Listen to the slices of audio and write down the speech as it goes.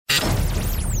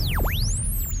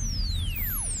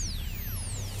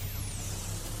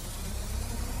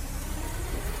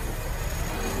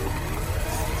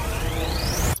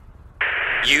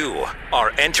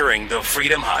are entering the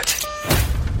Freedom Hut.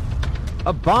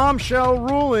 A bombshell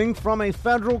ruling from a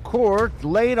federal court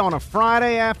late on a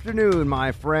Friday afternoon,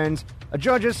 my friends. A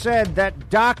judge has said that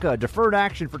DACA, Deferred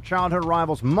Action for Childhood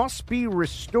Arrivals, must be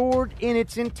restored in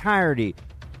its entirety.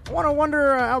 I want to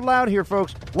wonder out loud here,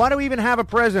 folks, why do we even have a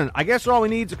president? I guess all we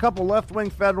need is a couple left-wing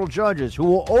federal judges who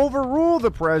will overrule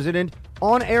the president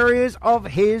on areas of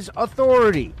his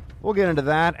authority. We'll get into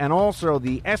that, and also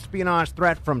the espionage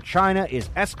threat from China is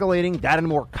escalating. That and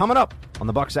more coming up on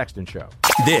The Buck Sexton Show.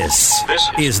 This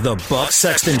is The Buck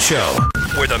Sexton Show,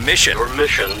 where the mission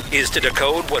is to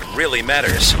decode what really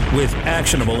matters with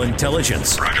actionable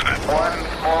intelligence. Roger that. One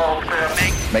small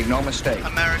step. Make no mistake.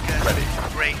 America. Ready.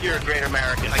 Great. You're a great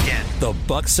American. Again. The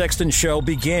Buck Sexton Show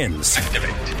begins.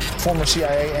 Activate. Former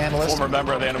CIA analyst. Former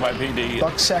member of the NYPD.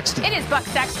 Buck Sexton. It is Buck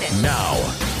Sexton. Now.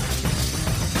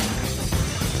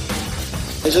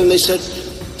 And they said,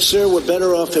 sir, we're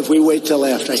better off if we wait till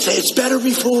after. I say, it's better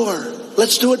before.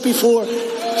 Let's do it before.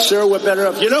 Sir, we're better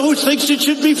off. You know who thinks it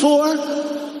should be before?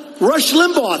 Rush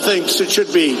Limbaugh thinks it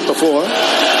should be before.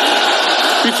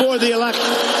 Before the election.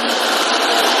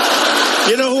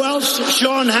 You know who else?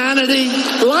 Sean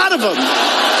Hannity. A lot of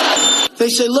them. They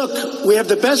say, look, we have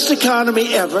the best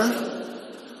economy ever.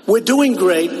 We're doing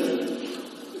great.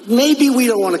 Maybe we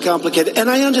don't want to complicate it, and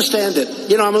I understand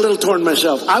it. You know, I'm a little torn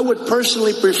myself. I would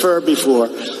personally prefer before,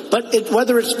 but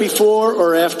whether it's before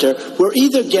or after, we're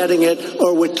either getting it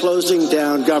or we're closing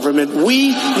down government.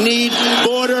 We need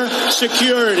border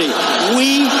security.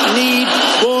 We need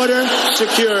border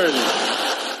security.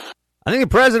 I think the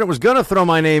president was going to throw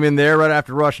my name in there right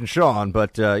after Rush and Sean,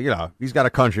 but, he's got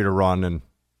a country to run and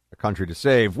a country to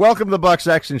save. Welcome to the Buck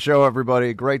Sexton Show,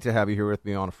 everybody. Great to have you here with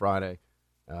me on a Friday.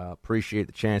 Appreciate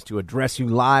the chance to address you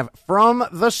live from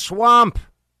the swamp.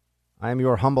 I am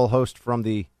your humble host from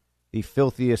the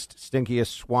filthiest,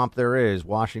 stinkiest swamp there is,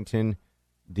 Washington,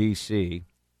 D.C.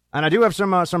 And I do have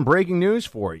some breaking news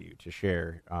for you to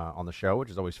share on the show, which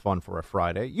is always fun for a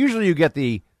Friday. Usually you get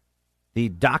the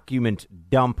document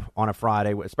dump on a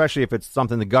Friday, especially if it's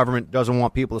something the government doesn't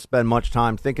want people to spend much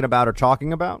time thinking about or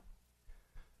talking about.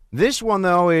 This one,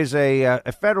 though, is a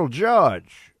federal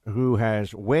judge who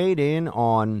has weighed in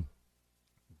on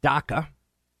DACA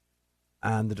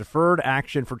and the Deferred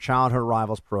Action for Childhood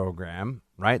Arrivals program,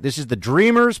 right? This is the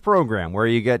Dreamers program where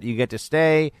you get to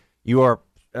stay, you are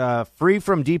free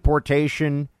from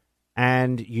deportation,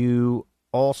 and you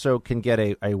also can get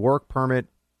a work permit.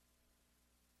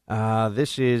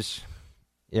 This is,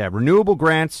 renewable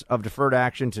grants of deferred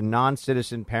action to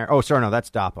non-citizen parents. Oh, sorry, no,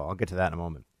 that's DAPA. I'll get to that in a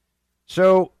moment.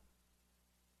 So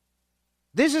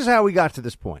this is how we got to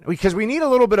this point, because we need a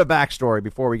little bit of backstory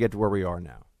before we get to where we are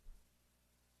now.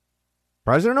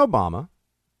 President Obama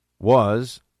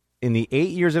was, in the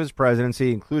 8 years of his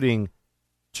presidency, including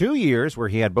 2 years where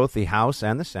he had both the House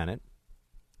and the Senate,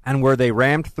 and where they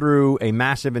rammed through a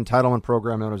massive entitlement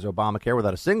program known as Obamacare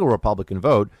without a single Republican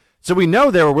vote. So we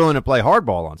know they were willing to play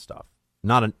hardball on stuff.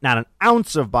 Not an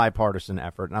ounce of bipartisan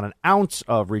effort, not an ounce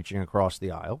of reaching across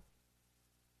the aisle.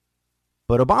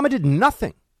 But Obama did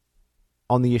nothing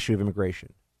on the issue of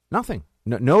immigration. Nothing.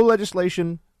 No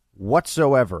legislation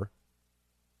whatsoever.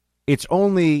 It's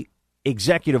only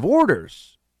executive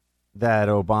orders that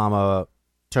Obama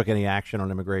took any action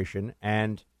on immigration.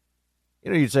 And,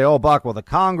 you'd say, oh, Buck, well, the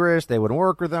Congress, they wouldn't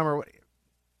work with them. Or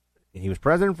he was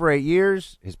president for 8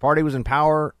 years. His party was in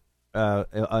power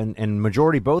and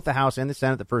majority, both the House and the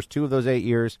Senate, the first 2 of those 8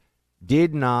 years,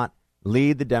 did not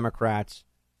lead the Democrats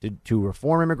to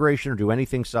reform immigration or do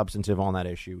anything substantive on that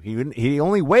issue. He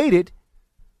only waited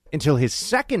until his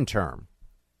second term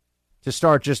to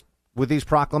start just with these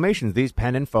proclamations, these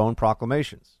pen and phone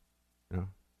proclamations,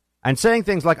 and saying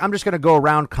things like, I'm just going to go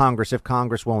around Congress if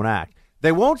Congress won't act.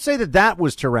 They won't say that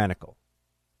was tyrannical.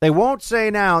 They won't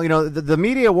say now, the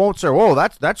media won't say, oh,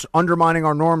 that's undermining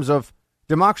our norms of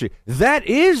democracy. That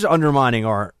is undermining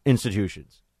our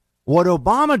institutions. What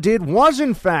Obama did was,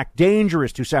 in fact,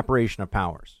 dangerous to separation of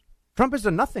powers. Trump has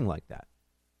done nothing like that.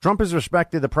 Trump has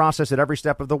respected the process at every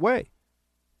step of the way.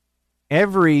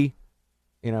 Every,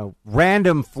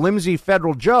 random flimsy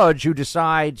federal judge who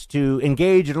decides to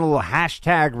engage in a little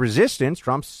hashtag resistance,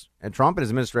 Trump and his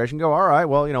administration go, all right,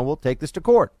 well, we'll take this to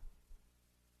court.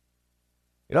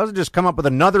 He doesn't just come up with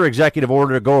another executive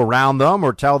order to go around them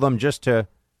or tell them just to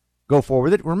go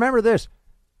forward with it. Remember this.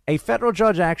 A federal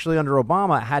judge actually under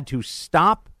Obama had to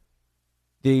stop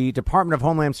the Department of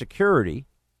Homeland Security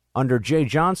under Jay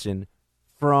Johnson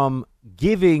from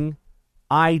giving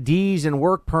IDs and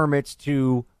work permits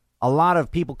to a lot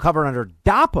of people covered under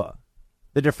DAPA,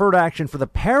 the Deferred Action for the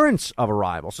Parents of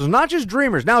Arrival. So it's not just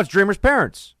Dreamers. Now it's Dreamers'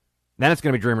 parents. Then it's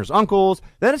going to be dreamers' uncles.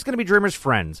 Then it's going to be dreamers'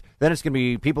 friends. Then it's going to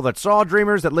be people that saw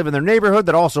dreamers that live in their neighborhood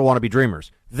that also want to be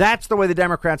dreamers. That's the way the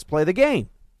Democrats play the game.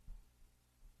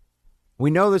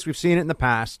 We know this. We've seen it in the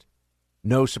past.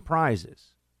 No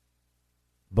surprises.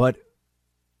 But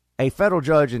a federal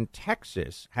judge in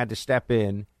Texas had to step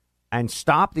in and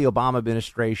stop the Obama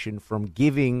administration from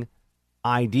giving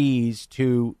IDs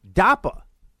to DAPA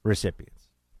recipients,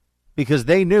 because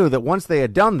they knew that once they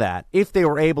had done that, if they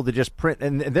were able to just print,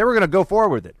 and they were going to go forward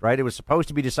with it, right? It was supposed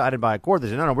to be decided by a court. They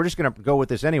said, no, we're just going to go with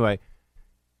this anyway,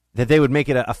 that they would make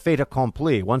it a fait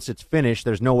accompli. Once it's finished,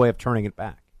 there's no way of turning it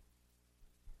back.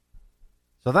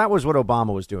 So that was what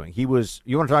Obama was doing. You want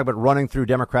to talk about running through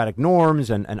democratic norms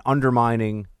and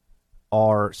undermining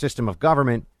our system of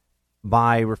government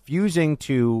by refusing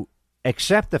to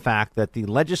accept the fact that the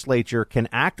legislature can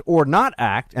act or not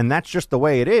act, and that's just the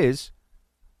way it is.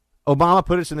 Obama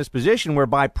put us in this position where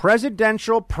by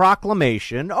presidential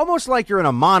proclamation, almost like you're in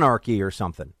a monarchy or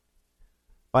something,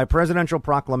 by presidential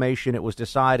proclamation, it was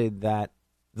decided that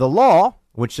the law,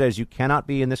 which says you cannot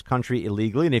be in this country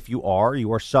illegally, and if you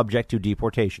are subject to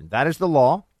deportation. That is the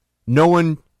law. No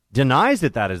one denies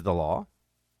that that is the law.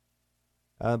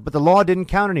 But the law didn't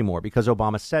count anymore because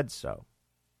Obama said so.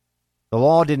 The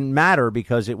law didn't matter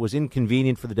because it was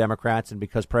inconvenient for the Democrats and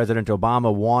because President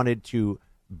Obama wanted to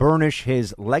burnish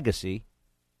his legacy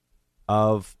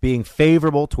of being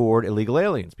favorable toward illegal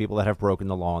aliens, people that have broken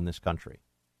the law in this country.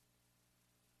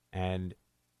 And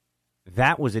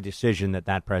that was a decision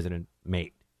that president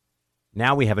made.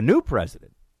 Now we have a new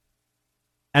president.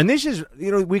 And this is,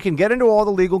 we can get into all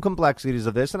the legal complexities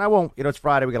of this, and I won't, it's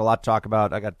Friday, we got a lot to talk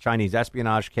about. I got a Chinese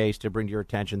espionage case to bring to your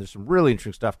attention. There's some really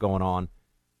interesting stuff going on.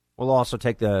 We'll also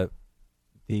take the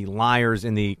liars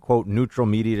in the, quote, neutral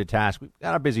media to task. We've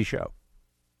got a busy show.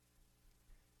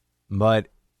 But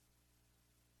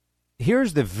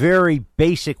here's the very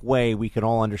basic way we can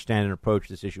all understand and approach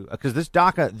this issue, because this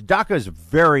DACA is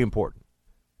very important.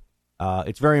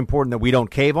 It's very important that we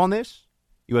don't cave on this.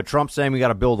 You had Trump saying we got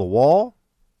to build a wall.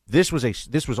 This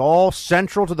was all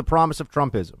central to the promise of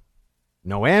Trumpism.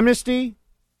 No amnesty.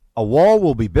 A wall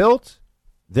will be built.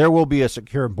 There will be a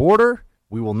secure border.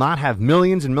 We will not have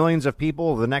millions and millions of people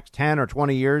over the next 10 or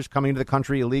 20 years coming into the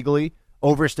country illegally,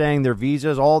 overstaying their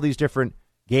visas, all these different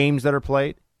games that are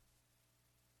played.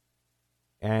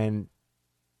 And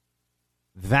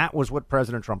that was what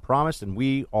President Trump promised, and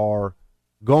we are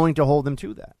going to hold them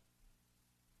to that.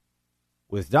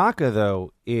 With DACA,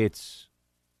 though, it's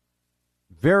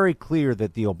very clear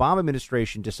that the Obama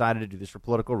administration decided to do this for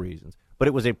political reasons, but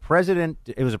it was a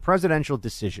presidential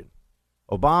decision.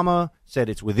 Obama said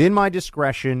it's within my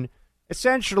discretion,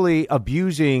 essentially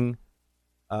abusing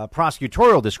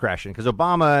prosecutorial discretion, because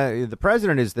Obama, the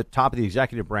president, is the top of the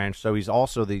executive branch, so he's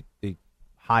also the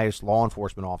highest law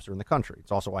enforcement officer in the country.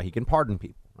 It's also why he can pardon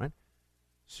people, right?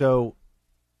 So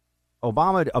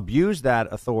Obama abused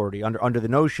that authority under the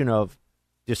notion of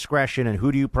discretion and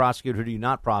who do you prosecute, who do you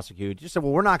not prosecute. Just said,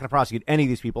 well, we're not going to prosecute any of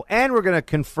these people, and we're going to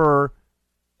confer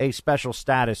a special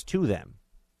status to them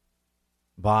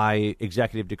by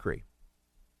executive decree.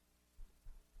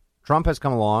 Trump has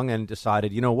come along and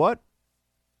decided, you know what?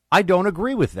 I don't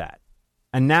agree with that.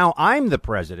 And now I'm the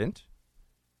president,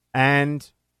 and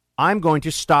I'm going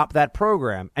to stop that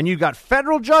program. And you've got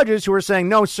federal judges who are saying,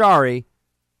 no, sorry,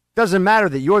 doesn't matter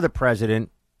that you're the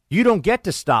president. You don't get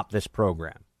to stop this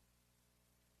program.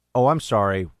 Oh, I'm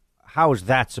sorry. How is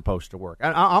that supposed to work?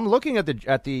 And I'm looking at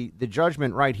the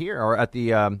judgment right here, or at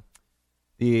the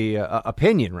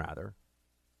opinion, rather,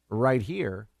 right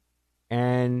here.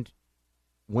 And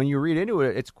when you read into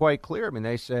it, it's quite clear. I mean,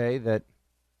 they say that,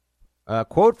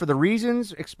 quote, for the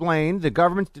reasons explained, the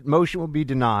government's motion will be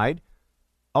denied.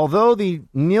 Although the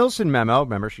Nielsen memo,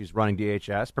 remember she's running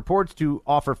DHS, purports to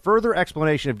offer further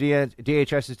explanation of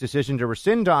DHS's decision to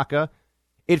rescind DACA,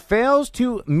 it fails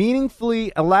to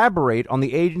meaningfully elaborate on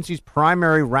the agency's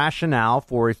primary rationale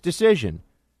for its decision,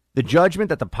 the judgment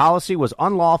that the policy was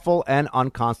unlawful and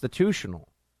unconstitutional.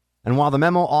 And while the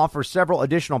memo offers several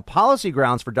additional policy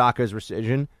grounds for DACA's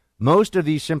rescission, most of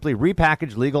these simply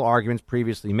repackage legal arguments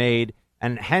previously made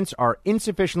and hence are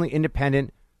insufficiently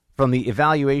independent from the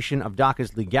evaluation of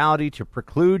DACA's legality to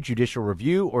preclude judicial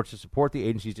review or to support the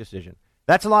agency's decision.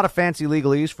 That's a lot of fancy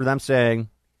legalese for them saying,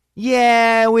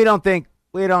 yeah, we don't think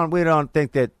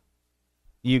that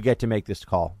you get to make this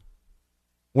call.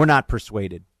 We're not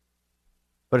persuaded.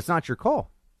 But it's not your call.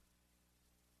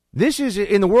 This is,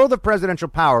 in the world of presidential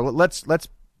power, let's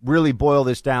really boil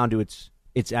this down to its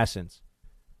essence.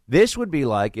 This would be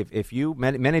like if you,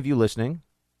 many of you listening,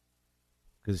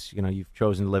 because you've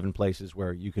chosen to live in places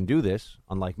where you can do this,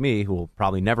 unlike me, who will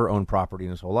probably never own property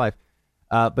in his whole life.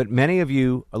 But many of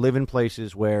you live in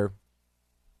places where,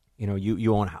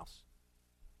 you own a house.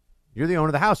 You're the owner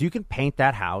of the house. You can paint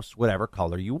that house whatever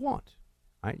color you want.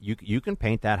 Right? You can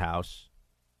paint that house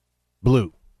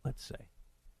blue, let's say.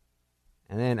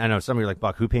 And then I know some of you are like,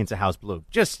 Buck, who paints a house blue?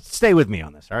 Just stay with me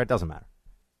on this, all right? It doesn't matter.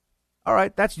 All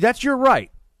right, that's your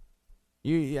right.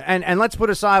 And let's put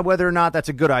aside whether or not that's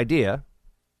a good idea.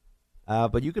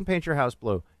 But you can paint your house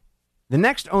blue. The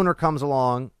next owner comes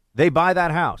along, they buy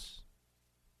that house.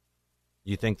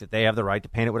 You think that they have the right to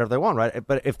paint it whatever they want, right?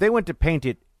 But if they went to paint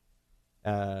it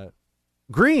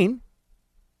green,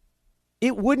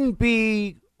 it wouldn't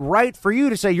be right for you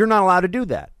to say you're not allowed to do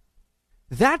that.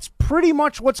 That's pretty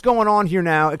much what's going on here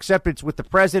now, except it's with the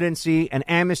presidency and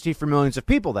amnesty for millions of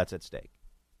people that's at stake.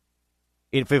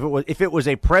 If it was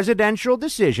a presidential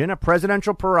decision, a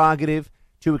presidential prerogative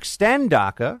to extend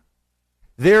DACA,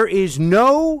 there is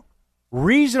no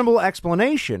reasonable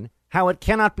explanation how it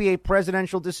cannot be a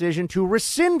presidential decision to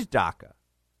rescind DACA.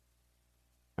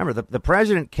 Remember, the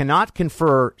president cannot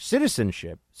confer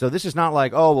citizenship. So this is not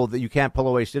like, you can't pull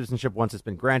away citizenship once it's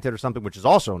been granted or something, which is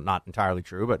also not entirely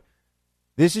true. But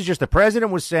this is just the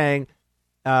president was saying,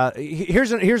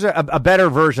 here's a better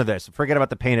version of this. Forget about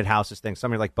the painted houses thing.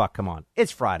 Somebody like, Buck, come on.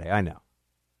 It's Friday. I know.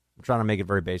 I'm trying to make it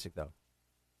very basic, though.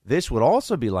 This would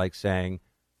also be like saying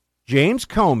James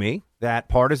Comey, that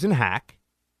partisan hack,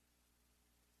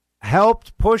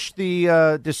 helped push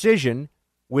the decision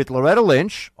with Loretta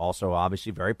Lynch, also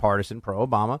obviously very partisan,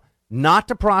 pro-Obama, not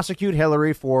to prosecute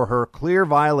Hillary for her clear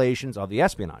violations of the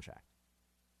Espionage Act.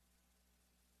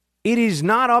 It is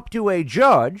not up to a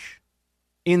judge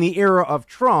in the era of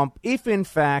Trump if, in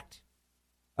fact,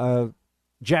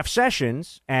 Jeff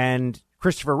Sessions and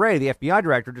Christopher Wray, the FBI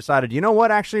director, decided, you know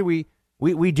what, actually,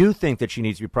 we do think that she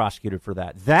needs to be prosecuted for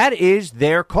that. That is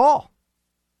their call.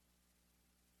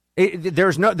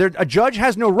 A judge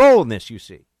has no role in this, you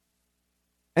see.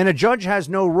 And a judge has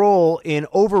no role in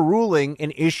overruling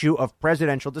an issue of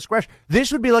presidential discretion.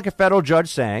 This would be like a federal judge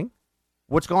saying,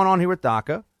 what's going on here with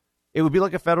DACA? It would be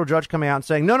like a federal judge coming out and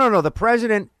saying, no, the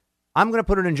president, I'm going to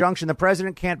put an injunction. The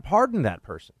president can't pardon that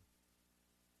person.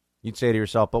 You'd say to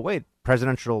yourself, but wait,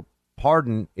 presidential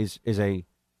pardon is an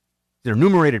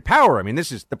enumerated power. I mean,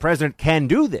 the president can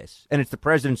do this, and it's the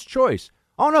president's choice.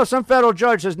 Oh, no, some federal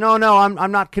judge says, no,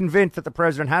 I'm not convinced that the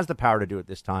president has the power to do it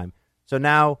this time. So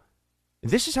now,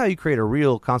 this is how you create a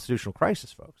real constitutional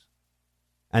crisis, folks.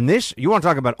 And this, you want to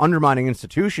talk about undermining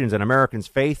institutions and Americans'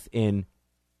 faith in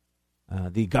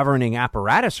the governing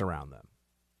apparatus around them.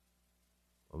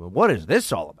 What is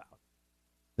this all about?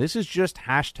 This is just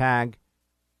hashtag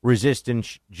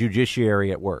resistance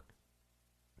judiciary at work.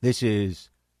 This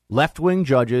is left-wing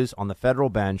judges on the federal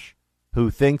bench who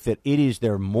think that it is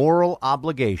their moral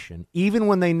obligation, even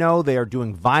when they know they are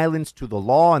doing violence to the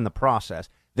law and the process.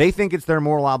 They think it's their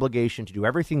moral obligation to do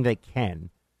everything they can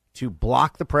to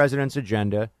block the president's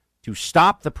agenda, to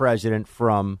stop the president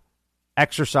from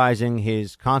exercising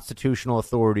his constitutional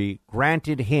authority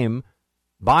granted him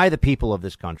by the people of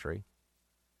this country.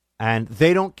 And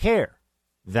they don't care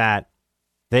that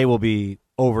they will be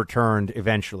overturned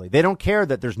eventually. They don't care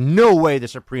that there's no way the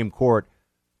Supreme Court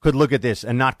could look at this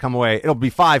and not come away. It'll be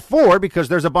 5-4 because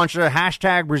there's a bunch of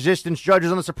hashtag resistance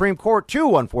judges on the Supreme Court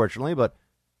too, unfortunately, but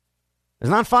there's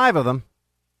not 5 of them.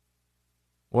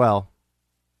 Well,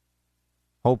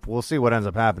 we'll see what ends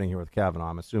up happening here with Kavanaugh.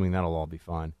 I'm assuming that'll all be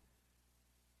fine.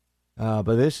 But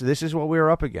this is what we're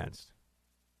up against.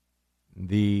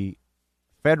 The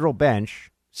federal bench,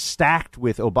 stacked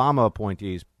with Obama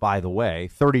appointees, by the way,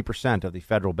 30% of the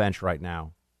federal bench right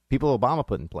now, people Obama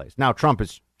put in place. Now, Trump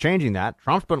is changing that.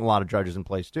 Trump's putting a lot of judges in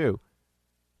place, too.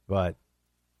 But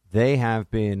they have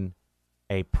been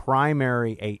a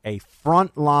primary, a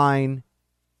frontline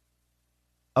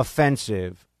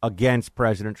offensive against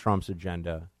President Trump's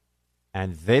agenda.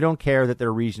 And they don't care that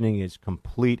their reasoning is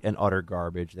complete and utter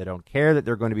garbage. They don't care that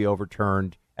they're going to be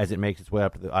overturned as it makes its way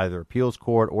up to the either appeals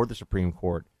court or the Supreme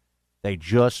Court. They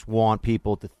just want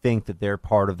people to think that they're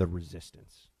part of the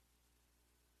resistance.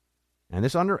 And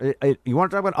this you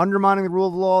want to talk about undermining the rule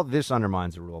of law? This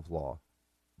undermines the rule of law.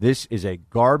 This is a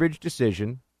garbage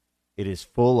decision. It is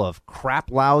full of crap,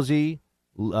 lousy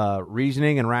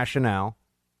reasoning and rationale.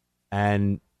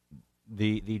 And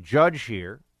the judge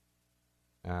here,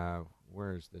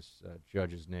 where is this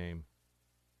judge's name?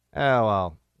 Oh,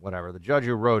 well, whatever. The judge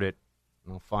who wrote it,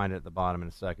 I'll find it at the bottom in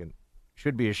a second,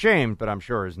 should be ashamed, but I'm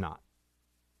sure is not,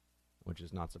 which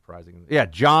is not surprising. Yeah,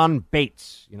 John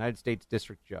Bates, United States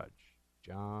District Judge.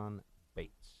 John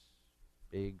Bates.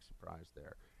 Big surprise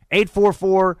there.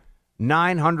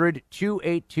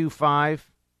 844-900-2825.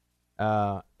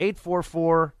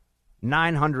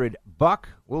 888-900-BUCK.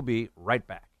 We'll be right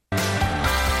back.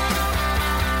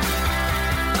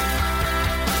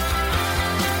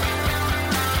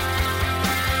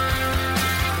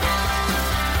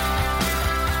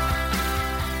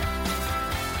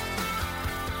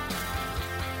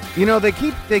 You know, they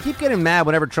keep getting mad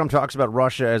whenever Trump talks about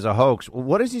Russia as a hoax.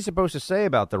 What is he supposed to say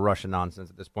about the Russia nonsense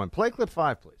at this point? Play clip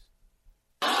 5, please.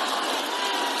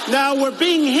 Now, we're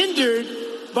being hindered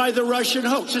by the Russian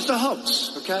hoax. It's a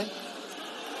hoax, okay?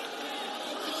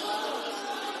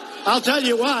 I'll tell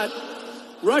you what,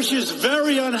 Russia's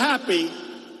very unhappy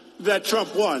that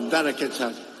Trump won. That I can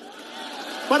tell you.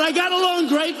 But I got along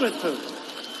great with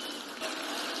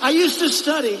Putin. I used to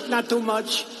study, not too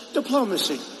much,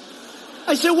 diplomacy.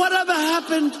 I said, whatever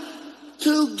happened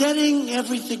to getting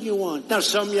everything you want? Now,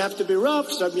 some you have to be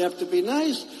rough, some you have to be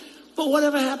nice, but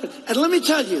whatever happened? And let me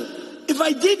tell you, if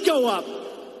I did go up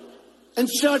and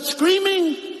start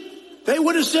screaming, they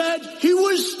would have said, he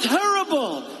was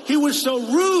terrible. He was so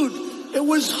rude. It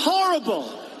was horrible.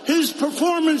 His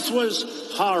performance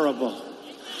was horrible.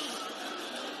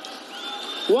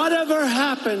 Whatever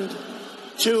happened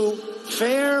to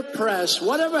fair press?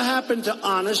 Whatever happened to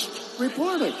honest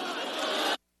reporting?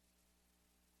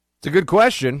 It's a good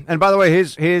question. And by the way,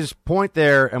 his point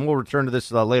there, and we'll return to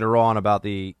this later on about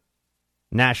the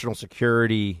national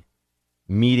security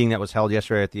meeting that was held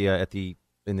yesterday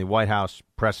in the White House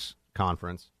press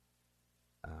conference,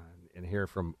 and hear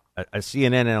from a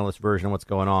CNN analyst version of what's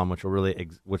going on,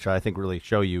 which I think really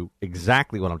show you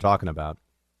exactly what I'm talking about.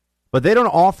 But they don't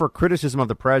offer criticism of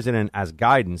the president as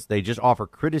guidance. They just offer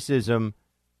criticism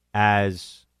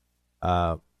as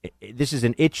this is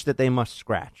an itch that they must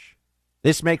scratch.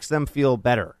 This makes them feel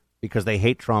better because they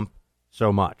hate Trump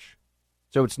so much.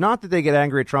 So it's not that they get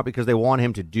angry at Trump because they want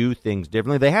him to do things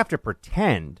differently. They have to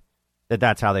pretend that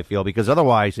that's how they feel, because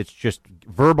otherwise it's just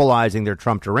verbalizing their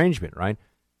Trump derangement, right?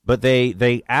 But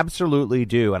they absolutely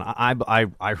do, and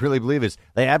I really believe this.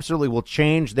 They absolutely will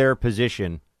change their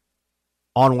position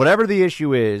on whatever the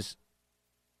issue is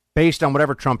based on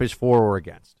whatever Trump is for or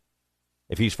against.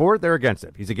 If he's for it, they're against it.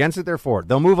 If he's against it, they're for it.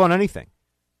 They'll move on anything.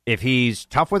 If he's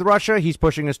tough with Russia, he's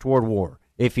pushing us toward war.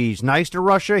 If he's nice to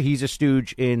Russia, he's a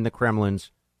stooge in the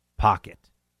Kremlin's pocket.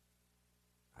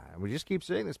 We just keep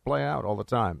seeing this play out all the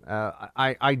time.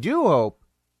 I do hope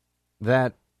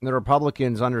that the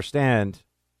Republicans understand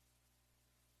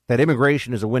that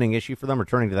immigration is a winning issue for them.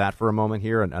 Returning to that for a moment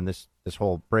here on this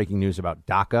whole breaking news about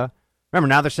DACA. Remember,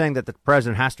 now they're saying that the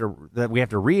president that we have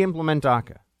to re-implement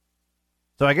DACA.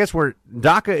 So I guess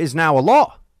DACA is now a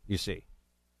law, you see.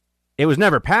 It was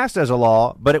never passed as a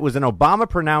law, but it was an Obama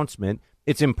pronouncement.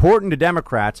 It's important to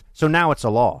Democrats, so now it's a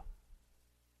law.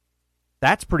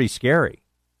 That's pretty scary.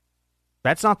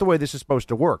 That's not the way this is supposed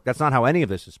to work. That's not how any of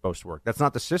this is supposed to work. That's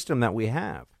not the system that we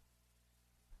have.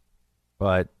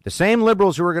 But the same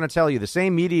liberals who are going to tell you, the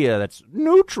same media that's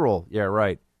neutral, yeah,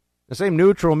 right, the same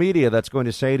neutral media that's going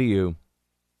to say to you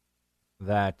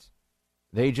that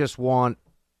they just want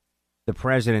the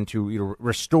president to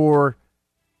restore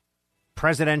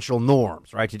presidential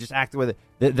norms, right? To just act with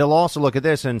it. They'll also look at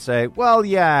this and say, well,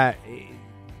 yeah,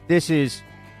 this is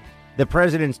the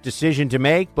president's decision to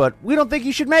make, but we don't think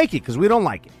he should make it because we don't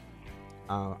like it.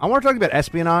 I want to talk about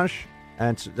espionage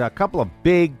and a couple of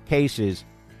big cases,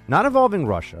 not involving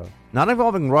Russia, not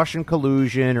involving Russian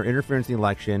collusion or interference in the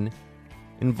election,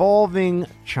 involving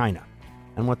China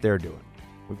and what they're doing.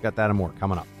 We've got that and more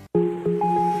coming up.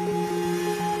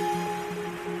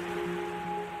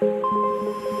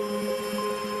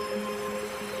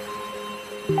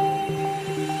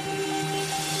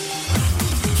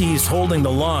 He's holding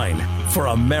the line for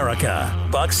America.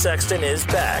 Buck Sexton is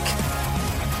back.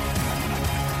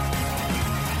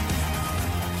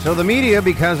 So the media,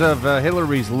 because of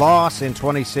Hillary's loss in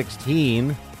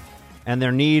 2016 and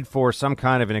their need for some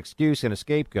kind of an excuse and a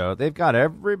scapegoat, they've got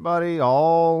everybody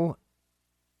all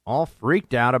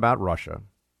freaked out about Russia.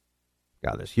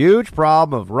 Got this huge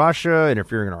problem of Russia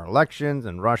interfering in our elections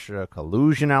and Russia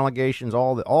collusion allegations,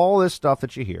 all this stuff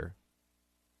that you hear,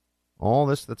 all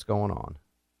this that's going on.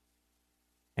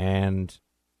 And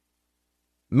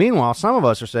meanwhile, some of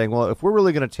us are saying, well, if we're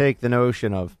really going to take the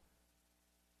notion of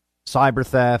cyber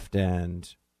theft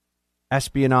and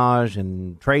espionage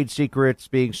and trade secrets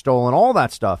being stolen, all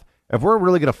that stuff, if we're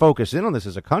really going to focus in on this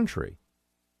as a country,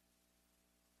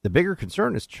 the bigger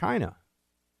concern is China.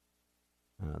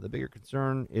 The bigger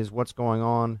concern is what's going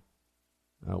on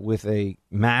with a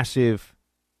massive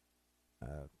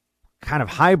kind of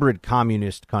hybrid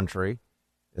communist country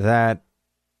that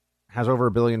has over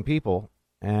 1 billion people.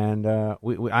 And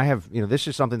I have, this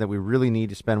is something that we really need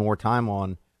to spend more time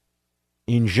on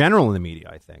in general in the media,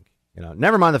 I think.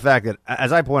 Never mind the fact that,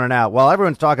 as I pointed out, while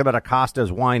everyone's talking about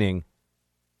Acosta's whining,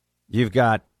 you've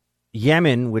got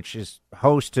Yemen, which is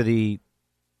host to the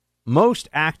most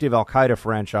active Al-Qaeda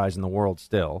franchise in the world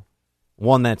still,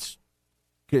 one that's,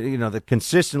 that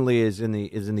consistently is in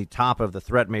the top of the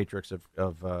threat matrix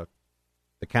of the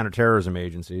counterterrorism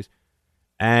agencies,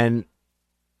 and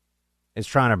is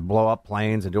trying to blow up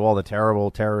planes and do all the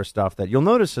terrible terrorist stuff that you'll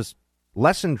notice has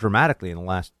lessened dramatically in the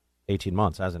last 18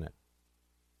 months, hasn't it?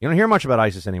 You don't hear much about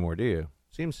ISIS anymore, do you?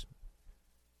 Seems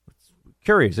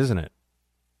curious, isn't it?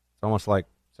 It's almost like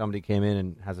somebody came in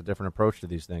and has a different approach to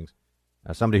these things.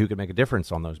 Somebody who could make a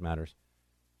difference on those matters.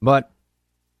 But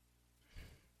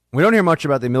we don't hear much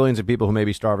about the millions of people who may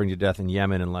be starving to death in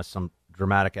Yemen unless some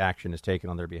dramatic action is taken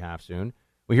on their behalf soon.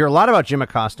 We hear a lot about Jim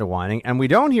Acosta whining, and we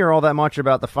don't hear all that much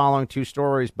about the following two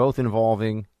stories, both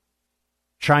involving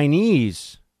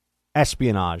Chinese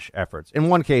espionage efforts. In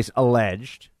one case,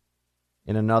 alleged.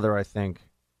 In another, I think,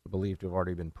 believed to have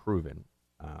already been proven.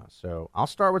 So I'll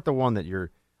start with the one that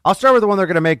they're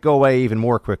going to make go away even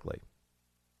more quickly.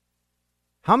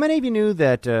 How many of you knew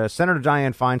that Senator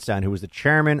Dianne Feinstein, who was the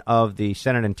chairman of the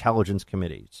Senate Intelligence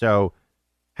Committee, so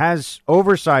has an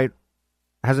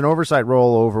oversight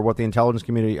role over what the intelligence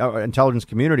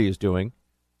community is doing,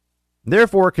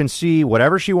 therefore can see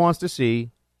whatever she wants to see,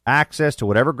 access to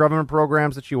whatever government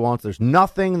programs that she wants. There's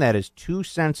nothing that is too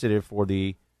sensitive for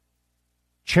the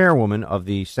chairwoman of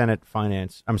the Senate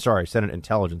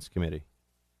Intelligence Committee.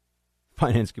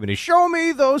 Finance Committee, show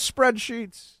me those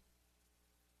spreadsheets.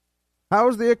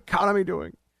 How's the economy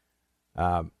doing?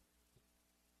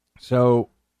 So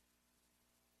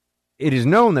it is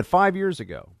known that 5 years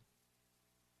ago,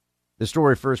 the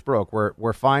story first broke, where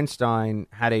Feinstein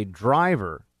had a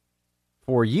driver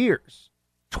for years,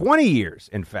 20 years,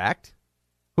 in fact,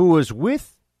 who was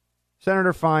with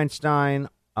Senator Feinstein,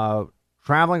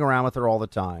 traveling around with her all the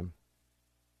time,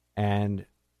 and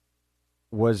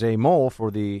was a mole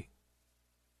for the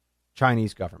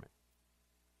Chinese government.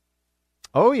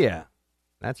 Oh, yeah,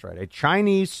 that's right. A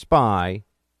Chinese spy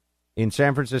in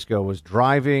San Francisco was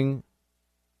driving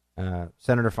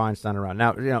Senator Feinstein around.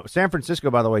 Now, San Francisco,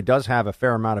 by the way, does have a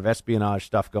fair amount of espionage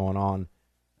stuff going on.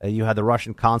 You had the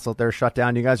Russian consulate there shut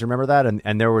down. You guys remember that?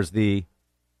 And there was the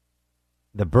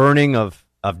burning of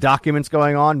documents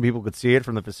going on. People could see it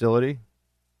from the facility.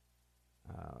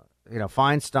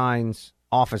 Feinstein's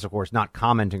office, of course, not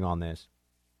commenting on this.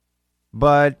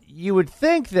 But you would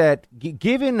think that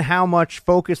given how much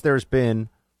focus there's been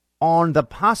on the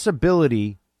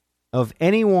possibility of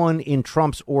anyone in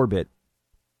Trump's orbit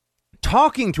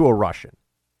talking to a Russian,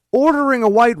 ordering a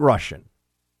white Russian,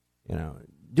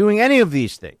 doing any of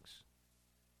these things,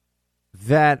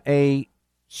 that a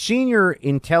senior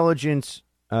intelligence,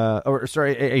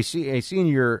 a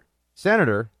senior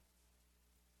senator,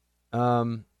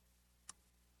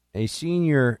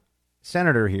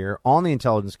 here on the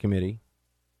Intelligence Committee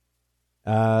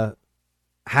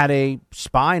had a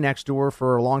spy next to her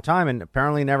for a long time, and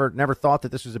apparently never thought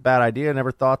that this was a bad idea,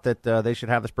 never thought that they should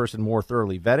have this person more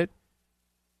thoroughly vetted.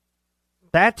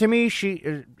 That, to me,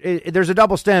 there's a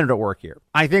double standard at work here.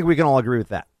 I think we can all agree with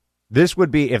that. This would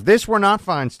be, if this were not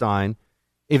Feinstein,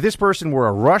 if this person were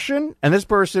a Russian, and this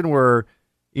person were,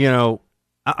 imagine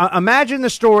the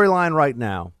storyline right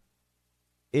now.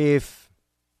 If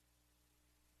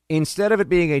instead of it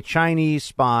being a Chinese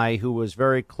spy who was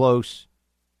very close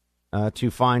to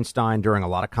Feinstein during a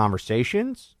lot of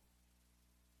conversations,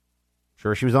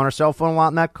 sure, she was on her cell phone a lot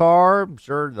in that car. I'm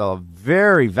sure the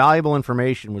very valuable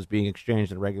information was being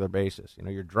exchanged on a regular basis.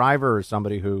 Your driver is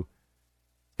somebody who,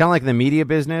 kind of like in the media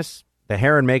business, the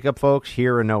hair and makeup folks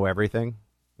hear and know everything.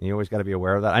 And you always got to be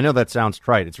aware of that. I know that sounds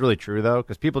trite. It's really true, though,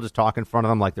 because people just talk in front of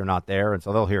them like they're not there, and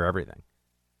so they'll hear everything.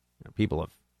 People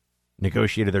have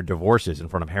negotiated their divorces in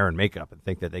front of hair and makeup and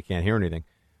think that they can't hear anything.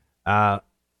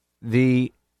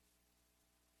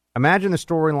 Imagine the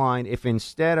storyline if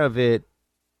instead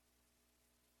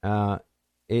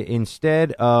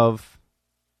of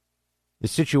the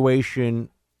situation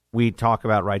we talk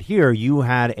about right here, you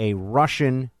had a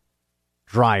Russian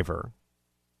driver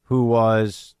who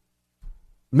was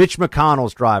Mitch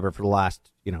McConnell's driver for the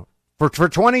last, for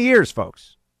 20 years,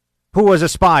 folks, who was a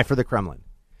spy for the Kremlin.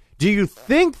 Do you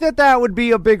think that would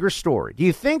be a bigger story? Do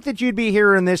you think that you'd be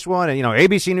hearing this one and,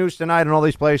 ABC News Tonight and all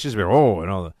these places,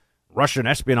 the Russian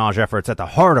espionage efforts at the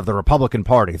heart of the Republican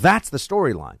Party? That's the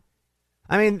storyline.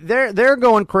 I mean, they're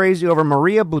going crazy over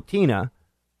Maria Butina,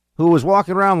 who was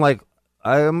walking around like,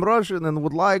 I am Russian and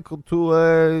would like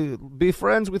to be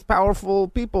friends with powerful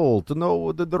people to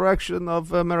know the direction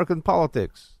of American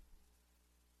politics.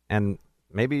 And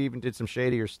maybe even did some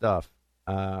shadier stuff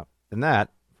than that,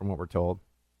 from what we're told.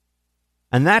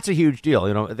 And that's a huge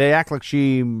deal. They act like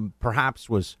she perhaps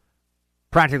was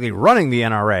practically running the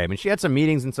NRA. I mean, she had some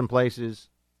meetings in some places,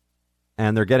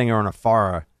 and they're getting her on a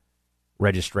FARA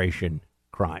registration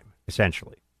crime,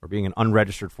 essentially, for being an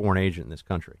unregistered foreign agent in this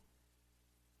country.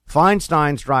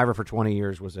 Feinstein's driver for 20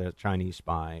 years was a Chinese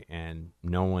spy, and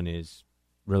no one is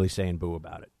really saying boo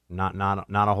about it. Not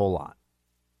a whole lot.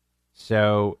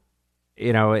 So,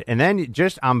 and then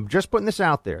I'm just putting this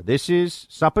out there. This is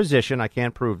supposition. I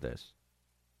can't prove this.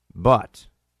 But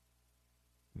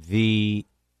the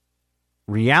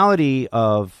reality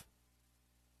of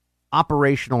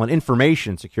operational and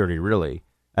information security, really,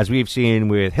 as we've seen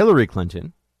with Hillary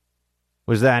Clinton,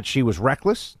 was that she was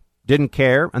reckless, didn't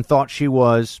care, and thought she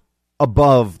was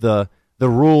above the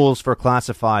rules for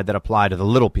classified that apply to the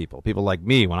little people like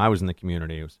me when I was in the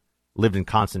community, lived in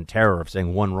constant terror of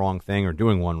saying one wrong thing or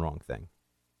doing one wrong thing.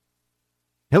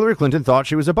 Hillary Clinton thought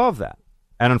she was above that.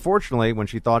 And unfortunately, when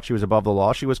she thought she was above the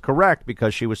law, she was correct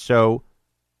because she was so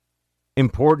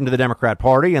important to the Democrat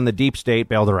Party and the deep state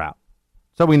bailed her out.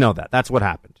 So we know that. That's what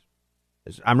happened.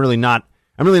 I'm really not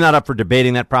up for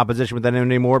debating that proposition with anyone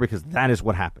anymore because that is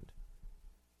what happened.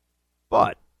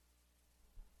 But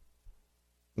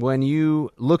when you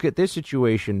look at this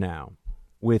situation now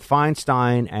with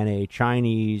Feinstein and a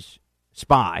Chinese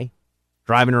spy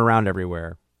driving her around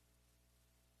everywhere,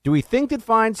 do we think that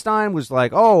Feinstein was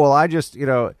like, oh, well, I just,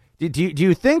 do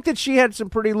you think that she had some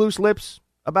pretty loose lips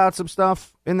about some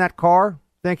stuff in that car?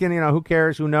 Thinking, who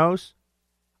cares, who knows?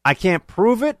 I can't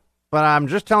prove it, but I'm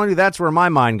just telling you that's where my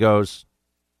mind goes.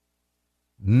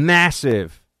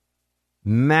 Massive,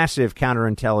 massive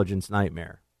counterintelligence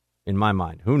nightmare in my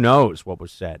mind. Who knows what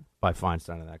was said by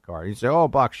Feinstein in that car? You say, oh,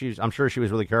 Buck, I'm sure she was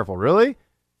really careful. Really?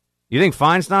 You think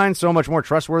Feinstein's so much more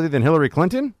trustworthy than Hillary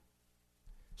Clinton?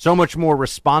 So much more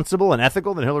responsible and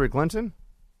ethical than Hillary Clinton?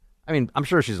 I mean, I'm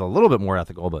sure she's a little bit more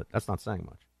ethical, but that's not saying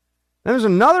much. Then there's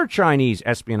another Chinese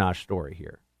espionage story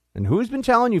here. And who's been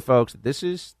telling you folks that this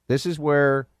is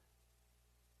where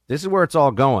it's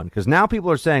all going? Because now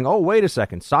people are saying, oh, wait a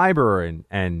second, cyber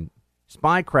and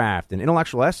spycraft and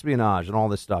intellectual espionage and all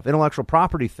this stuff, intellectual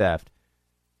property theft.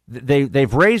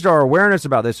 They've raised our awareness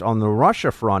about this on the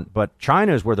Russia front, but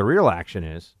China is where the real action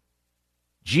is.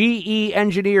 GE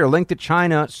engineer linked to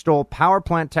China stole power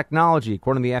plant technology,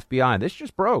 according to the FBI. This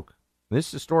just broke. This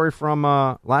is a story from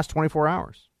last 24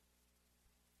 hours.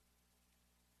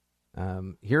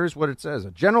 Here's what it says.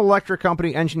 A General Electric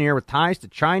company engineer with ties to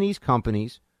Chinese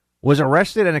companies was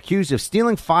arrested and accused of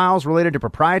stealing files related to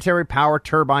proprietary power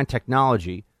turbine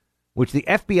technology, which the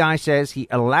FBI says he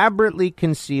elaborately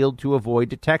concealed to avoid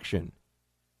detection.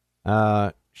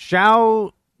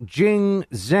 Xiao Jing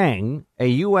Zheng, a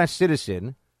U.S.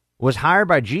 citizen, was hired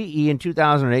by GE in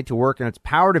 2008 to work in its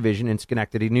power division in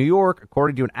Schenectady, New York,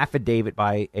 according to an affidavit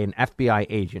by an FBI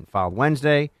agent filed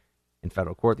Wednesday in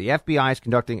federal court. The FBI is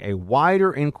conducting a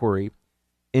wider inquiry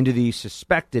into the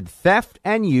suspected theft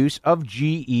and use of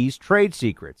GE's trade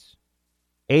secrets.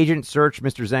 Agents searched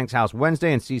Mr. Zheng's house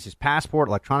Wednesday and seized his passport,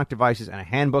 electronic devices, and a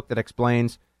handbook that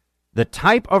explains the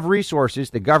type of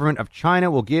resources the government of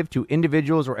China will give to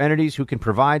individuals or entities who can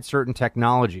provide certain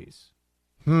technologies.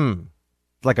 It's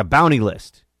like a bounty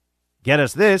list. Get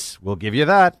us this, we'll give you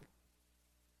that.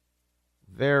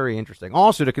 Very interesting.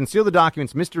 Also, to conceal the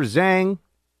documents, Mr. Zhang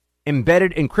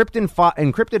embedded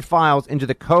encrypted files into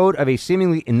the code of a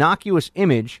seemingly innocuous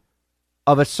image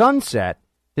of a sunset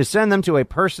to send them to a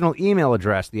personal email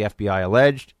address, the FBI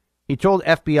alleged. He told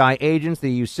FBI agents they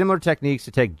used similar techniques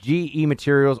to take GE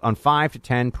materials on 5 to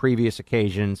 10 previous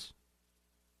occasions.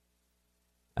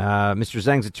 Mr.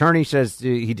 Zhang's attorney says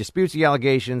he disputes the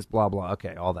allegations, blah, blah.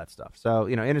 Okay, all that stuff. So,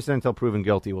 innocent until proven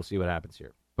guilty. We'll see what happens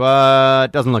here.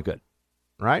 But doesn't look good,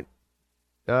 right?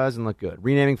 Doesn't look good.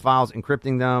 Renaming files,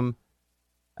 encrypting them.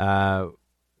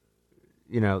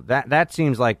 That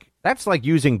seems like, that's like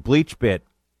using BleachBit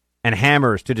and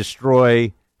hammers to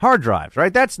destroy hard drives,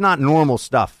 right? That's not normal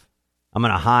stuff. I'm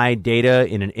going to hide data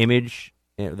in an image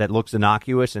that looks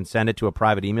innocuous and send it to a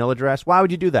private email address. Why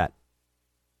would you do that?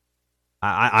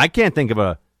 I can't think of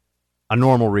a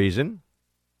normal reason,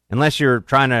 unless you're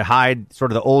trying to hide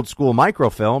sort of the old school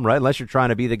microfilm, right? Unless you're trying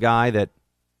to be the guy that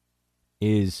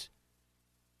is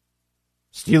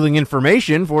stealing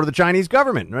information for the Chinese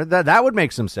government. Right? That would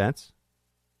make some sense.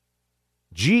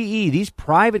 GE, these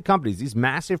private companies, these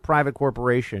massive private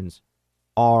corporations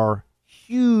are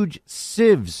huge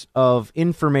sieves of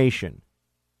information.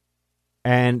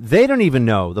 And they don't even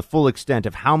know the full extent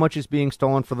of how much is being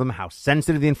stolen from them, how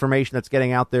sensitive the information that's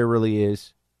getting out there really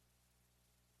is.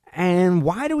 And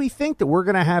why do we think that we're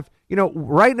going to have,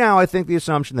 right now I think the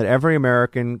assumption that every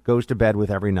American goes to bed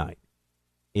with every night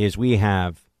is we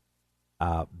have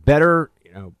better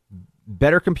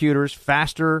better computers,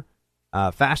 faster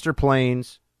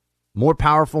planes, more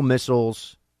powerful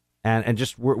missiles, and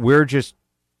just we're just,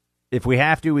 if we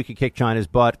have to, we could kick China's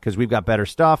butt because we've got better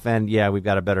stuff, and yeah, we've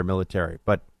got a better military.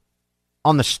 But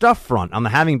on the stuff front, on the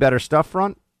having better stuff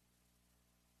front,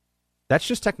 that's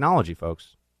just technology,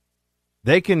 folks.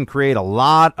 They can create a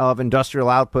lot of industrial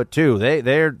output too.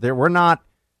 We're not.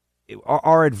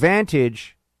 Our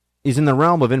advantage is in the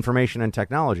realm of information and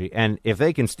technology, and if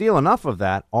they can steal enough of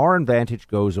that, our advantage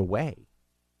goes away.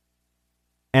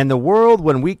 And the world,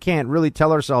 when we can't really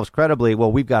tell ourselves credibly,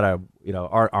 well, we've got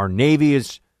our Navy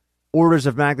is orders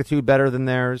of magnitude better than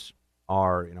theirs.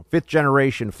 Our fifth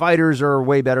generation fighters are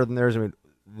way better than theirs. I mean,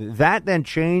 that then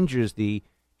changes the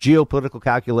geopolitical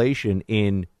calculation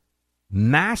in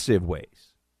massive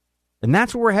ways. And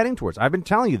that's what we're heading towards. I've been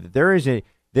telling you that there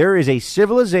is a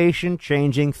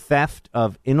civilization-changing theft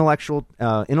of intellectual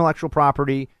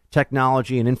property,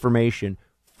 technology, and information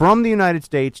from the United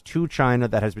States to China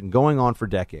that has been going on for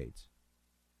decades.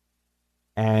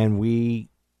 And we've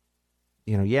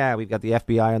got the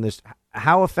FBI on this.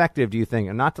 How effective do you think,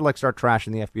 and not to start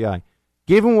trashing the FBI,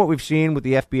 given what we've seen with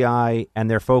the FBI and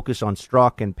their focus on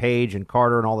Strzok and Page and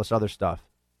Carter and all this other stuff,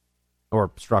 or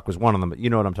Strzok was one of them, but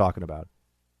you know what I'm talking about.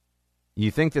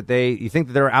 You think that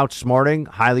they're outsmarting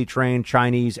highly trained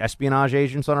Chinese espionage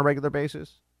agents on a regular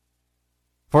basis?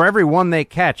 For every one they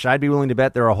catch, I'd be willing to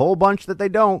bet there are a whole bunch that they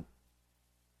don't.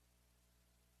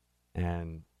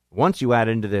 And once you add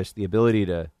into this the ability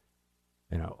to,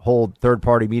 hold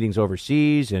third-party meetings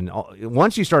overseas, and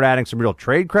once you start adding some real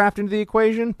tradecraft into the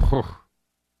equation,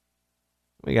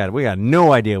 we got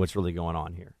no idea what's really going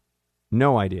on here.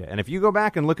 No idea. And if you go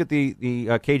back and look at the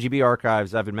KGB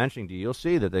archives I've been mentioning to you, you'll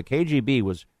see that the KGB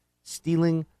was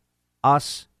stealing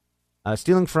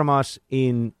from us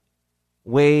in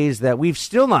ways that we've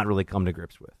still not really come to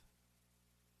grips with.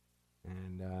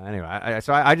 And anyway,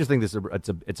 I just think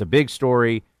it's a big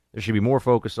story. There should be more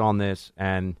focus on this,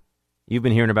 and you've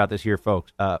been hearing about this here,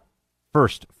 folks.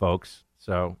 First, folks.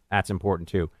 So that's important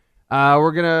too.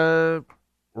 We're gonna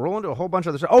roll into a whole bunch of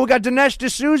other stuff. Oh, we got Dinesh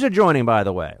D'Souza joining, by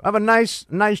the way. I have a nice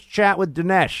chat with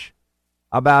Dinesh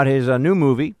about his new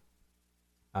movie,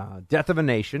 Death of a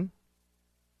Nation.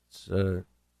 It's a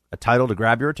title to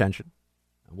grab your attention.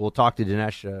 We'll talk to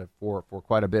Dinesh for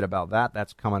quite a bit about that.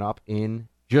 That's coming up in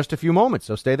just a few moments,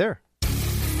 so stay there.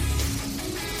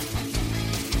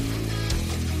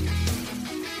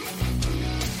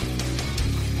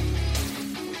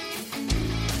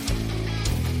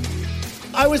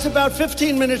 I was about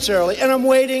 15 minutes early, and I'm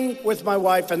waiting with my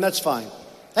wife, and that's fine.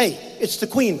 Hey, it's the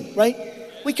Queen, right?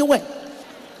 We can wait.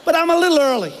 But I'm a little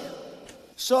early.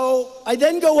 So I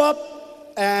then go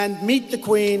up and meet the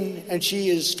Queen, and she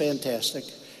is fantastic.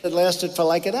 It lasted for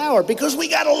like an hour because we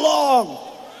got along.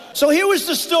 So here was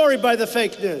the story by the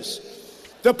fake news.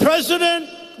 The president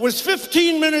was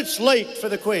 15 minutes late for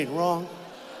the Queen. Wrong.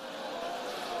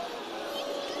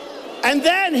 And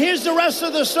then here's the rest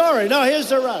of the story. No, here's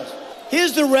the rest.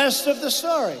 Here's the rest of the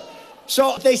story.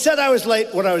 So they said I was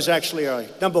late when I was actually early,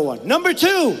 number one. Number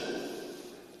two,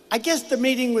 I guess the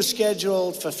meeting was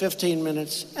scheduled for 15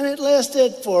 minutes, and it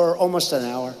lasted for almost an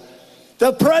hour.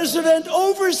 The president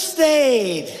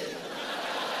overstayed.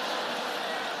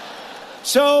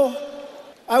 So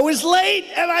I was late,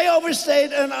 and I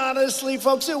overstayed, and honestly,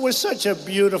 folks, it was such a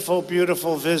beautiful,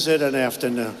 beautiful visit and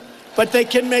afternoon. But they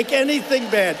can make anything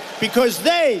bad because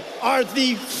they are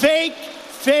the fake,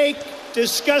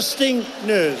 disgusting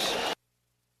news.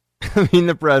 I mean,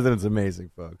 the president's amazing,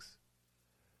 folks.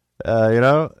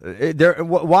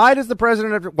 Why does the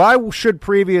president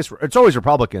it's always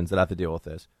Republicans that have to deal with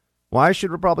this. Why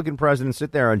should Republican presidents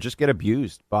sit there and just get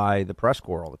abused by the press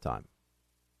corps all the time?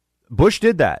 Bush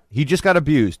did that. He just got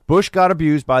abused. Bush got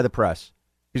abused by the press.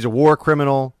 He's a war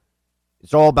criminal.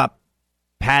 It's all about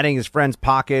padding his friends'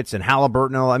 pockets and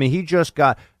Halliburton. I mean, he just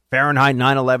got Fahrenheit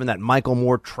 9/11, that Michael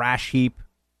Moore trash heap.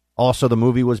 Also, the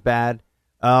movie was bad.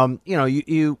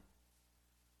 You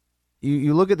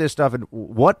look at this stuff, and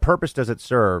what purpose does it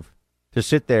serve to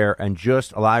sit there and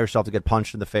just allow yourself to get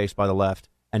punched in the face by the left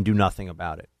and do nothing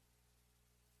about it?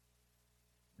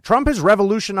 Trump has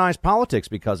revolutionized politics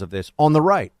because of this on the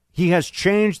right. He has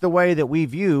changed the way that we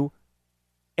view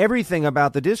everything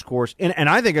about the discourse, and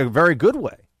I think a very good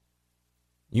way.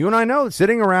 You and I know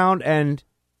sitting around and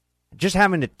just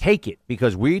having to take it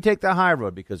because we take the high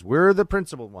road, because we're the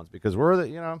principled ones, because we're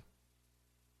the,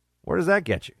 where does that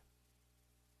get you?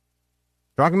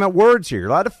 Talking about words here. You're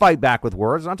allowed to fight back with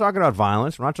words. We're not talking about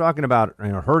violence. We're not talking about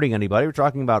hurting anybody. We're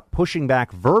talking about pushing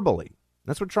back verbally.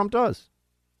 That's what Trump does.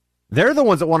 They're the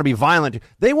ones that want to be violent.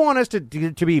 They want us to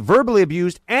be verbally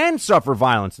abused and suffer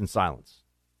violence in silence.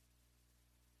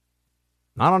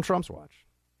 Not on Trump's watch.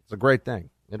 It's a great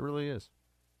thing. It really is.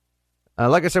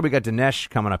 Like I said, we got Dinesh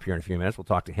coming up here in a few minutes. We'll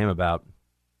talk to him about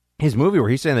his movie where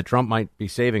he's saying that Trump might be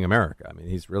saving America. I mean,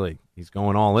 he's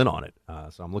going all in on it.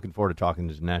 So I'm looking forward to talking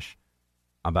to Dinesh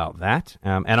about that.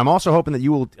 And I'm also hoping that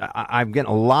you will. I'm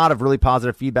getting a lot of really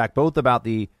positive feedback, both about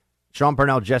the Sean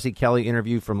Parnell, Jesse Kelly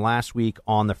interview from last week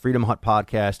on the Freedom Hut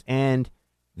podcast and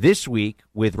this week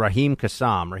with Raheem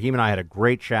Kassam. Raheem and I had a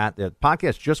great chat. The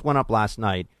podcast just went up last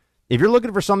night. If you're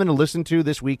looking for something to listen to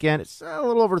this weekend, it's a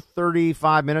little over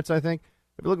 35 minutes, I think.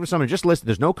 If you're looking for something, just listen.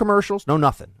 There's no commercials, no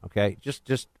nothing, okay?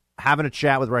 Just having a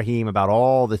chat with Raheem about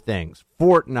all the things.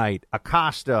 Fortnite,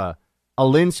 Acosta,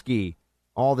 Alinsky,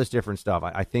 all this different stuff.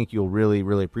 I think you'll really,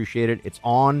 really appreciate it. It's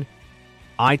on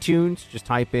iTunes. Just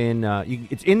type in,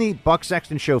 it's in the Buck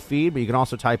Sexton Show feed, but you can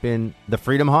also type in The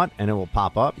Freedom Hut, and it will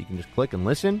pop up. You can just click and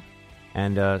listen.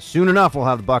 And soon enough, we'll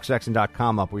have the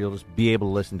BuckSexton.com up where you'll just be able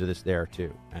to listen to this there,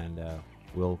 too. And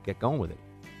we'll get going with it.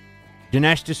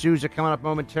 Dinesh D'Souza coming up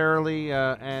momentarily,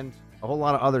 and a whole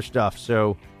lot of other stuff.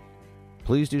 So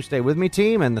please do stay with me,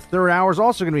 team. And the third hour is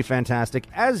also going to be fantastic,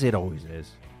 as it always is.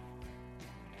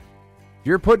 If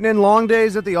you're putting in long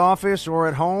days at the office or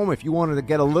at home, if you wanted to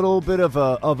get a little bit of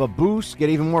a boost, get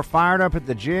even more fired up at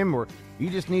the gym, or you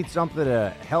just need something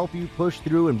to help you push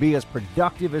through and be as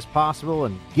productive as possible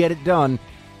and get it done,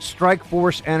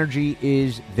 Strikeforce Energy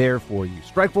is there for you.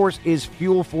 Strikeforce is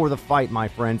fuel for the fight, my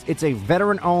friends. It's a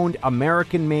veteran-owned,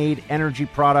 American-made energy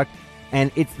product,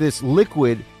 and it's this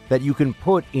liquid that you can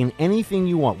put in anything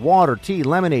you want. Water, tea,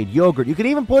 lemonade, yogurt. You can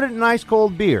even put it in ice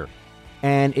cold beer.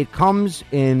 And it comes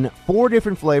in 4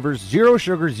 different flavors, 0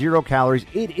 sugar, 0 calories.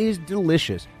 It is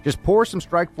delicious. Just pour some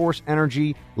Strikeforce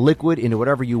Energy liquid into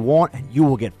whatever you want, and you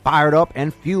will get fired up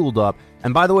and fueled up.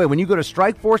 And by the way, when you go to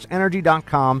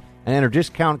StrikeForceEnergy.com and enter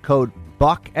discount code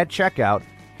BUCK at checkout,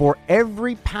 for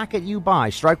every packet you buy,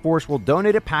 Strikeforce will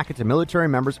donate a packet to military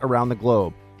members around the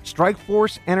globe.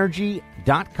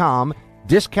 StrikeForceEnergy.com,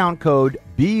 discount code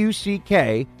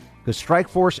BUCK, because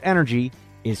Strikeforce Energy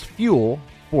is fuel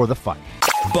for the fight.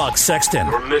 Buck Sexton.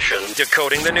 Your mission.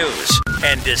 Decoding the news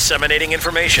and disseminating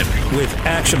information with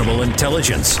actionable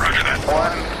intelligence. Roger that.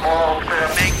 One small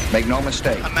step. Make no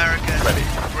mistake. America. Ready.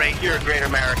 Great. You're a great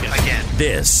American. Again.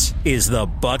 This is the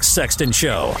Buck Sexton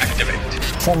Show. Activate.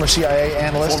 Former CIA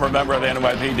analyst. Former member of the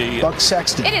NYPD. Buck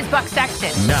Sexton. It is Buck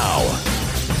Sexton. Now.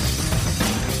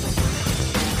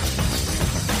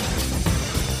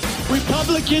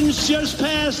 Republicans just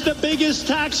passed the biggest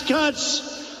tax cuts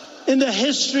in the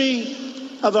history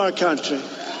of our country.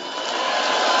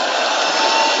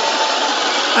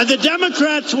 And the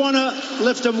Democrats want to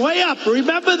lift them way up.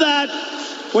 Remember that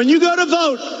when you go to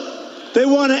vote, they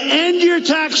want to end your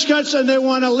tax cuts and they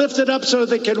want to lift it up so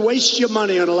they can waste your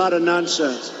money on a lot of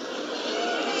nonsense.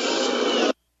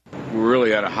 We're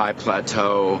really at a high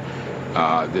plateau.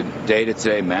 The data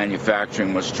today,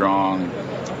 manufacturing was strong.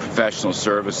 Professional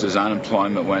services,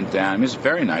 unemployment went down. I mean, it's a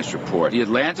very nice report. The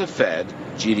Atlanta Fed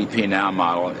GDP Now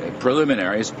model,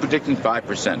 preliminary, is predicting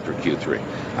 5% for Q3.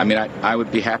 I mean, I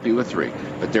would be happy with 3,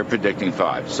 but they're predicting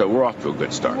 5, so we're off to a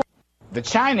good start. The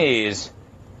Chinese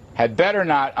had better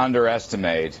not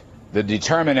underestimate the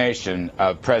determination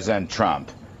of President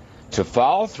Trump to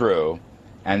follow through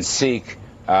and seek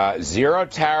zero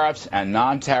tariffs and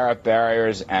non-tariff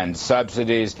barriers and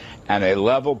subsidies and a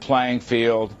level playing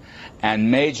field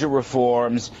and major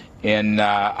reforms in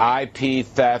IP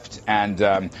theft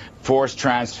and forced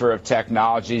transfer of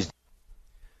technologies.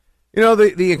 You know,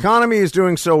 the economy is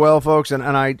doing so well, folks, and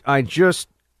I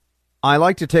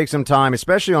like to take some time,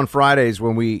 especially on Fridays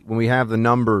when we have the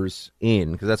numbers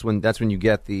in, because that's when you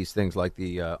get these things like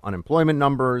the unemployment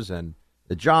numbers and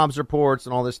the jobs reports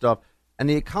and all this stuff. And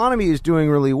the economy is doing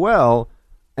really well.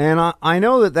 And I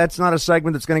know that that's not a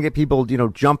segment that's going to get people,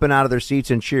 jumping out of their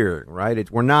seats and cheering, right?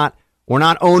 We're not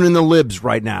owning the libs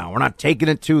right now. We're not taking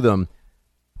it to them.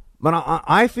 But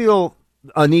I feel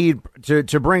a need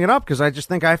to bring it up because I just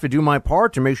think I have to do my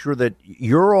part to make sure that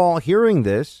you're all hearing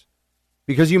this,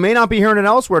 because you may not be hearing it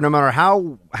elsewhere, no matter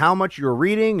how much you're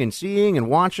reading and seeing and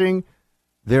watching.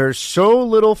 There's so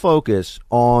little focus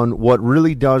on what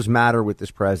really does matter with this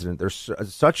president. There's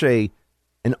such an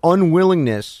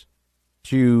unwillingness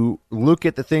to look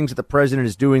at the things that the president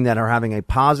is doing that are having a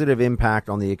positive impact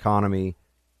on the economy,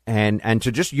 and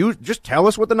to just tell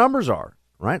us what the numbers are,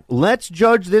 right? Let's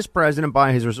judge this president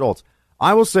by his results.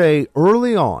 I will say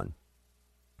early on,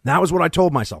 that was what I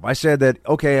told myself. I said that,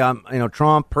 okay,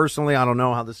 Trump personally, I don't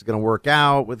know how this is going to work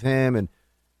out with him,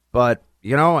 but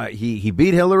he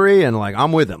beat Hillary, and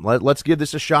I'm with him. Let's give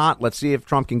this a shot. Let's see if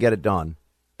Trump can get it done.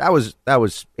 That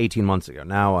was 18 months ago.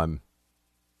 Now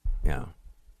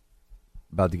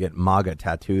about to get MAGA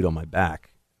tattooed on my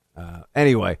back.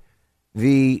 Anyway,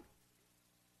 the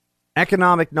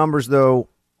economic numbers, though,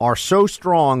 are so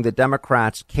strong that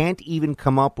Democrats can't even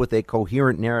come up with a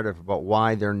coherent narrative about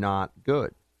why they're not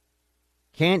good.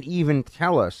 Can't even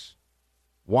tell us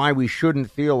why we shouldn't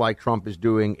feel like Trump is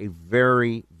doing a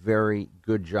very, very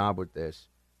good job with this.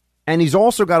 And he's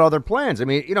also got other plans. I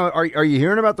mean, you know, are you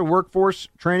hearing about the workforce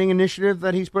training initiative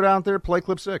that he's put out there? Play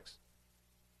clip 6.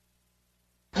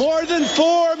 More than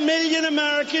 4 million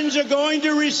Americans are going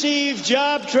to receive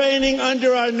job training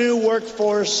under our new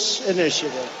workforce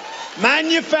initiative.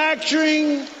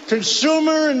 Manufacturing,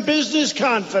 consumer, and business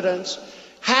confidence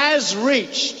has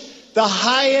reached the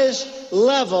highest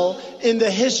level in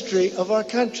the history of our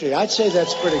country. I'd say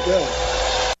that's pretty good.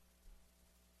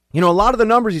 You know, a lot of the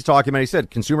numbers he's talking about, he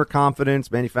said consumer confidence,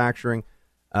 manufacturing,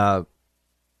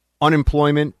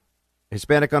 unemployment,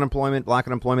 Hispanic unemployment, black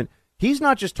unemployment. He's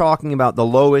not just talking about the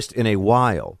lowest in a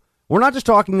while. We're not just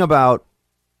talking about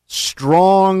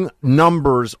strong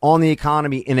numbers on the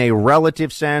economy in a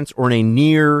relative sense or in a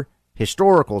near-term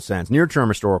historical sense.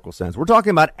 We're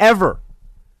talking about ever.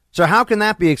 So how can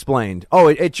that be explained? Oh,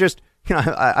 it just, you know,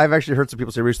 I've actually heard some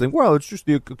people say recently, well, it's just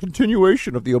the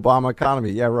continuation of the Obama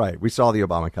economy. Yeah, right. We saw the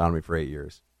Obama economy for 8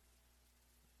 years.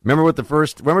 Remember what the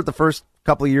first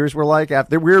couple of years were like?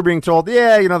 After we were being told,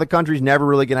 yeah, you know, the country's never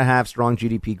really going to have strong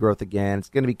GDP growth again. It's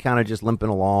going to be kind of just limping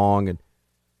along. And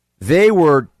they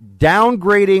were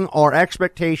downgrading our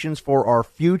expectations for our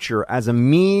future as a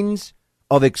means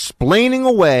of explaining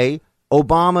away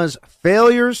Obama's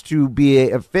failures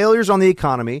failures on the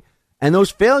economy. And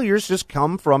those failures just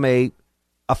come from a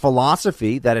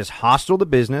philosophy that is hostile to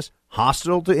business,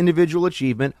 hostile to individual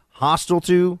achievement, hostile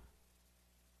to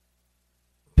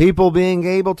people being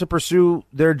able to pursue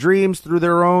their dreams through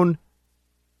their own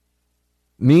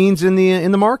means in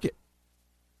the market.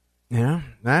 Yeah,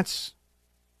 that's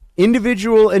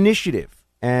individual initiative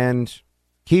and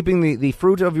keeping the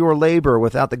fruit of your labor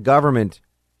without the government.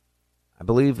 I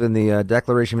believe in the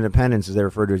Declaration of Independence, as they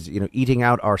refer to as, you know, eating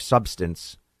out our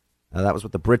substance. That was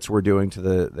what the Brits were doing to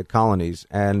the colonies.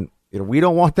 And, you know, we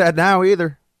don't want that now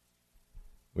either.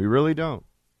 We really don't.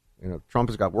 You know, Trump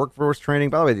has got workforce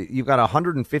training. By the way, you've got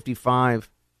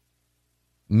 155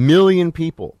 million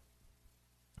people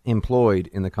employed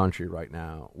in the country right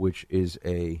now, which is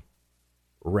a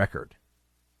record.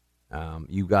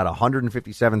 You got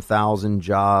 157,000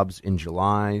 jobs in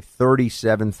July,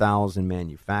 37,000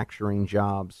 manufacturing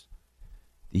jobs.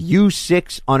 The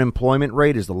U6 unemployment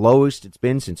rate is the lowest it's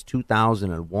been since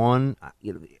 2001.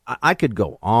 I could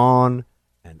go on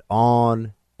and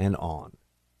on and on.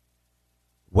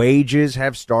 Wages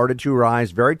have started to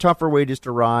rise, very tough for wages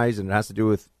to rise, and it has to do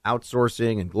with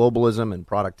outsourcing and globalism and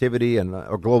productivity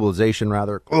or globalization,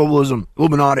 rather. Globalism,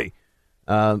 Illuminati.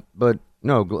 But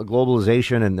no,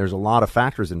 globalization, and there's a lot of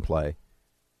factors in play.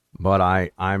 But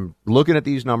I'm looking at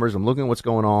these numbers, I'm looking at what's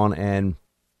going on, and,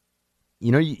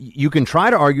 you know, you can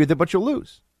try to argue with it, but you'll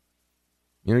lose.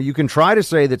 You know, you can try to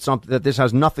say that this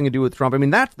has nothing to do with Trump. I mean,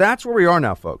 that's where we are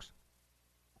now, folks.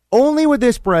 Only with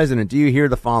this president do you hear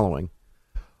the following.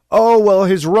 Oh, well,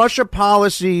 his Russia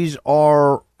policies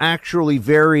are actually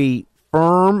very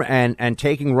firm and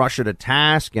taking Russia to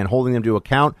task and holding them to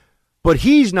account. But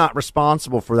he's not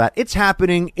responsible for that. It's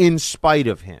happening in spite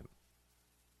of him.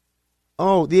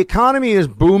 Oh, the economy is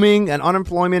booming and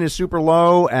unemployment is super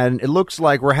low, and it looks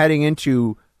like we're heading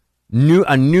into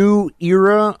a new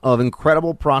era of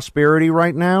incredible prosperity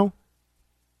right now.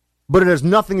 But it has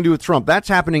nothing to do with Trump. That's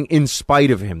happening in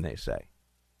spite of him, they say.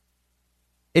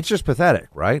 It's just pathetic,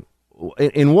 right?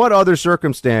 In what other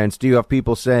circumstance do you have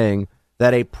people saying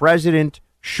that a president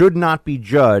should not be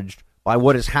judged by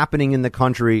what is happening in the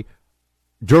country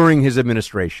during his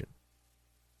administration?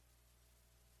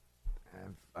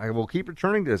 I will keep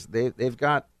returning to this. They've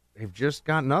just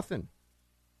got nothing.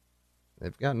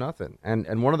 They've got nothing.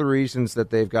 And one of the reasons that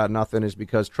they've got nothing is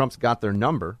because Trump's got their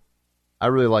number. I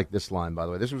really like this line, by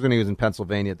the way. This was when he was in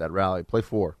Pennsylvania at that rally. Play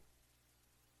 4.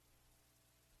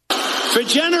 For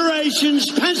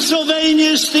generations,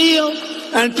 Pennsylvania steel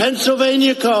and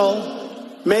Pennsylvania coal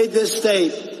made this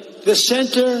state the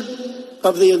center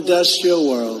of the industrial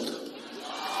world.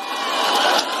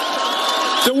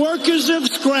 The workers of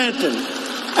Scranton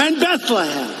and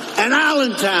Bethlehem and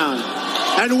Allentown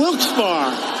and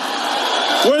Wilkes-Barre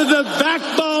were the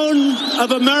backbone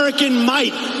of American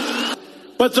might.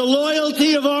 But the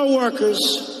loyalty of our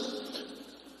workers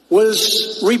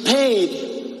was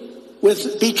repaid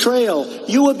with betrayal.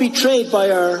 You were betrayed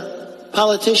by our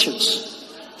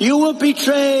politicians. You were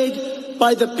betrayed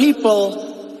by the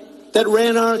people that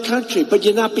ran our country, but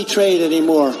you're not betrayed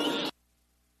anymore.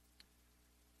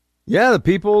 Yeah, the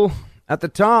people at the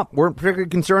top weren't particularly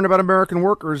concerned about American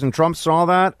workers, and Trump saw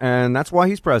that, and that's why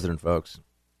he's president, folks.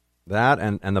 That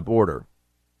and the border.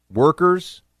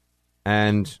 Workers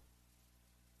and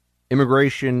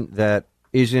immigration that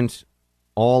isn't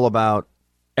all about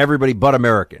everybody but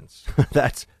Americans.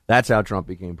 That's how Trump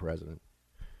became president.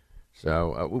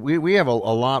 So we have a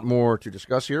lot more to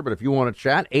discuss here, but if you want to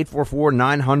chat,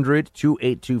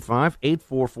 844-900-2825,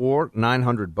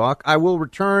 844-900-BUCK. I will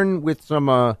return with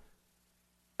some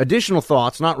additional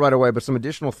thoughts, not right away, but some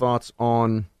additional thoughts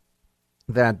on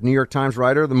that New York Times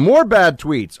writer. The more bad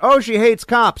tweets. Oh, she hates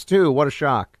cops, too. What a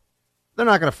shock. They're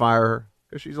not going to fire her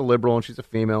because she's a liberal and she's a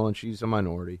female and she's a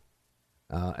minority.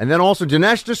 And then also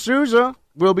Dinesh D'Souza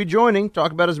will be joining,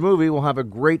 talk about his movie. We'll have a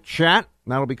great chat,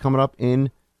 and that'll be coming up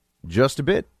in just a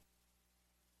bit.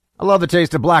 I love the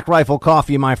taste of Black Rifle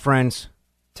coffee, my friends.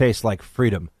 Tastes like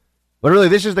freedom. But really,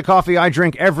 this is the coffee I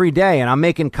drink every day, and I'm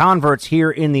making converts here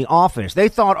in the office. They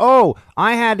thought, oh,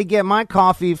 I had to get my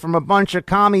coffee from a bunch of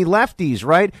commie lefties,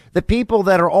 right? The people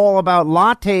that are all about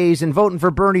lattes and voting for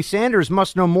Bernie Sanders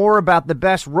must know more about the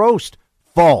best roast.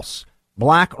 False.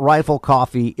 Black Rifle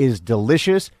coffee is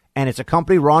delicious, and it's a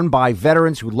company run by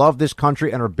veterans who love this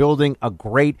country and are building a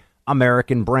great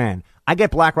American brand. I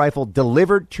get Black Rifle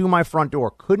delivered to my front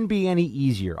door. Couldn't be any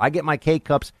easier. I get my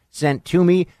K-Cups sent to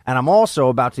me, and I'm also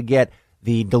about to get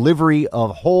the delivery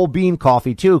of whole bean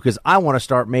coffee, too, because I want to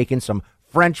start making some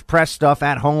French press stuff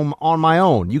at home on my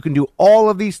own. You can do all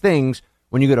of these things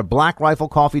when you go to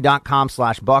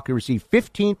blackriflecoffee.com/buck. You receive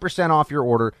 15% off your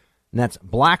order, and that's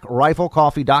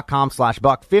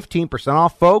blackriflecoffee.com/buck. 15%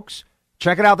 off, folks.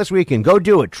 Check it out this weekend. Go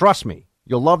do it. Trust me.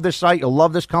 You'll love this site. You'll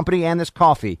love this company and this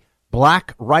coffee.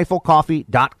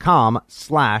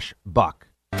 blackriflecoffee.com/buck.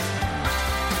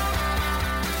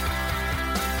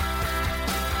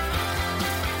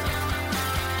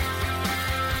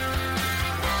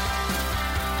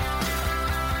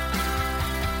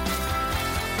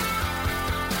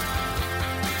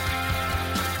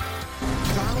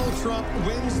 Donald Trump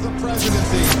wins the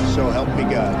presidency. So help me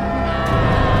God.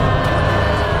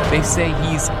 They say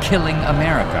he's killing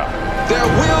America. There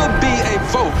will be a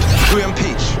vote to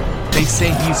impeach. They say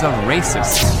he's a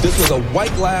racist. This was a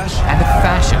white lash. And a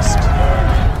fascist.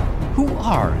 Who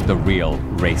are the real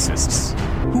racists?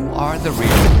 Who are the real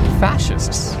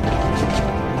fascists?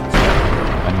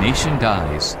 A nation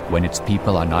dies when its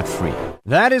people are not free.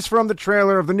 That is from the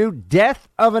trailer of the new Death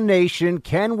of a Nation.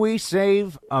 Can we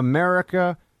save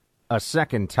America a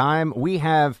second time? We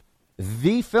have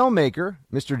the filmmaker,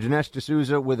 Mr. Dinesh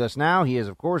D'Souza, with us now. He is,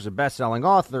 of course, a best-selling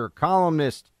author,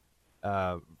 columnist,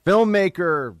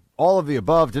 filmmaker, all of the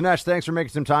above. Dinesh, thanks for making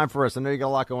some time for us. I know you got a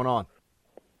lot going on.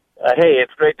 Hey,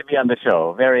 it's great to be on the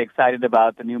show. Very excited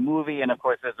about the new movie, and of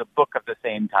course, there's a book of the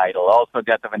same title, also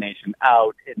Death of a Nation,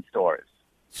 out in stores.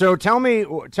 So tell me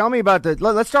about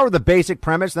let's start with the basic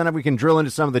premise, then we can drill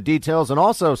into some of the details and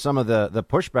also some of the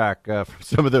pushback from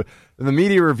some of the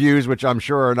media reviews, which I'm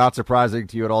sure are not surprising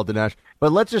to you at all, Dinesh.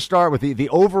 But let's just start with the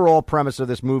overall premise of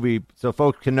this movie so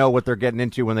folks can know what they're getting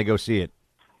into when they go see it.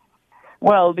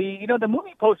 Well, the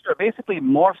movie poster basically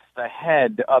morphs the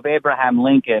head of Abraham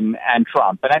Lincoln and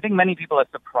Trump, and I think many people are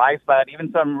surprised by it.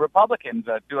 Even some Republicans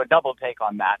do a double take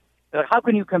on that. They're like, how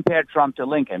can you compare Trump to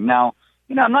Lincoln? Now,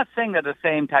 I'm not saying they're the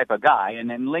same type of guy,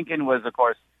 and Lincoln was, of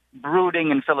course,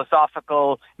 brooding and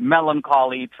philosophical,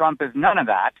 melancholy. Trump is none of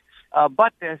that,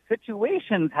 but their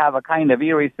situations have a kind of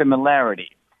eerie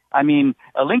similarity. I mean,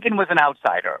 Lincoln was an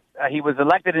outsider. He was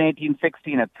elected in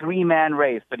 1816, a three-man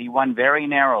race that he won very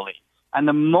narrowly. And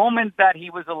the moment that he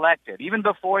was elected, even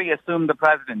before he assumed the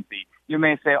presidency, you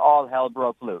may say all hell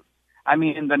broke loose. I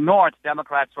mean, in the North,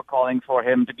 Democrats were calling for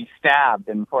him to be stabbed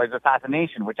and for his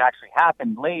assassination, which actually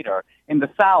happened later. In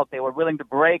the South, they were willing to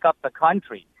break up the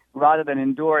country rather than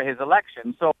endure his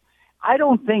election. So I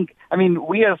don't think,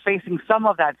 we are facing some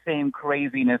of that same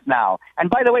craziness now. And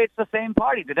by the way, it's the same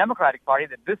party, the Democratic Party,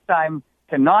 that this time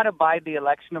cannot abide the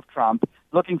election of Trump,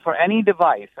 looking for any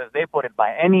device, as they put it,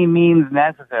 by any means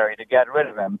necessary to get rid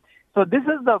of him. So this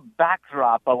is the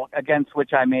backdrop against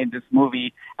which I made this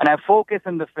movie, and I focus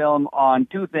in the film on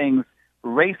two things,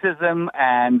 racism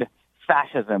and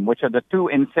fascism, which are the two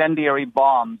incendiary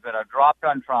bombs that are dropped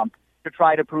on Trump to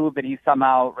try to prove that he's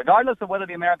somehow, regardless of whether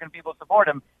the American people support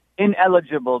him,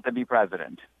 ineligible to be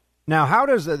president. Now, how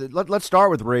does let's start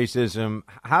with racism.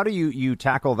 How do you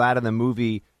tackle that in the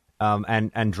movie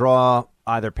and draw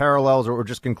either parallels or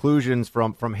just conclusions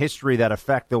from history that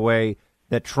affect the way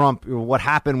that Trump, what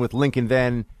happened with Lincoln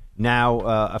then, now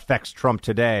affects Trump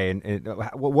today? And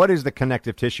what is the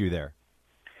connective tissue there?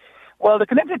 Well, the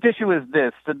connective tissue is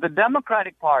this. The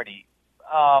Democratic Party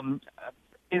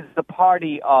is the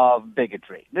party of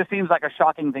bigotry. This seems like a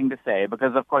shocking thing to say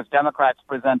because, of course, Democrats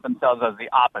present themselves as the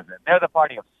opposite. They're the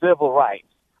party of civil rights.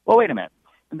 Well, wait a minute.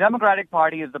 The Democratic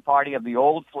Party is the party of the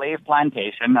old slave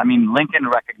plantation. I mean, Lincoln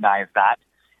recognized that.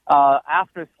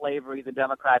 After slavery, the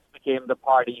Democrats became the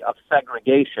party of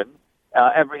segregation.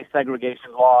 Every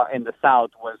segregation law in the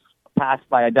South was passed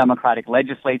by a Democratic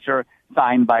legislature,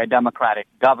 signed by a Democratic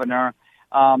governor.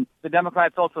 The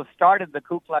Democrats also started the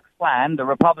Ku Klux Klan. The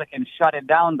Republicans shut it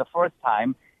down the first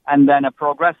time. And then a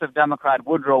progressive Democrat,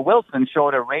 Woodrow Wilson,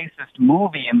 showed a racist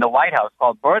movie in the White House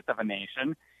called Birth of a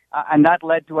Nation. And that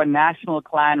led to a national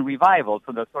Klan revival.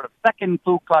 So the sort of second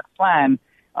Ku Klux Klan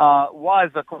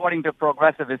was, according to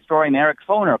progressive historian Eric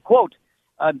Foner, quote,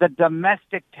 the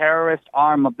domestic terrorist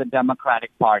arm of the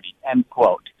Democratic Party, end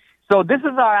quote. So this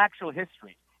is our actual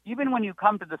history. Even when you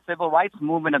come to the civil rights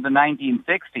movement of the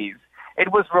 1960s, it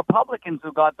was Republicans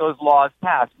who got those laws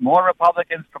passed. More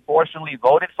Republicans proportionally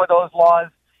voted for those laws.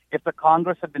 If the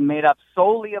Congress had been made up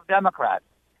solely of Democrats,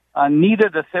 neither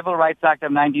the Civil Rights Act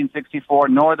of 1964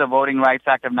 nor the Voting Rights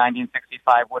Act of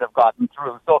 1965 would have gotten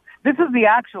through. So this is the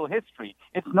actual history.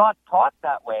 It's not taught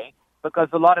that way because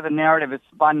a lot of the narrative is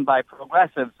spun by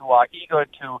progressives who are eager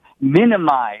to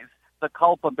minimize the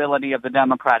culpability of the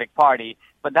Democratic Party.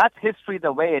 But that's history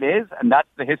the way it is, and that's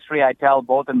the history I tell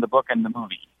both in the book and the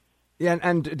movie. Yeah,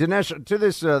 and Dinesh, to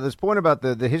this point about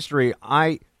the history,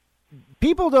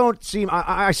 people don't seem.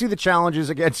 I see the challenges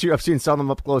against you. I've seen some of them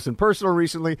up close and personal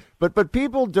recently, but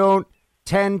people don't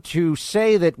tend to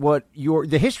say that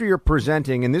the history you're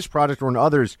presenting in this project or in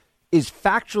others is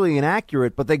factually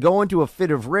inaccurate. But they go into a fit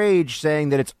of rage saying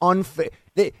that it's unfair.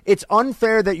 It's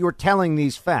unfair that you're telling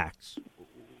these facts.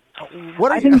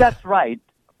 I think that's right.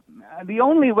 The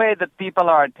only way that people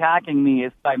are attacking me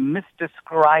is by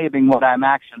misdescribing what I'm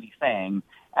actually saying.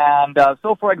 And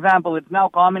so, for example, it's now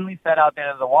commonly said out there,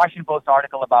 there's a Washington Post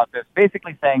article about this,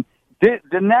 basically saying,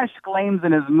 Dinesh claims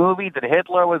in his movie that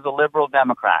Hitler was a liberal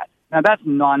Democrat. Now, that's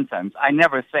nonsense. I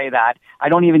never say that. I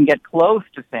don't even get close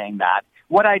to saying that.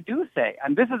 What I do say,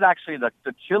 and this is actually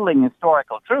the chilling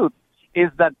historical truth, is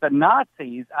that the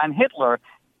Nazis and Hitler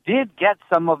did get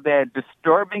some of their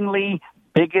disturbingly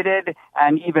bigoted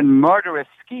and even murderous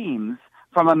schemes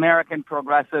from American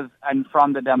progressives and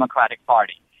from the Democratic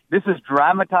Party. This is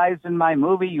dramatized in my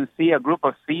movie. You see a group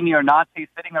of senior Nazis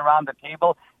sitting around the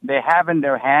table. They have in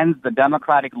their hands the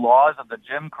democratic laws of the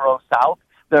Jim Crow South.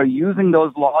 They're using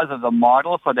those laws as a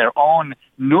model for their own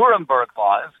Nuremberg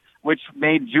laws, which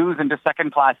made Jews into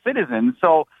second-class citizens.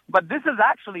 But this is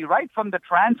actually right from the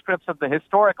transcripts of the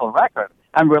historical record.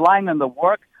 I'm relying on the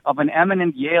work of an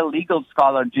eminent Yale legal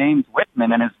scholar, James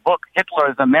Whitman, in his book,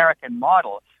 Hitler's American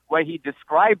Model, where he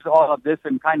describes all of this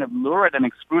in kind of lurid and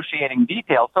excruciating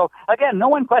detail. So, again, no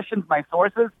one questions my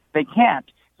sources. They can't.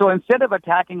 So instead of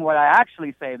attacking what I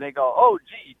actually say, they go, oh,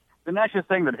 gee, Dinesh is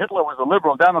saying that Hitler was a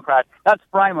liberal Democrat. That's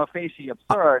prima facie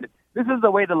absurd. This is the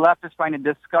way the left is trying to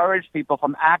discourage people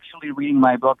from actually reading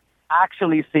my book,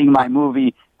 actually seeing my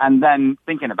movie, and then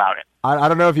thinking about it. I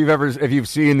don't know if you've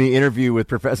seen the interview with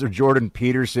Professor Jordan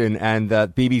Peterson and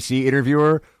the BBC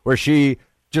interviewer, where she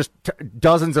just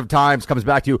dozens of times comes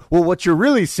back to you, well, what you're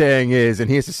really saying is, and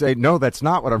he has to say, no, that's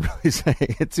not what I'm really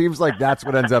saying. It seems like that's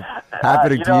what ends up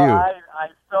happening to you. I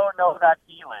so know that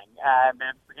feeling, and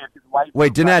it's white.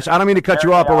 Wait, Dinesh, I don't mean to cut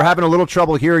you off, but we're having a little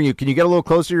trouble hearing you. Can you get a little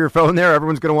closer to your phone there?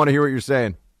 Everyone's going to want to hear what you're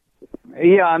saying.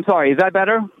 Yeah, I'm sorry. Is that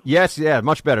better? Yes, yeah,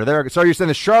 much better. There. So you're saying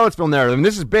the Charlottesville narrative. I mean,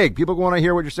 this is big. People want to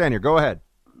hear what you're saying here. Go ahead.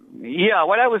 Yeah,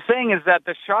 what I was saying is that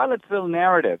the Charlottesville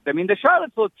narrative, the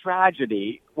Charlottesville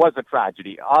tragedy was a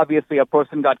tragedy. Obviously, a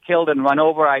person got killed and run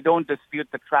over. I don't dispute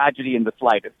the tragedy in the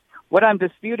slightest. What I'm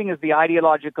disputing is the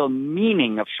ideological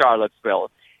meaning of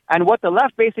Charlottesville. And what the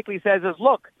left basically says is,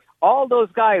 look, all those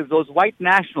guys, those white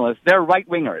nationalists, they're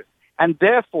right-wingers. And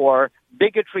therefore,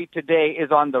 bigotry today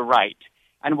is on the right.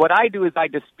 And what I do is I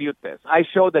dispute this. I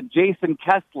show that Jason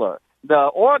Kessler, the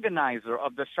organizer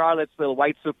of the Charlottesville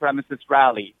white supremacist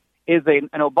rally, is an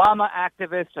Obama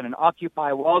activist and an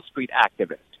Occupy Wall Street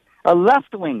activist, a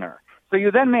left-winger. So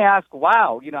you then may ask,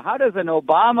 wow, how does an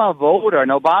Obama voter, an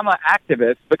Obama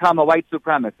activist become a white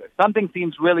supremacist? Something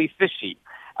seems really fishy.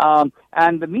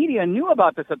 And the media knew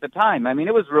about this at the time. I mean,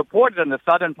 it was reported on the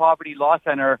Southern Poverty Law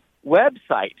Center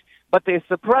website, but they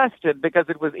suppressed it because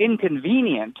it was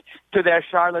inconvenient to their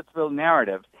Charlottesville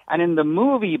narrative. And in the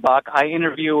movie, Buck, I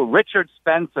interview Richard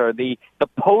Spencer, the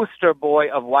poster boy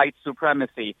of white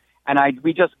supremacy. And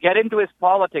we just get into his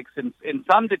politics in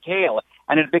some detail,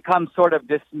 and it becomes sort of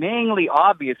dismayingly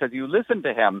obvious as you listen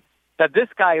to him that this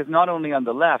guy is not only on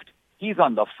the left, he's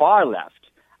on the far left.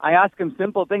 I ask him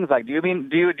simple things like, do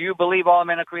you believe all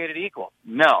men are created equal?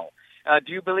 No.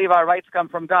 Do you believe our rights come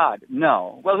from God?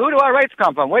 No. Well, who do our rights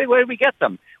come from? Where do we get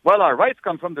them? Well, our rights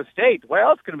come from the state. Where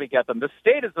else can we get them? The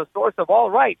state is the source of all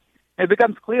rights. It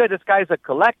becomes clear this guy's a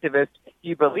collectivist.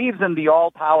 He believes in the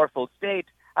all-powerful state.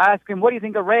 I ask him, what do you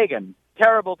think of Reagan?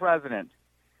 Terrible president.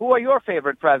 Who are your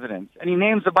favorite presidents? And he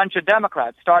names a bunch of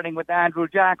Democrats, starting with Andrew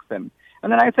Jackson.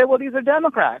 And then I say, well, these are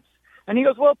Democrats. And he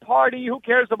goes, well, party, who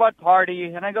cares about party?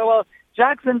 And I go, well,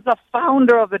 Jackson's the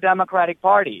founder of the Democratic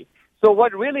Party. So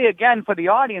what really, again, for the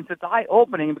audience, it's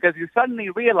eye-opening because you suddenly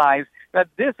realize that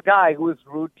this guy who is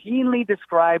routinely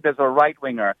described as a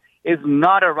right-winger is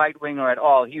not a right-winger at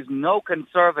all. He's no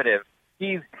conservative.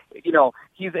 He's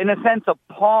in a sense a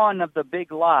pawn of the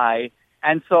big lie.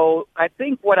 And so I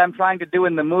think what I'm trying to do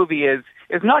in the movie is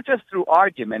not just through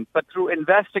argument, but through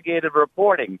investigative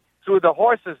reporting, through the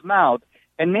horse's mouth,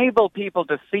 enable people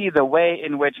to see the way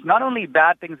in which not only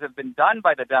bad things have been done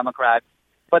by the Democrats,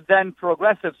 but then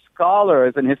progressive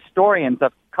scholars and historians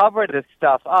have covered this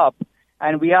stuff up.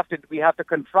 And we have to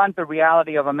confront the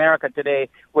reality of America today.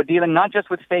 We're dealing not just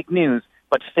with fake news,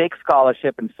 but fake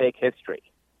scholarship and fake history.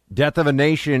 Death of a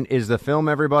Nation is the film,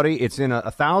 everybody. It's in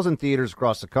 1,000 theaters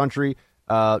across the country.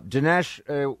 Dinesh,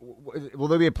 will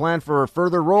there be a plan for a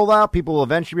further rollout? People will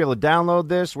eventually be able to download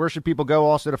this. Where should people go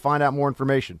also to find out more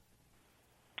information?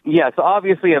 Yeah, so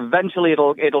obviously eventually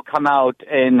it'll come out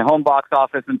in home box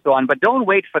office and so on, but don't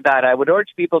wait for that. I would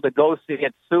urge people to go see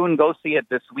it soon, go see it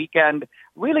this weekend.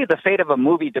 Really, the fate of a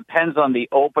movie depends on the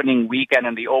opening weekend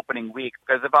and the opening week,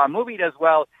 because if our movie does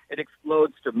well, it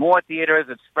explodes to more theaters,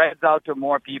 it spreads out to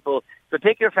more people. So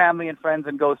take your family and friends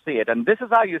and go see it. And this is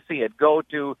how you see it. Go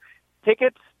to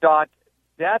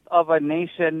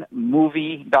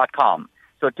tickets.deathofanationmovie.com.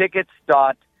 So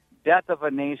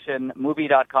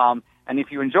tickets.deathofanationmovie.com. And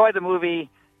if you enjoy the movie,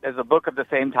 there's a book of the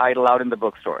same title out in the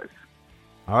bookstores.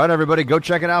 All right, everybody, go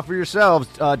check it out for yourselves.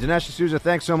 Dinesh D'Souza,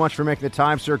 thanks so much for making the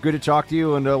time, sir. Good to talk to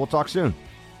you, and we'll talk soon.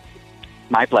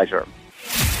 My pleasure.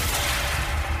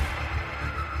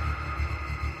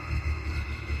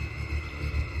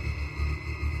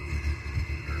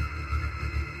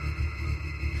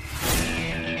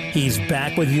 He's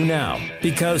back with you now,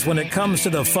 because when it comes to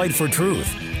the fight for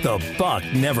truth, the buck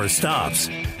never stops.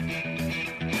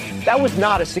 That was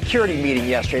not a security meeting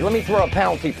yesterday. Let me throw a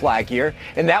penalty flag here.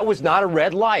 And that was not a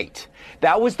red light.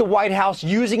 That was the White House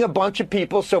using a bunch of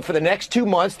people so for the next 2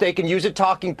 months they can use a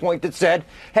talking point that said,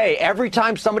 hey, every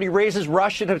time somebody raises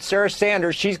Russia to Sarah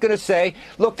Sanders, she's going to say,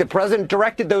 look, the president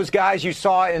directed those guys you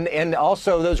saw and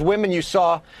also those women you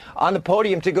saw on the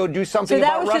podium to go do something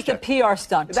about Russia. So that was just a PR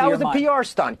stunt. That was a PR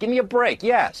stunt. Give me a break.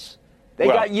 Yes. They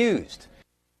got used.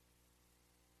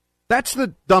 That's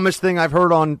the dumbest thing I've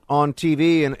heard on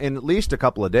TV in at least a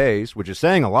couple of days, which is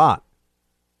saying a lot.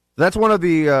 That's one of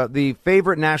the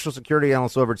favorite national security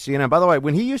analysts over at CNN. By the way,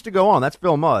 when he used to go on, that's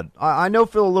Phil Mudd. I know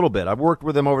Phil a little bit. I've worked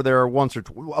with him over there once or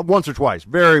twice,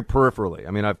 very peripherally.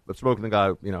 I mean, I've spoken to the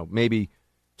guy, maybe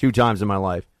 2 times in my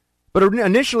life. But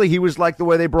initially, he was like the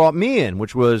way they brought me in,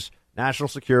 which was national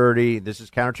security. This is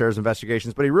counterterrorism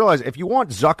investigations. But he realized if you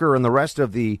want Zucker and the rest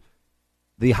of the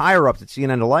higher-ups at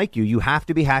CNN to like you, you have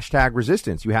to be hashtag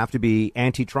resistance. You have to be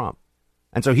anti-Trump.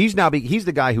 And so he's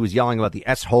the guy who was yelling about the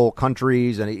S-hole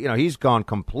countries, and he's gone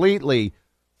completely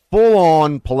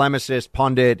full-on polemicist,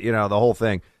 pundit, the whole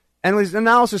thing. And his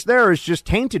analysis there is just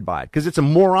tainted by it because it's a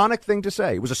moronic thing to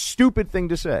say. It was a stupid thing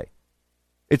to say.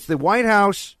 It's the White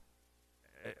House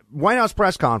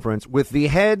press conference with the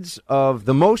heads of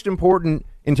the most important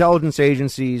intelligence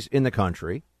agencies in the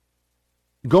country,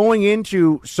 going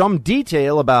into some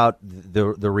detail about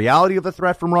the reality of the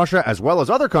threat from Russia, as well as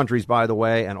other countries, by the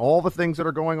way, and all the things that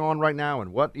are going on right now,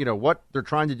 and what they're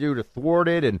trying to do to thwart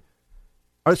it. And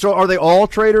so, are they all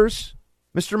traitors,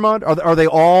 Mr. Mudd? Are they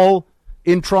all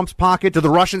in Trump's pocket? Do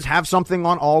the Russians have something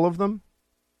on all of them?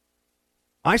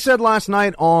 I said last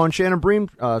night on Shannon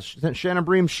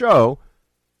Bream's show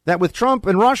that with Trump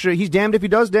and Russia, he's damned if he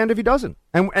does, damned if he doesn't.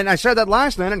 And I said that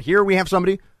last night, and here we have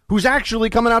somebody who's actually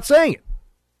coming out saying it.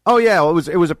 Oh, yeah, it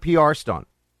was a PR stunt.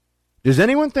 Does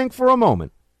anyone think for a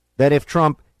moment that if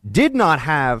Trump did not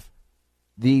have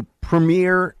the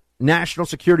premier national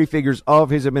security figures of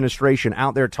his administration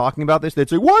out there talking about this, they'd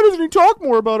say, why doesn't he talk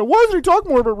more about it? Why doesn't he talk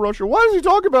more about Russia? Why doesn't he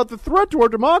talk about the threat to our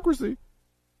democracy?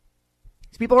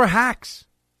 These people are hacks.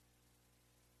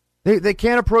 They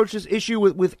can't approach this issue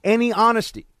with any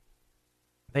honesty.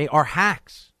 They are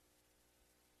hacks.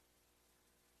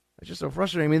 It's just so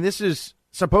frustrating. I mean, this is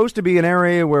supposed to be an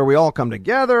area where we all come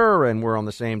together and we're on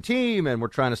the same team and we're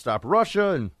trying to stop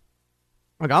Russia. And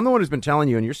look, I'm the one who's been telling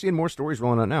you, and you're seeing more stories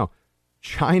rolling out now.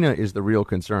 China is the real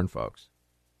concern, folks.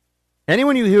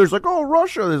 Anyone you hear is like, oh,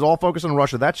 Russia is all focused on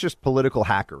Russia. That's just political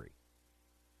hackery.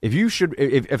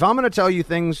 if I'm going to tell you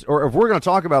things, or if we're going to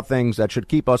talk about things that should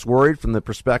keep us worried from the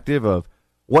perspective of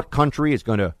what country is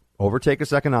going to overtake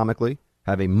us economically,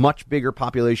 have a much bigger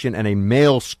population and a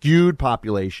male-skewed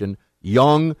population,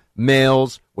 young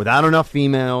males without enough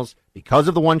females, because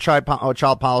of the one-child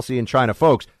policy in China,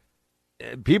 folks,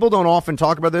 people don't often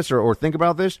talk about this or think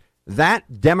about this.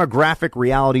 That demographic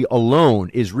reality alone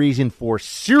is reason for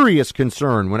serious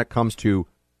concern when it comes to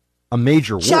a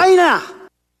major war. China!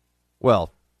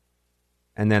 Well,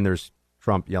 and then there's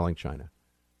Trump yelling China.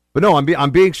 But no,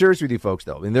 I'm being serious with you folks,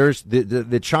 though. I mean, there's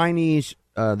the Chinese,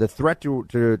 the threat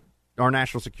to our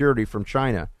national security from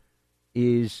China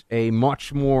is a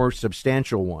much more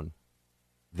substantial one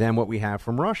than what we have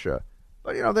from Russia.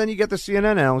 But, then you get the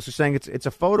CNN analysts saying it's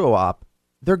a photo op.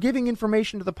 They're giving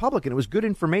information to the public, and it was good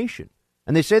information.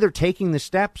 And they say they're taking the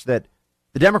steps that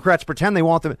the Democrats pretend they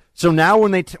want them. So now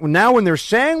when they're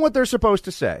saying what they're supposed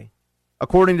to say,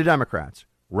 according to Democrats,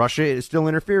 Russia is still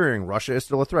interfering. Russia is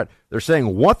still a threat. They're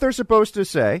saying what they're supposed to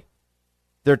say.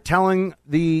 They're telling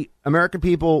the American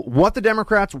people what the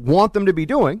Democrats want them to be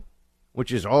doing,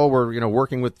 which is, we're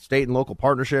working with state and local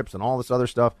partnerships and all this other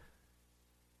stuff.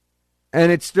 And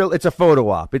it's a photo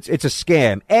op. It's a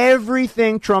scam.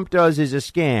 Everything Trump does is a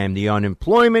scam. The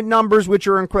unemployment numbers, which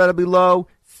are incredibly low,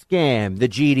 scam. The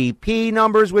GDP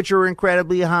numbers, which are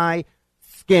incredibly high,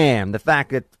 scam. The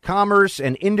fact that commerce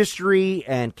and industry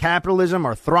and capitalism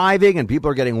are thriving and people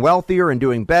are getting wealthier and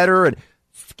doing better, and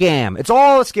scam. It's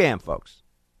all a scam, folks.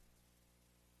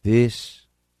 This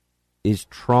is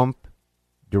Trump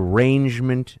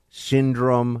derangement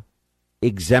syndrome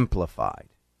exemplified.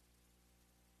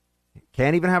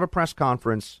 Can't even have a press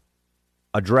conference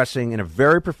addressing in a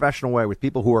very professional way with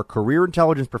people who are career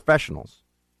intelligence professionals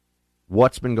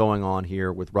what's been going on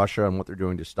here with Russia and what they're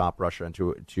doing to stop Russia and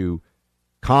to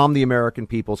calm the American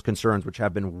people's concerns, which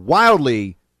have been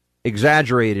wildly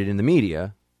exaggerated in the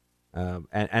media. And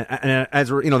as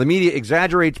the media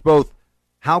exaggerates both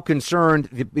how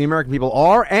concerned the American people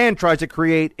are and tries to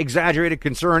create exaggerated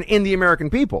concern in the American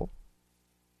people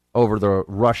over the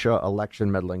Russia election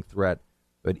meddling threat.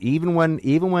 But even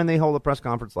when they hold a press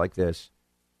conference like this,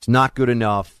 it's not good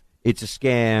enough. It's a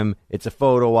scam. It's a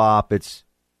photo op.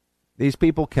 These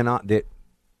people cannot.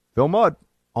 Phil Mudd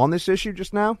on this issue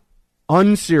just now,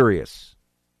 unserious.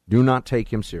 Do not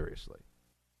take him seriously.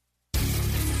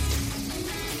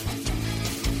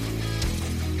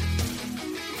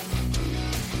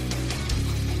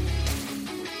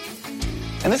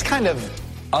 And this kind of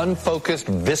unfocused,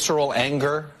 visceral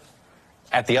anger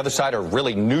at the other side are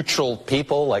really neutral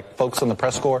people, like folks on the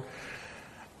press corps,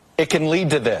 it can lead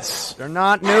to this. They're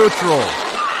not neutral.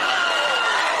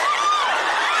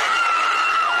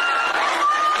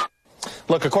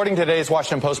 Look, according to today's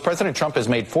Washington Post, President Trump has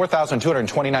made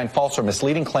 4,229 false or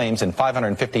misleading claims in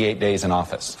 558 days in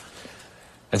office.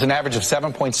 It's an average of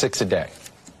 7.6 a day.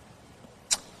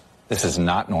 This is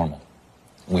not normal.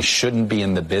 We shouldn't be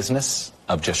in the business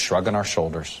of just shrugging our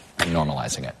shoulders and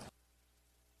normalizing it.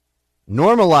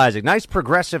 Normalizing, nice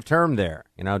progressive term there.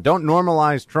 Don't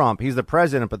normalize Trump. He's the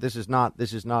president, but this is not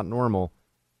normal.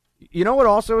 You know what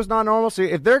also is not normal? See,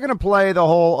 if they're going to play the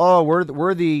whole,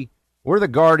 we're the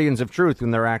guardians of truth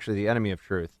when they're actually the enemy of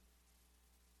truth,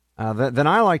 then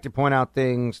I like to point out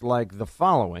things like the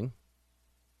following.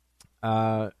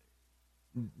 The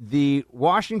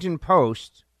Washington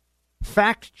Post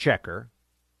fact checker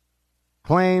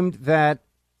claimed that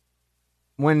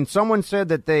when someone said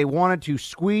that they wanted to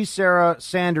squeeze Sarah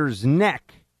Sanders'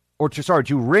 neck,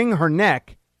 to wring her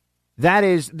neck,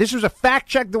 this was a fact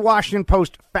check the Washington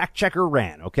Post fact checker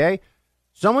ran, okay?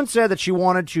 Someone said that she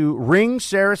wanted to wring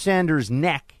Sarah Sanders'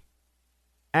 neck,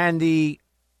 and then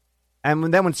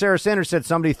when Sarah Sanders said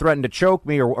somebody threatened to choke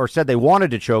me or said they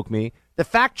wanted to choke me, the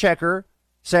fact checker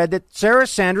said that Sarah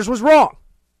Sanders was wrong.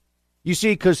 You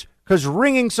see, because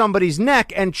wringing somebody's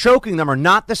neck and choking them are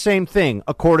not the same thing,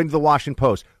 according to the Washington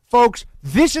Post. Folks,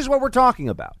 this is what we're talking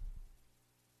about.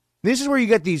 This is where you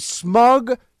get these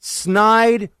smug,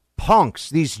 snide punks,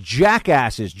 these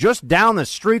jackasses just down the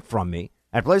street from me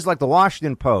at places like the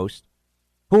Washington Post,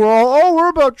 who are all, we're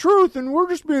about truth and we're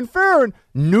just being fair, and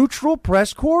neutral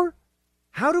press corps?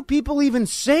 How do people even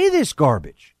say this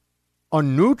garbage? A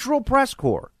neutral press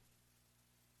corps.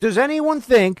 Does anyone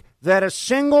think that a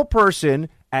single person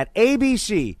at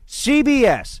ABC,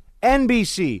 CBS,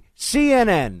 NBC,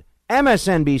 CNN,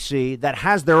 MSNBC that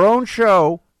has their own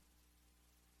show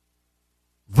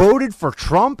voted for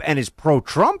Trump and is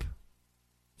pro-Trump?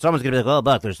 Someone's going to be like,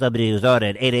 Buck, there's somebody who's on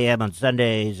at 8 a.m. on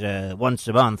Sundays once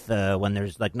a month when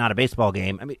there's not a baseball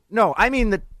game. I mean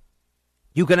that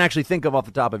you can actually think of off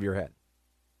the top of your head.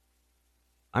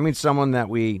 I mean someone that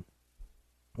we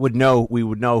would know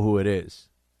who it is.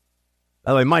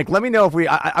 By the way, Mike, let me know if we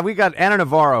got Anna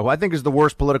Navarro, who I think is the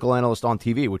worst political analyst on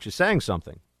TV, which is saying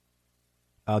something.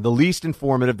 The least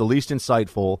informative, the least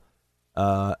insightful,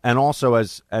 and also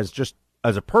as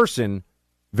a person,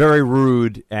 very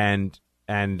rude and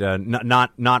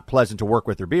not pleasant to work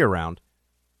with or be around.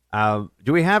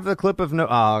 Do we have the clip of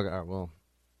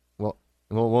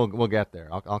we'll get there.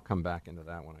 I'll come back into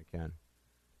that when I can.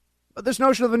 But this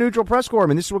notion of a neutral press corps, I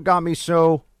mean, this is what got me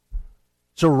so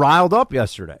riled up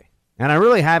yesterday, and I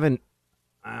really haven't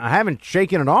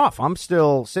shaken it off. I'm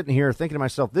still sitting here thinking to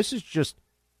myself, this is just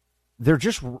they're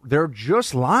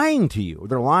just lying to you.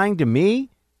 They're lying to me.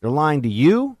 They're lying to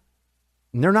you,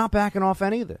 and they're not backing off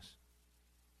any of this.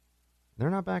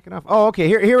 They're not backing off. Oh, okay.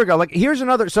 Here we go. Like, here's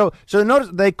another. So notice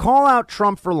they call out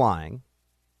Trump for lying,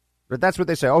 but that's what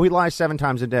they say. Oh, he lies 7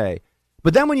 times a day.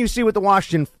 But then when you see what the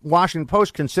Washington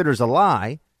Post considers a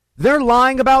lie, they're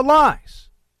lying about lies.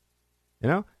 You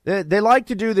know, they like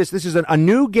to do this. This is a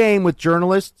new game with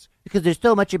journalists because there's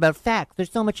so much about facts.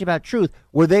 There's so much about truth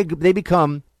where they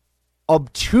become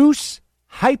obtuse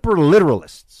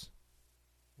hyper-literalists.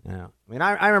 Yeah, I mean,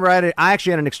 I remember I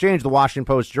actually had an exchange with the Washington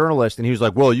Post journalist, and he was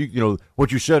like, "Well, you know,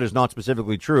 what you said is not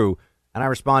specifically true." And I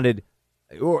responded,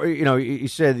 or he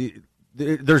said,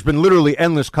 "There's been literally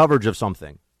endless coverage of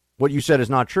something. What you said is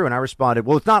not true." And I responded,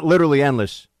 "Well, it's not literally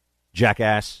endless,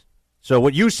 jackass. So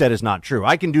what you said is not true.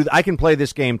 I can play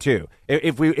this game too.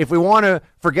 If we want to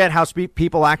forget how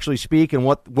people actually speak and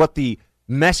what the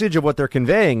message of what they're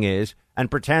conveying is, and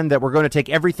pretend that we're going to take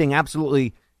everything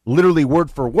absolutely, literally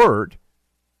word for word,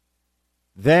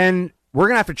 then we're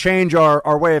going to have to change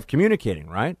our way of communicating,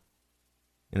 right?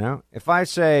 You know, if I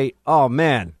say, oh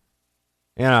man,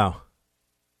 you know,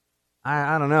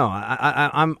 I don't know.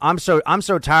 I'm so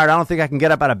tired. I don't think I can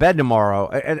get up out of bed tomorrow.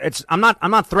 I'm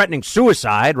not threatening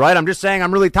suicide, right? I'm just saying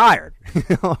I'm really tired.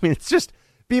 I mean, it's just,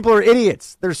 people are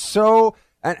idiots. They're so,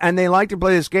 and they like to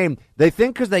play this game. They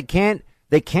think because they can't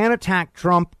attack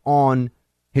Trump on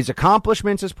his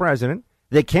accomplishments as president.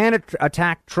 They can't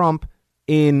attack Trump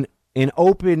in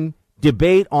open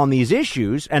debate on these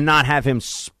issues and not have him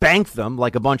spank them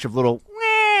like a bunch of little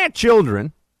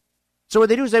children. So what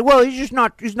they do is say, well, he's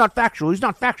not factual. He's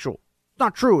not factual. It's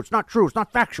not true. It's not true. It's not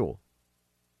factual.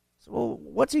 So, well,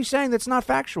 what's he saying that's not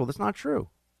factual? That's not true.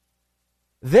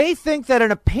 They think that an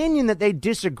opinion that they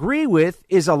disagree with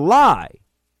is a lie.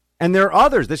 And there are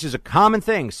others. This is a common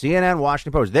thing. CNN,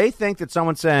 Washington Post. They think that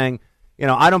someone's saying, you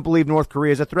know, I don't believe North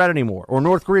Korea is a threat anymore, or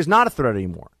North Korea is not a threat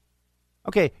anymore.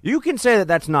 Okay, you can say that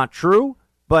that's not true,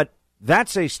 but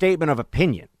that's a statement of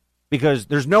opinion. Because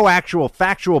there's no actual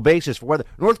factual basis for whether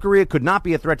North Korea could not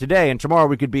be a threat today, and tomorrow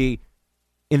we could be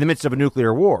in the midst of a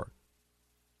nuclear war.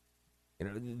 You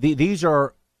know, these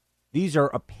are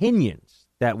opinions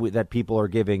that people are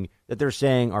giving that they're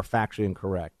saying are factually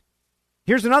incorrect.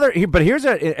 Here's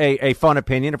a fun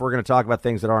opinion if we're going to talk about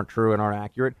things that aren't true and aren't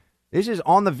accurate. This is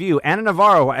on The View. Anna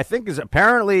Navarro, I think, is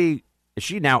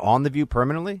she now on The View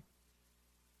permanently?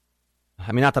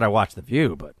 I mean, not that I watch The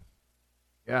View, but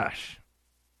gosh.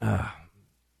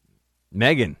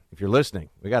 Megan, if you're listening,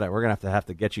 we're gonna have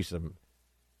to get you some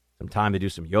time to do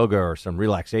some yoga or some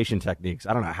relaxation techniques.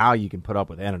 I don't know how you can put up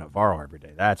with Anna Navarro every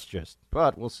day.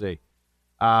 But we'll see.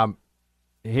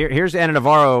 Here's Anna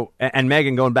Navarro and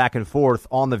Megan going back and forth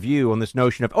on The View on this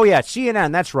notion of, oh yeah,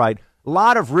 CNN, that's right. A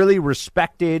lot of really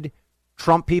respected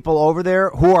Trump people over there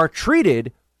who are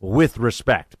treated with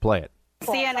respect. Play it.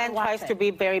 CNN tries to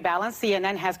be very balanced.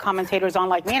 CNN has commentators on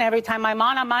like me, and every time I'm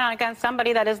on against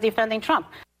somebody that is defending Trump.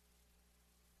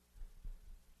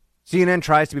 CNN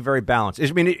tries to be very balanced.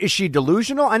 Is she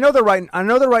delusional? I know they're writing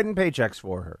paychecks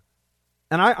for her,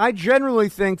 and I generally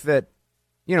think that,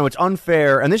 you know, it's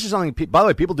unfair. And this is something. By the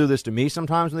way, people do this to me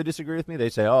sometimes when they disagree with me. They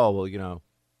say, "Oh, well, you know,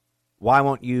 why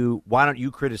don't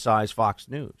you criticize Fox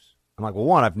News?" I'm like, well,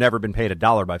 one, I've never been paid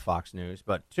 $1 by Fox News,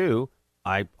 but two,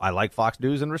 I like Fox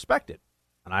News and respect it.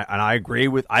 And I agree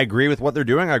with what they're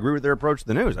doing. I agree with their approach to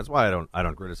the news. That's why I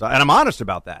don't criticize. And I'm honest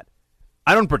about that.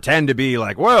 I don't pretend to be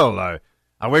like, well,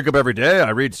 I wake up every day, I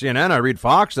read CNN, I read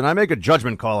Fox, and I make a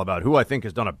judgment call about who I think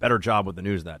has done a better job with the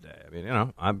news that day. I mean, you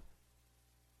know,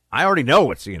 I already know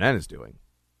what CNN is doing.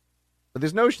 But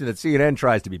this notion that CNN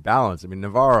tries to be balanced, I mean,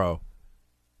 Navarro,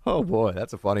 oh boy,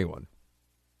 that's a funny one.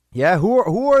 Yeah, who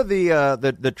are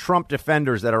the Trump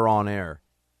defenders that are on air?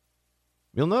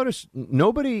 You'll notice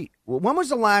nobody. When was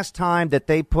the last time that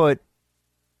they put?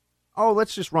 Oh,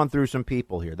 let's just run through some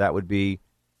people here. That would be.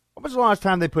 When was the last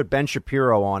time they put Ben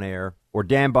Shapiro on air, or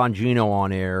Dan Bongino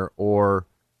on air, or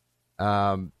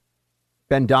Ben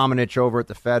Domenech over at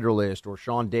the Federalist, or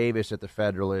Sean Davis at the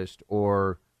Federalist,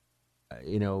 or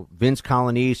Vince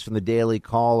Colonnese from the Daily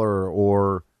Caller,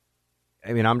 or,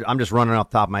 I mean, I'm just running off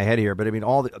the top of my head here, but I mean,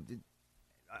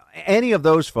 any of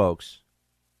those folks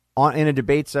in a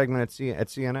debate segment at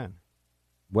CNN.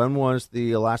 When was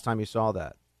the last time you saw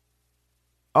that?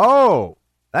 Oh,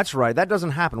 that's right. That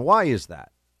doesn't happen. Why is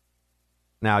that?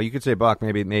 Now, you could say, Buck,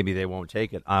 maybe they won't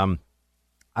take it. I'd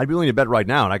be willing to bet right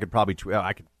now, and I could probably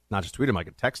I could not just tweet him, I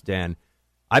could text Dan.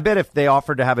 I bet if they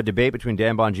offered to have a debate between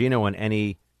Dan Bongino and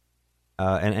any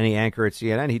anchor at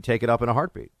CNN, he'd take it up in a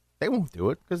heartbeat. They won't do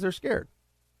it because they're scared.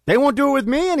 They won't do it with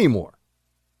me anymore.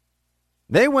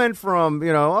 They went from,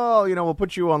 we'll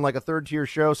put you on like a third-tier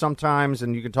show sometimes,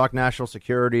 and you can talk national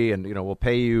security, and, we'll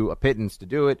pay you a pittance to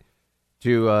do it,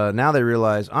 to now they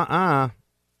realize,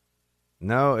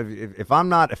 no, if I'm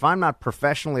not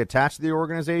professionally attached to the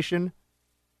organization,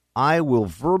 I will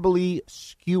verbally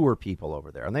skewer people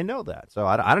over there, and they know that. So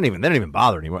they don't even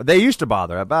bother anymore. They used to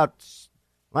bother. About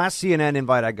last CNN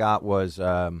invite I got was,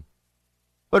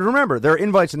 but remember, there are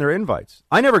invites and there are invites.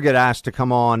 I never get asked to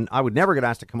come on. I would never get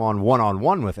asked to come on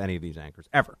one-on-one with any of these anchors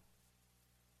ever.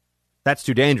 That's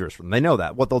too dangerous for them. They know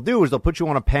that. What they'll do is they'll put you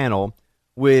on a panel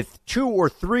with 2 or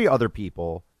 3 other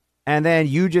people, and then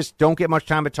you just don't get much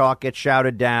time to talk, get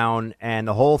shouted down, and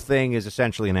the whole thing is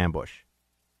essentially an ambush.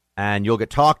 And you'll get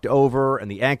talked over,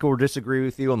 and the anchor will disagree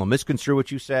with you, and they'll misconstrue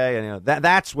what you say. And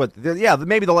that's what. Yeah,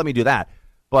 maybe they'll let me do that.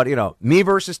 But me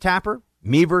versus Tapper,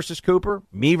 me versus Cooper,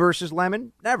 me versus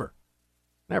Lemon, never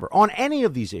on any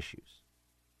of these issues.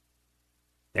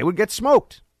 They would get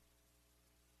smoked.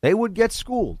 They would get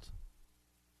schooled.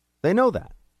 They know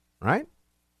that, right?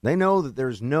 They know that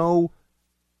there's no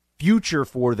future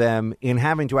for them in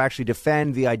having to actually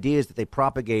defend the ideas that they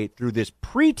propagate through this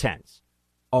pretense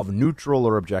of neutral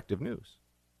or objective news.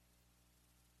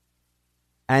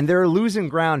 And they're losing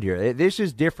ground here. This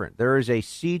is different. There is a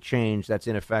sea change that's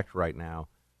in effect right now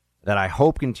that I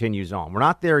hope continues on. We're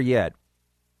not there yet,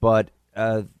 but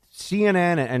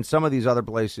CNN and some of these other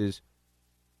places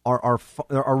are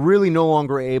really no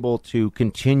longer able to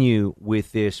continue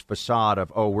with this facade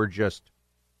of, we're just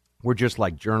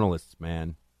like journalists,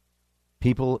 man.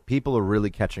 People are really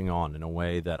catching on in a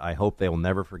way that I hope they will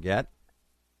never forget.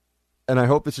 And I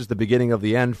hope this is the beginning of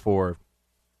the end for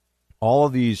all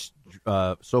of these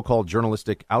so-called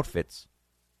journalistic outfits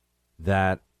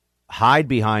that hide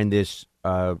behind this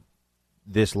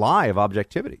lie of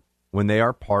objectivity when they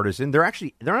are partisan. They're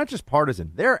not just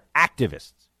partisan. They're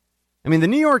activists. I mean, the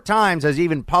New York Times has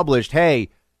even published, hey,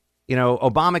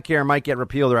 Obamacare might get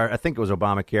repealed, or I think it was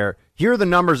Obamacare. Here are the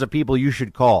numbers of people you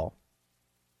should call.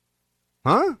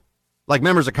 Huh? Like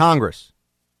members of Congress.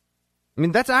 I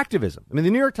mean, that's activism. I mean,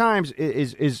 the New York Times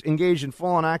is engaged in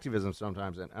full-on activism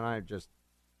sometimes, and I'm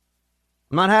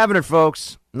not having it,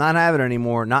 folks. I'm not having it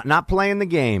anymore. Not playing the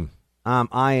game.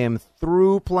 I am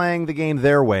through playing the game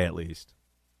their way, at least,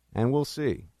 and we'll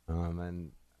see.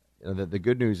 And the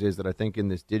good news is that I think in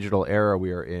this digital era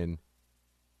we are in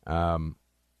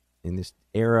this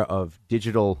era of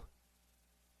digital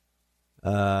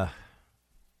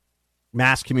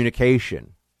mass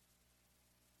communication,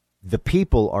 the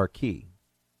people are key.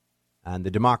 And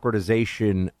the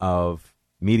democratization of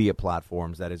media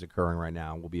platforms that is occurring right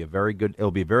now it'll be a very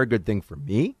good thing for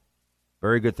me,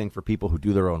 very good thing for people who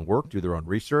do their own work, do their own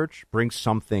research, bring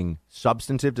something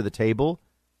substantive to the table.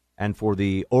 And for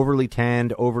the overly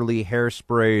tanned, overly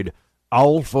hairsprayed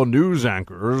alpha news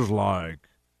anchors like,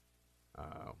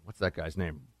 what's that guy's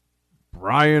name?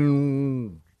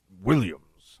 Brian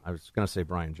Williams. I was going to say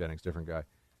Brian Jennings, different guy.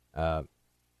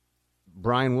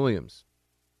 Brian Williams.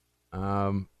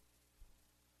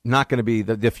 Not going to be,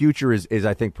 the future is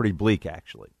I think pretty bleak,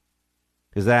 actually,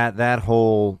 because that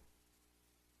whole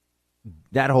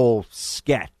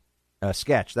skit,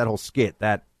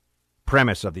 that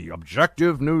premise of the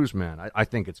objective newsman, I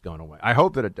think it's going away. I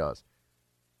hope that it does.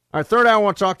 All right, third hour, I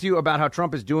want to talk to you about how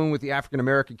Trump is doing with the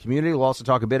African-American community. We'll also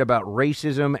talk a bit about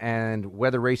racism and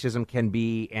whether racism can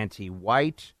be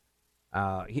anti-white.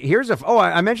 I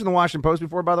mentioned the Washington Post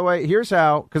before, by the way. Here's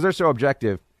how, because they're so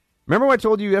objective. Remember what I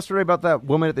told you yesterday about that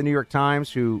woman at the New York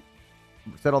Times who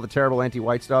said all the terrible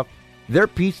anti-white stuff? Their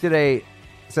piece today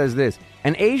says this.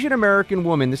 An Asian American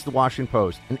woman, this is the Washington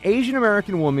Post, an Asian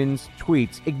American woman's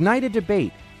tweets ignite a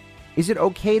debate. Is it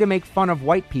okay to make fun of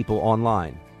white people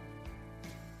online?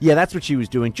 Yeah, that's what she was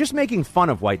doing. Just making fun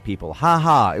of white people. Ha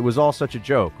ha. It was all such a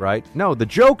joke, right? No, the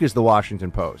joke is the Washington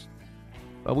Post.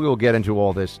 But we will get into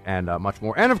all this and much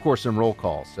more. And, of course, some roll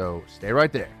calls. So stay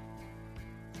right there.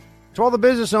 To all the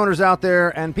business owners out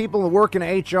there and people who work in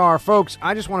HR, folks,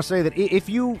 I just want to say that if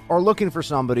you are looking for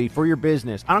somebody for your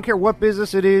business, I don't care what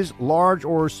business it is, large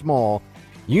or small,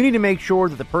 You need to make sure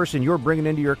that the person you're bringing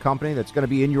into your company that's going to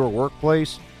be in your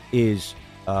workplace is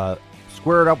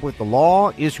squared up with the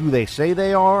law, is who they say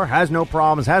they are, has no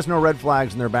problems, has no red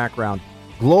flags in their background.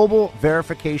 Global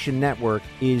Verification Network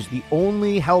is the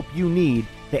only help you need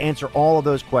to answer all of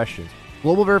those questions.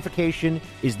 Global Verification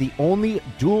is the only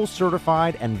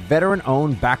dual-certified and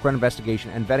veteran-owned background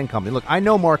investigation and vetting company. Look, I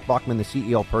know Mark Buckman, the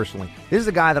CEO, personally. This is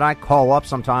the guy that I call up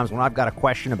sometimes when I've got a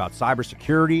question about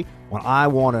cybersecurity, when I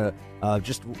want to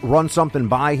just run something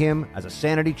by him as a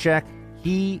sanity check.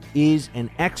 He is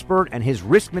an expert, and his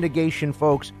risk mitigation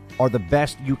folks are the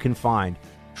best you can find.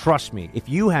 Trust me, if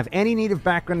you have any need of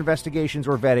background investigations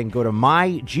or vetting, go to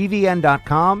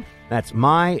mygvn.com. That's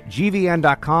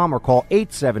mygvn.com, or call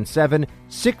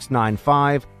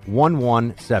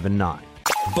 877-695-1179.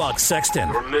 Buck Sexton.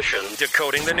 Your mission: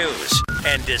 decoding the news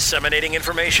and disseminating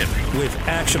information with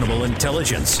actionable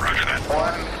intelligence. Roger that.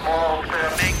 One small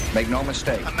step. Make no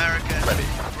mistake. America Ready.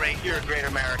 great. You're a great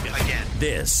American again.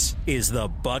 This is the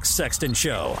Buck Sexton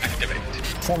Show. Activate.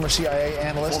 Former CIA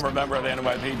analyst. Former member of the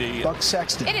NYPD. Buck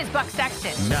Sexton. It is Buck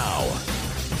Sexton. Now.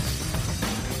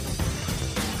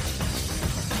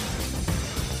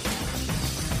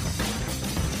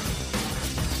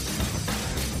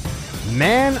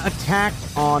 Man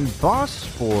attacked on bus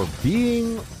for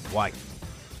being white.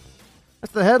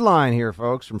 That's the headline here,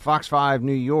 folks, from Fox 5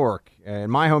 New York.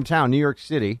 In my hometown, New York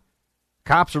City,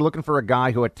 cops are looking for a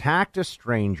guy who attacked a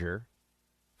stranger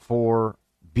for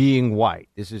being white.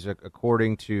 This is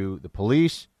according to the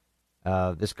police.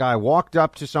 This guy walked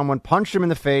up to someone, punched him in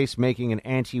the face, making an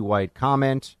anti-white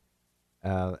comment,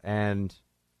 and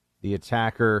the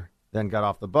attacker then got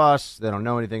off the bus. They don't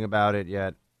know anything about it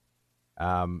yet.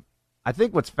 I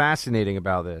think what's fascinating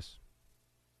about this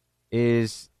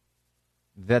is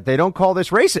that they don't call this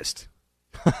racist.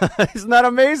 Isn't that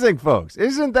amazing, folks?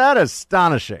 Isn't that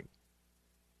astonishing?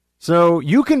 So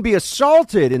you can be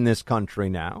assaulted in this country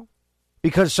now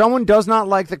because someone does not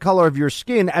like the color of your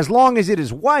skin. As long as it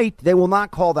is white, they will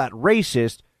not call that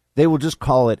racist. They will just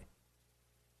call it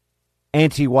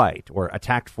anti-white or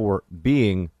attacked for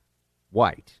being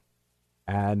white.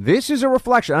 And this is a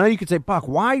reflection. I know you could say, Buck,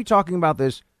 why are you talking about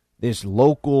this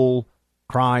local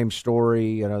crime story?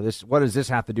 You know, this, what does this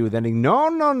have to do with anything?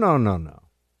 No.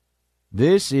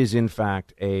 This is, in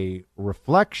fact, a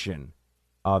reflection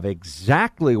of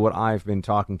exactly what I've been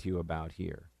talking to you about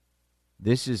here.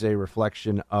 This is a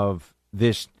reflection of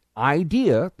this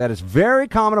idea that is very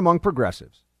common among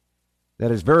progressives,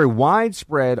 that is very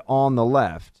widespread on the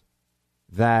left,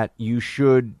 that you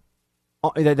should,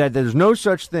 that there's no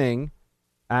such thing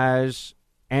as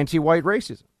anti-white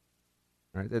racism.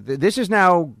 Right? This has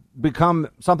now become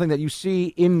something that you see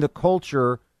in the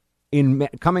culture,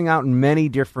 coming out in many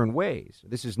different ways.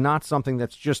 This is not something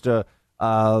that's just a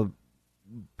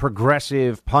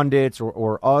progressive pundits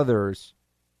or others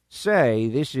say.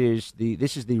 This is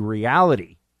the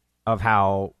reality of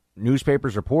how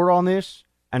newspapers report on this,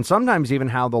 and sometimes even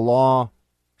how the law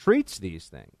treats these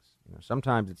things. You know,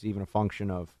 sometimes it's even a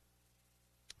function of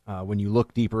when you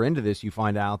look deeper into this, you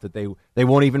find out that they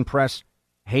won't even press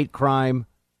hate crime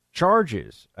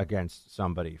charges against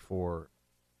somebody for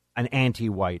an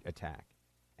anti-white attack.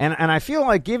 And I feel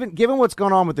like given what's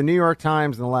going on with the New York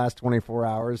Times in the last 24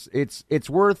 hours, it's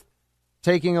worth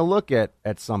taking a look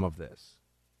at some of this.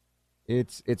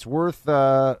 It's worth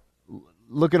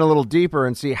looking a little deeper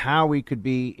and see how we could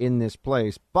be in this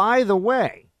place. By the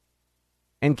way,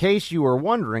 in case you were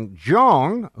wondering,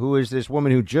 Jong, who is this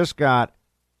woman who just got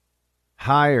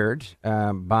hired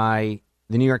by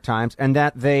the New York Times, and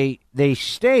that they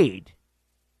stayed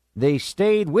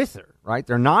with her, right?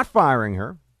 They're not firing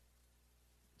her.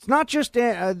 It's not just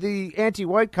the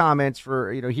anti-white comments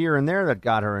for here and there that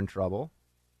got her in trouble.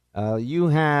 You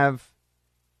have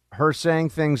her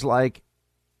saying things like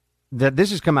that.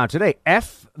 This has come out today.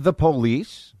 F the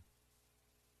police.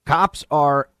 Cops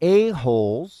are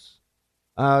a-holes.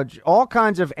 All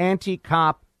kinds of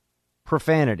anti-cop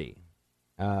profanity.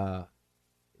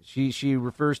 She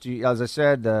refers to, as I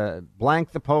said,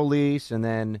 blank the police, and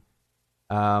then,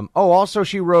 also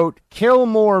she wrote, kill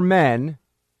more men,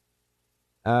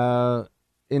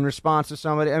 in response to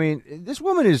somebody. I mean, this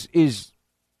woman is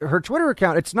her Twitter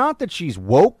account, it's not that she's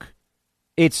woke,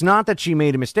 it's not that she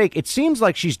made a mistake, it seems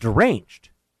like she's deranged.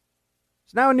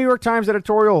 She's now a New York Times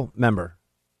editorial member,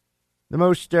 the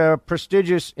most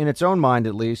prestigious, in its own mind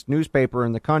at least, newspaper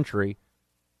in the country,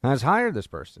 has hired this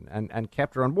person and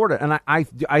kept her on board. And I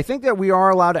think that we are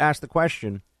allowed to ask the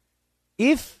question,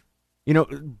 if,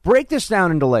 break this down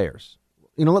into layers.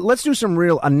 Let's do some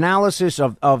real analysis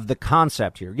of the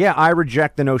concept here. Yeah, I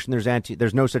reject the notion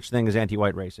there's no such thing as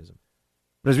anti-white racism.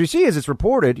 But as we see, as it's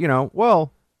reported,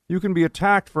 you can be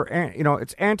attacked for,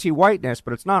 it's anti-whiteness,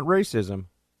 but it's not racism.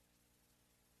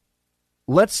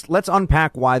 Let's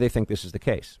unpack why they think this is the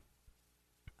case.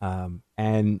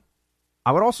 And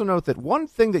I would also note that one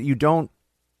thing that you don't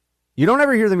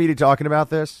ever hear the media talking about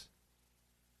this.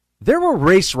 There were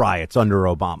race riots under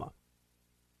Obama.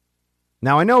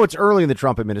 Now, I know it's early in the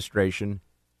Trump administration,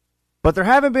 but there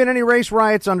haven't been any race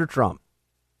riots under Trump.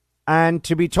 And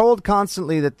to be told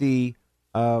constantly that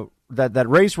that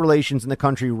race relations in the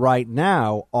country right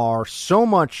now are so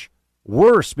much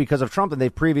worse because of Trump than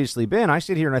they've previously been, I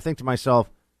sit here and I think to myself,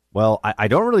 well, I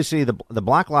don't really see the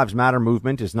Black Lives Matter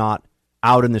movement is not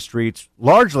out in the streets,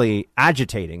 largely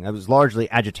agitating. It was largely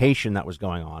agitation that was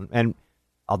going on. And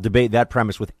I'll debate that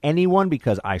premise with anyone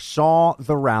because I saw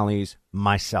the rallies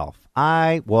myself.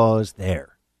 I was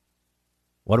there.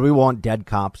 What do we want? Dead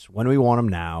cops. When do we want them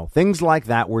now? Things like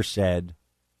that were said.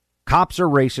 Cops are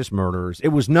racist murderers. It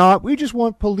was not, we just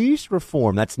want police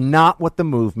reform. That's not what the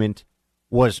movement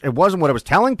was. It wasn't what it was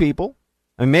telling people.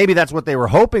 I mean, maybe that's what they were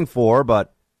hoping for,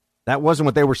 but that wasn't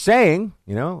what they were saying.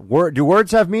 Do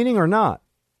words have meaning or not?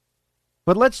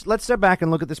 But let's step back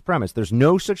and look at this premise. There's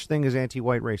no such thing as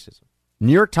anti-white racism.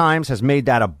 New York Times has made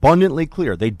that abundantly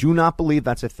clear. They do not believe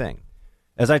that's a thing.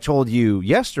 As I told you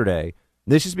yesterday,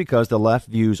 this is because the left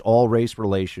views all race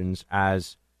relations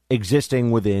as existing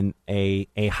within a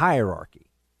hierarchy.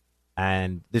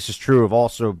 And this is true of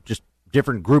also just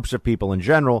different groups of people in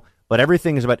general, but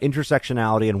everything is about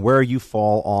intersectionality and where you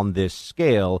fall on this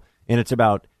scale, and it's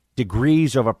about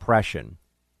degrees of oppression.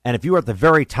 And if you are at the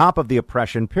very top of the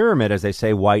oppression pyramid, as they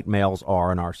say white males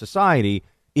are in our society,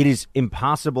 it is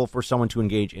impossible for someone to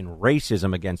engage in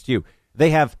racism against you.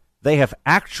 They have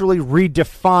actually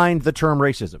redefined the term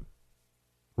racism.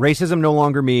 Racism no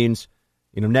longer means,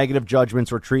 negative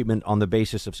judgments or treatment on the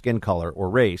basis of skin color or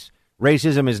race.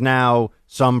 Racism is now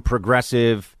some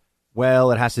progressive,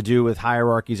 it has to do with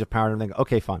hierarchies of power and everything.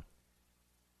 Okay, fine.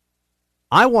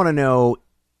 I want to know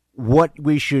what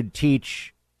we should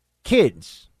teach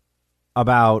kids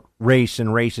about race and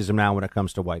racism now when it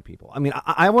comes to white people. I mean,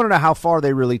 I want to know how far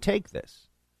they really take this.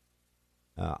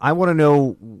 I want to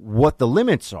know what the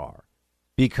limits are,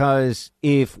 because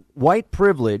if white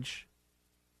privilege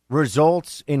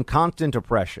results in constant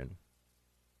oppression,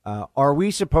 are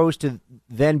we supposed to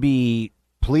then be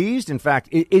pleased? In fact,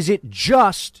 is it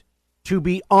just to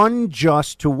be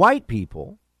unjust to white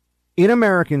people in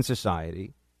American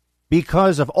society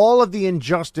because of all of the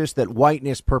injustice that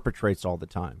whiteness perpetrates all the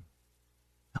time?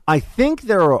 I think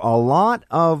there are a lot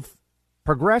of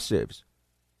progressives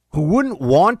who wouldn't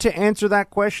want to answer that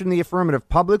question in the affirmative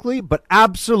publicly, but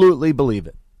absolutely believe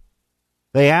it.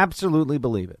 They absolutely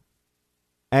believe it.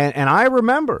 And I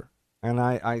remember, and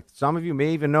I some of you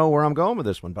may even know where I'm going with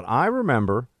this one, but I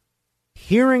remember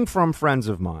hearing from friends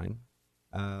of mine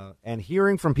and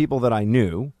hearing from people that I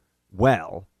knew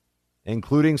well,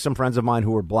 including some friends of mine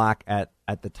who were black at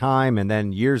the time and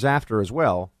then years after as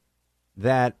well,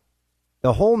 that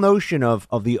the whole notion of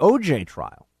the OJ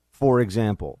trial, for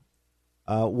example,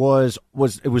 was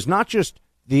not just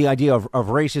the idea of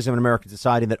racism in American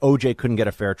society, that OJ couldn't get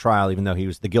a fair trial, even though he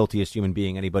was the guiltiest human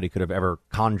being anybody could have ever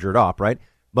conjured up, right?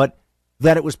 But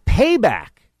that it was payback,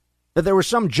 that there was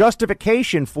some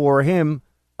justification for him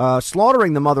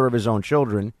slaughtering the mother of his own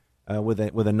children with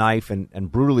a knife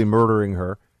and brutally murdering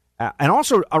her, and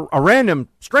also a random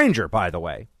stranger, by the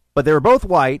way. But they were both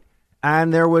white,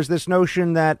 and there was this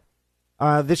notion that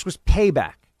this was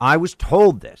payback. I was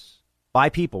told this by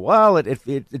people. Well, it's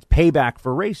payback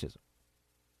for racism.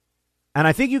 And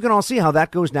I think you can all see how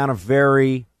that goes down a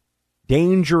very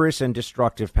dangerous and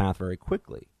destructive path very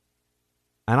quickly.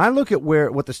 And I look at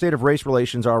what the state of race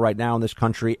relations are right now in this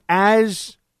country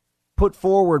as put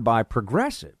forward by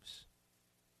progressives,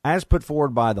 as put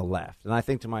forward by the left. And I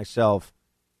think to myself,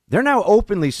 they're now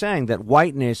openly saying that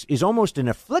whiteness is almost an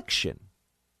affliction,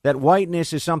 that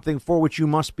whiteness is something for which you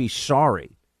must be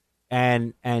sorry,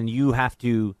 and you have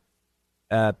to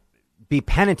be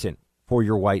penitent for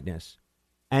your whiteness.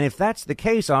 And if that's the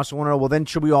case, I also want to know, well, then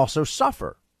should we also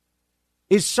suffer?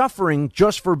 Is suffering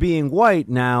just for being white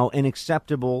now an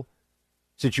acceptable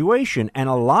situation? And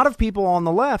a lot of people on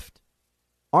the left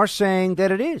are saying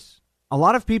that it is. A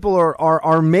lot of people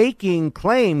are making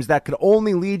claims that could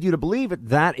only lead you to believe it.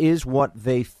 That is what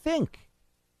they think.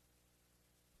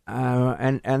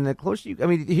 And the closer you, I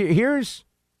mean, here's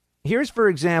for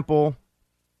example,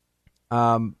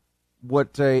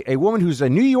 what a woman who's a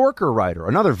New Yorker writer,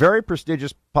 another very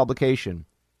prestigious publication,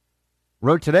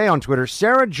 wrote today on Twitter.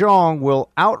 Sarah Jong will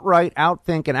outright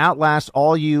outthink and outlast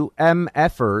all you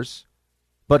MFers,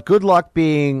 but good luck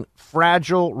being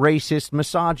fragile, racist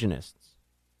misogynists.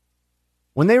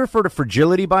 When they refer to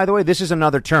fragility, by the way, this is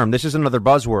another term. This is another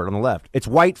buzzword on the left. It's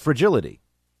white fragility,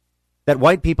 that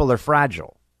white people are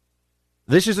fragile.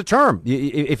 This is a term.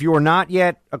 If you are not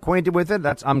yet acquainted with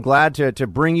it, I'm glad to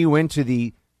bring you into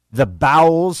the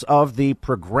bowels of the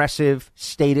progressive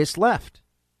statist left.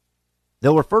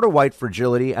 They'll refer to white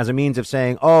fragility as a means of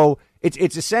saying, oh, it's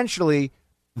essentially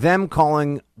them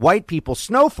calling white people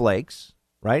snowflakes,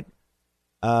 right?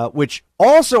 Which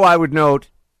also, I would note,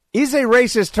 is a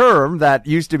racist term that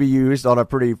used to be used on a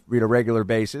pretty regular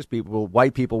basis.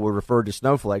 White people were referred to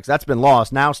snowflakes. That's been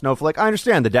lost. Now snowflake, I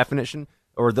understand the definition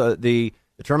or the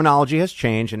terminology has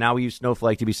changed, and now we use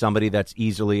snowflake to be somebody that's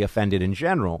easily offended in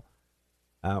general.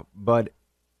 But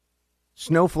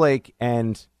snowflake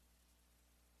and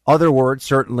other words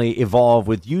certainly evolve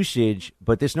with usage,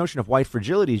 but this notion of white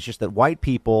fragility is just that white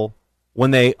people,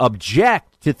 when they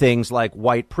object to things like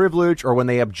white privilege or when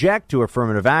they object to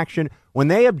affirmative action, when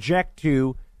they object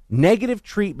to negative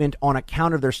treatment on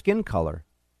account of their skin color,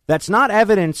 that's not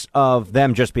evidence of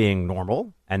them just being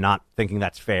normal and not thinking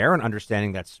that's fair and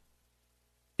understanding that's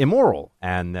immoral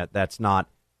and that's not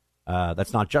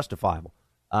justifiable.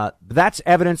 That's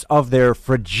evidence of their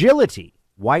fragility,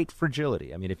 white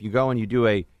fragility. I mean, if you go and you do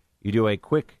a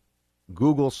quick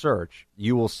Google search,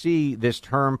 you will see this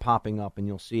term popping up, and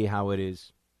you'll see how it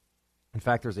is. In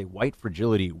fact, there's a white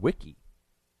fragility wiki.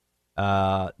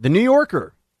 The New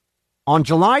Yorker, on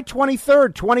July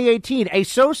 23rd, 2018, a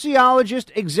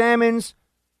sociologist examines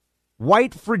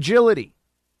white fragility.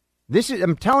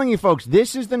 I'm telling you, folks,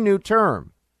 this is the new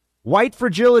term. White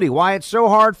fragility, why it's so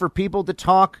hard for people to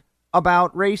talk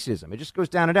about racism. It just goes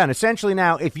down and down. Essentially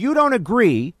now, if you don't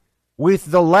agree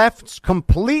with the left's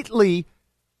completely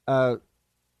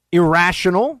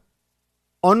irrational,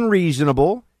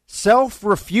 unreasonable,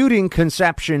 self-refuting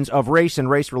conceptions of race and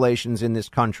race relations in this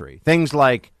country, things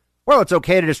like, well, it's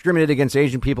okay to discriminate against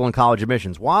Asian people in college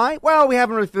admissions. Why? Well, we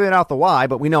haven't really figured out the why,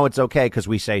 but we know it's okay because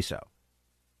we say so.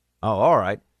 Oh, all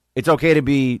right. It's okay to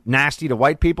be nasty to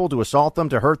white people, to assault them,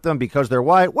 to hurt them because they're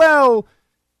white. Well,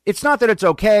 it's not that it's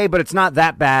okay, but it's not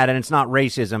that bad, and it's not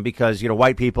racism because,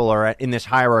 white people are in this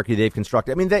hierarchy they've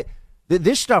constructed. I mean,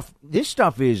 this stuff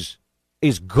is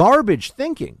garbage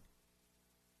thinking.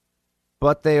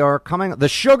 But they are coming. The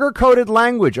sugar-coated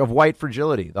language of white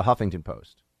fragility, the Huffington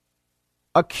Post.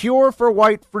 A cure for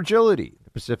white fragility,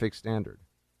 the Pacific Standard.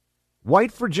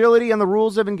 White fragility and the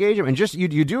rules of engagement. And just you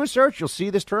do a search, you'll see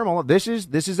this term. This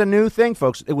is a new thing,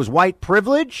 folks. It was white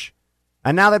privilege,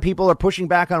 and now that people are pushing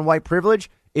back on white privilege,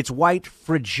 it's white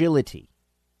fragility.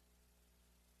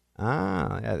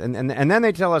 And then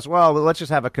they tell us, well, let's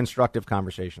just have a constructive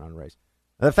conversation on race.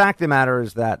 The fact of the matter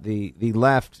is that the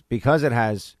left, because it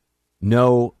has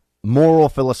no moral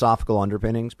philosophical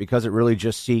underpinnings, because it really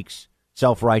just seeks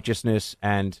self-righteousness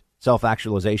and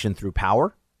self-actualization through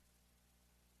power,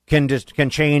 can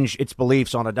change its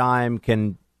beliefs on a dime,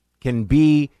 can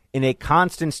be in a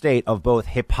constant state of both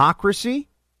hypocrisy.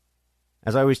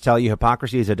 As I always tell you,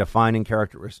 hypocrisy is a defining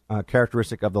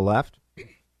characteristic of the left,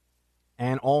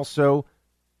 and also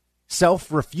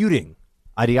self-refuting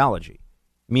ideology,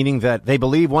 meaning that they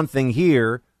believe one thing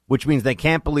here, which means they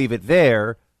can't believe it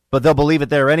there, but they'll believe it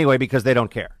there anyway because they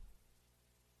don't care,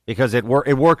 because it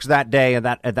works that day at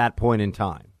that point in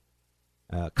time.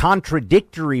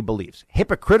 Contradictory beliefs,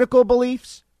 hypocritical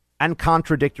beliefs, and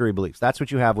contradictory beliefs. That's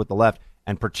what you have with the left,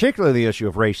 and particularly the issue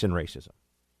of race and racism.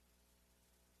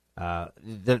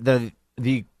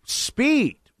 The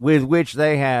speed with which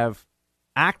they have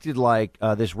acted like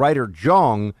this writer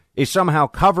Jong is somehow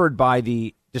covered by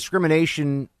the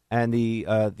discrimination and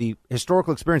the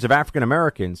historical experience of African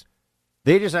Americans.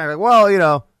 They just act like,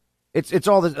 well, it's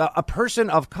all this, a person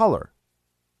of color.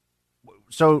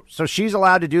 So she's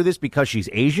allowed to do this because she's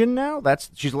Asian now?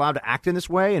 She's allowed to act in this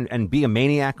way and be a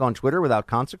maniac on Twitter without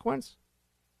consequence?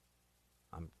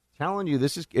 I'm telling you,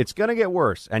 it's going to get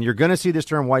worse, and you're going to see this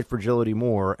term white fragility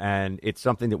more, and it's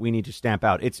something that we need to stamp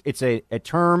out. It's a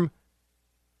term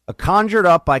conjured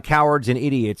up by cowards and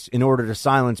idiots in order to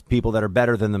silence people that are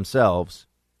better than themselves,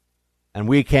 and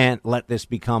we can't let this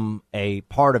become a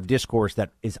part of discourse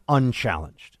that is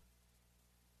unchallenged.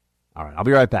 All right, I'll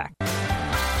be right back.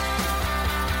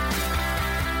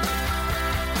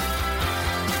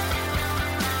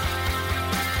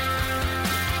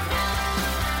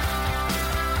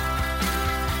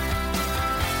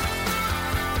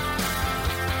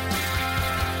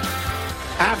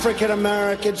 African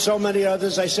Americans, so many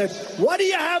others. I said, what do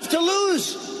you have to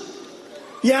lose?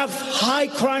 You have high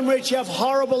crime rates, you have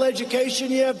horrible education,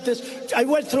 you have this. I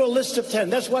went through a list of 10.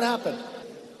 That's what happened.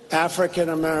 African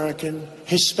American,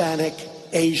 Hispanic,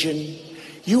 Asian.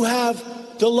 You have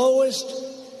the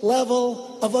lowest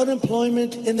level of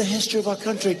unemployment in the history of our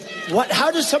country.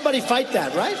 How does somebody fight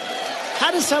that, right?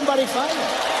 How does somebody fight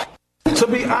it? To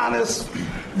be honest,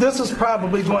 this is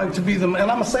probably going to be and I'm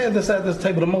going to say this at this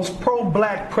table, the most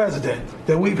pro-black president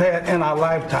that we've had in our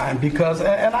lifetime, because,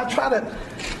 and I try to,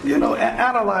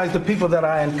 analyze the people that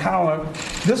I encounter.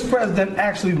 This president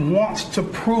actually wants to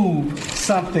prove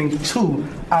something to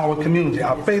our community,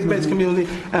 our faith-based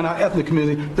community and our ethnic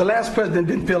community. The last president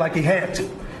didn't feel like he had to.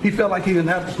 He felt like he didn't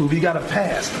have to prove. He got a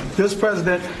pass. This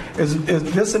president,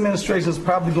 this administration is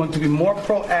probably going to be more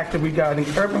proactive regarding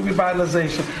urban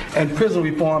revitalization and prison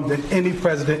reform than any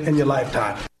president in your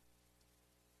lifetime.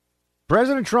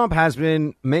 President Trump has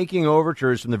been making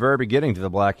overtures from the very beginning to the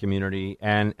black community,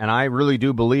 and I really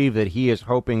do believe that he is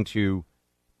hoping to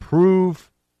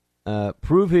prove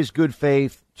his good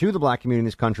faith to the black community in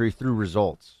this country through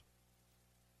results.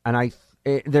 And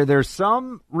there's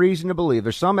some reason to believe,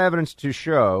 there's some evidence to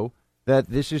show that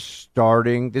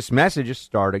this message is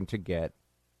starting to get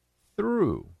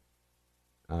through.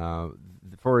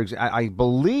 For example, I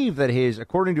believe that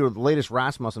according to the latest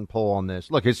Rasmussen poll on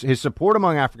this, look, his support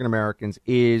among African Americans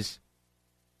is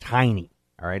tiny.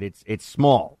 All right, it's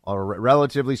small,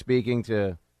 relatively speaking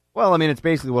to. Well, I mean, it's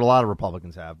basically what a lot of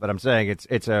Republicans have, but I'm saying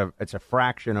it's a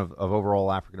fraction of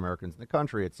overall African Americans in the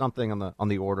country. It's something on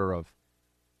the order of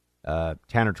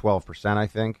 10 or 12%, I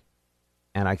think.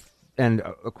 And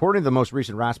according to the most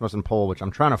recent Rasmussen poll, which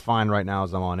I'm trying to find right now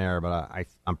as I'm on air, but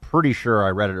I'm pretty sure I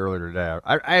read it earlier today.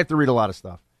 I have to read a lot of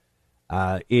stuff.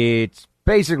 It's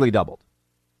basically doubled.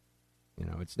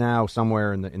 It's now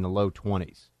somewhere in the low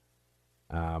 20s,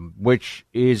 which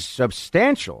is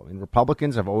substantial. I mean,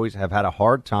 Republicans have had a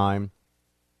hard time.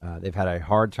 They've had a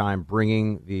hard time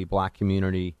bringing the black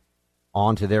community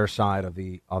onto their side of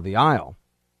the aisle.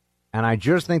 And I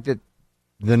just think that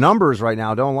the numbers right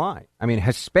now don't lie. I mean,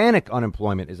 Hispanic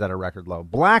unemployment is at a record low.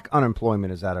 Black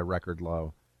unemployment is at a record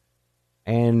low.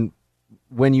 And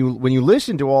when you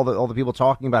listen to all the people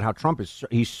talking about how Trump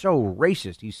he's so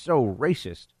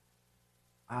racist,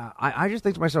 I just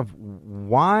think to myself,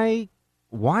 why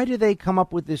do they come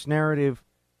up with this narrative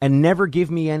and never give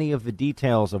me any of the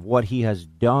details of what he has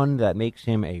done that makes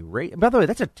him a racist? By the way,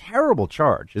 that's a terrible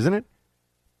charge, isn't it?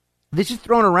 This is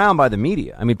thrown around by the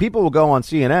media. I mean, people will go on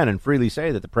CNN and freely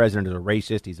say that the president is a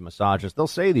racist, he's a misogynist. They'll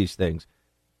say these things,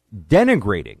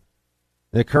 denigrating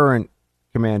the current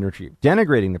commander-in-chief,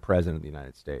 denigrating the president of the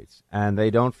United States, and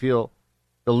they don't feel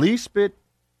the least bit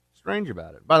strange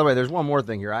about it. By the way, there's one more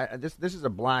thing here. This is a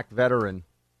black veteran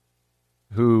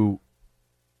who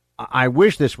I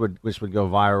wish this would go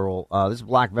viral. This is a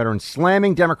black veteran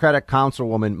slamming Democratic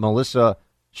Councilwoman Melissa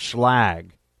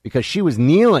Schlag because she was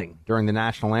kneeling during the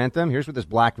national anthem. Here's what this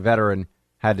black veteran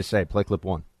had to say. Play clip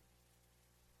 1.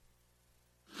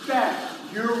 That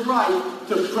you're right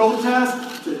to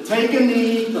protest, to take a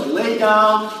knee, to lay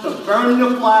down, to burn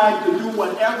the flag, to do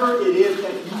whatever it is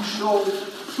that you so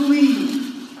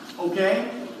please,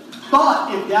 okay?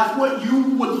 But if that's what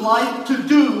you would like to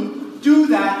do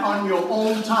that on your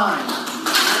own time.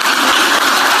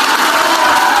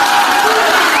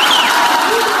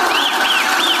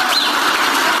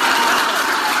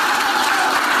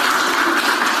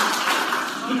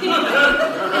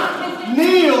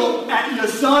 Kneel at your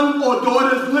son or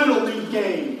daughter's Little League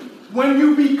game. When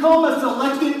you become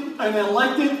an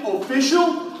elected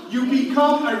official, you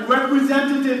become a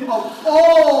representative of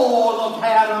all of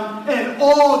Haddam and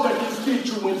all the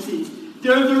constituencies.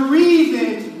 There's a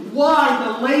reason why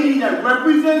the lady that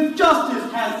represents justice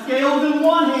has scales in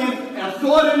one hand and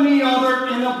sword in the other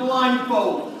in a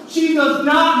blindfold. She does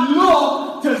not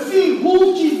look to see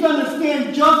who she's going to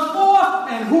stand just for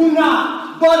and who not.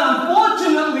 But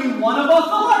unfortunately, one of us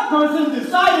select persons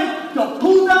decided to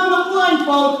pull down the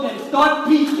blindfold and start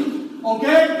peeking.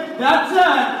 Okay? That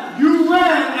said, you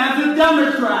ran as a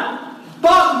Democrat.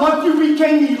 But once you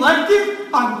became elected,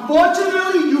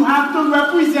 unfortunately, you have to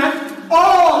represent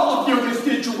all of your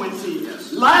constituencies.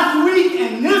 Yes. Last week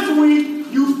and this week,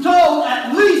 you've told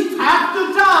at least half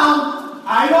the town,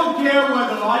 I don't care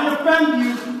whether I offend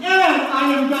you, and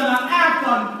I am going to act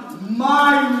on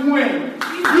my whim.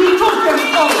 You took an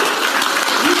oath.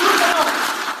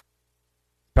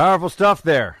 Powerful stuff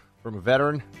there from a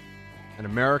veteran, an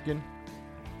American,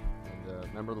 and a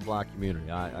member of the black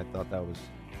community. I thought that was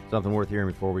something worth hearing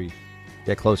before we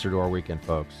get closer to our weekend,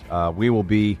 folks. We will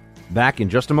be back in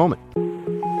just a moment.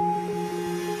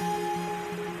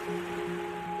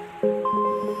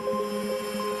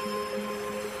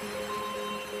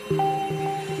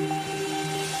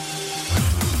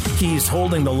 He's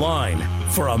holding the line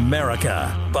for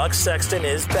America. Buck Sexton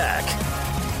is back.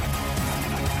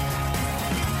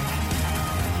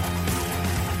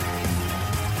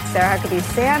 Sarah Huckabee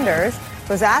Sanders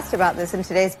was asked about this in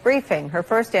today's briefing. Her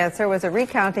first answer was a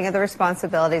recounting of the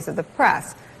responsibilities of the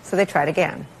press. So they tried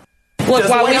again. Look,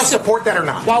 while we support that or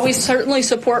not? While we certainly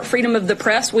support freedom of the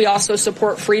press, we also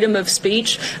support freedom of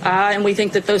speech, and we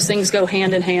think that those things go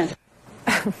hand in hand.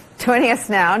 Joining us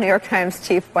now, New York Times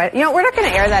chief. We're not going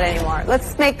to air that anymore.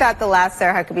 Let's make that the last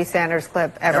Sarah Huckabee Sanders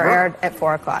clip ever aired at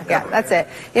 4 o'clock. Yeah, that's it.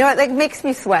 You know what? That makes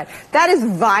me sweat. That is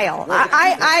vile. Well,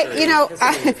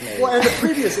 and the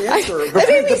previous answer. That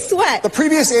made me sweat. The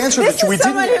previous answer this that we is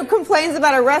someone who complains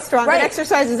about a restaurant that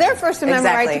exercises their First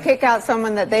Amendment right to kick out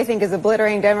someone that they think is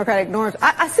obliterating democratic norms.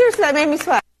 I seriously, that made me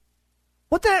sweat.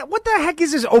 What the heck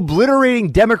is this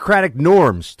obliterating democratic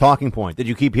norms talking point that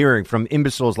you keep hearing from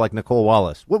imbeciles like Nicole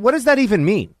Wallace? What does that even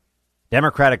mean?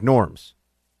 Democratic norms?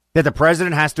 That the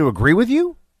president has to agree with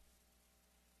you?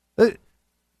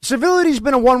 Civility's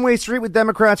been a one-way street with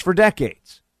Democrats for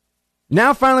decades.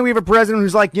 Now finally we have a president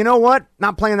who's like, you know what?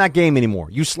 Not playing that game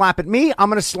anymore. You slap at me, I'm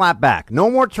going to slap back.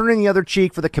 No more turning the other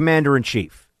cheek for the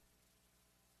commander-in-chief.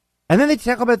 And then they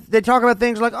talk about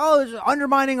things like, oh, it's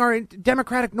undermining our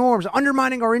democratic norms,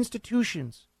 undermining our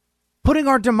institutions, putting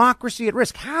our democracy at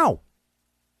risk. How?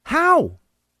 You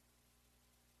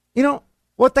know,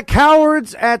 what the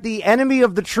cowards at the enemy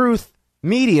of the truth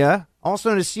media,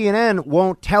 also known as CNN,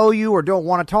 won't tell you or don't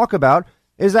want to talk about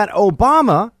is that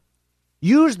Obama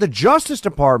used the Justice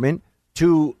Department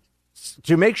to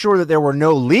make sure that there were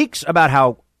no leaks about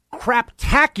how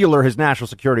craptacular his national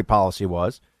security policy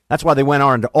was. That's why they went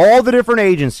on to all the different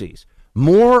agencies.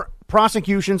 More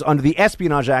prosecutions under the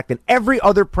Espionage Act than every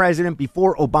other president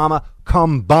before Obama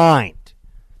combined.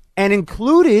 And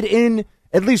included in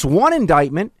at least one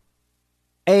indictment,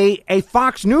 a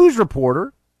Fox News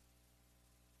reporter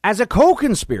as a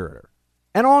co-conspirator.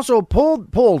 And also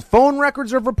pulled phone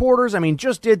records of reporters. I mean,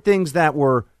 just did things that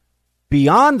were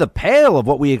beyond the pale of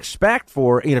what we expect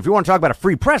for, if you want to talk about a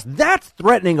free press, that's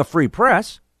threatening a free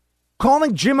press.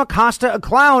 Calling Jim Acosta a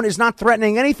clown is not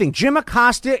threatening anything. Jim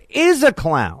Acosta is a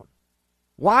clown.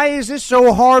 Why is this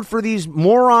so hard for these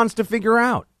morons to figure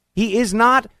out? He is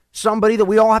not somebody that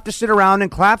we all have to sit around and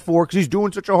clap for because he's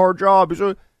doing such a hard job.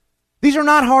 These are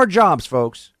not hard jobs,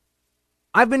 folks.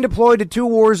 I've been deployed to 2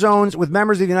 war zones with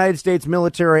members of the United States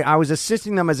military. I was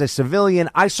assisting them as a civilian.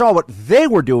 I saw what they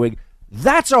were doing.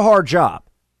 That's a hard job.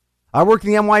 I worked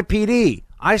in the NYPD.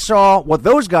 I saw what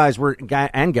those guys were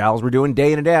and gals were doing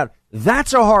day in and day out.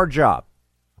 That's a hard job.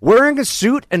 Wearing a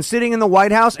suit and sitting in the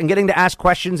White House and getting to ask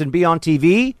questions and be on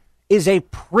TV is a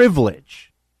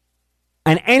privilege.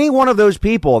 And any one of those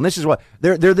people, and this is what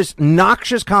they're this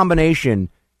noxious combination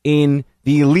in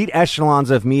the elite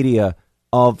echelons of media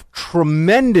of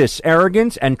tremendous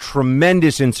arrogance and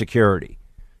tremendous insecurity.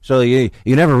 So you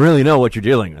never really know what you're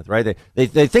dealing with, right?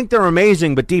 They think they're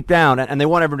amazing, but deep down, and they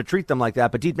want everyone to treat them like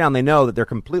that, but deep down they know that they're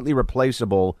completely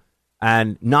replaceable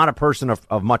and not a person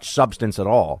of much substance at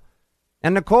all.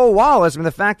 And Nicole Wallace, I mean,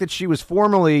 the fact that she was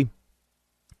formerly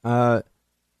a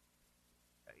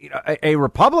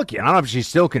Republican, I don't know if she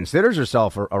still considers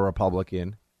herself a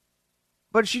Republican,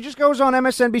 but she just goes on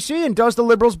MSNBC and does the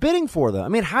liberals' bidding for them. I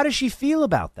mean, how does she feel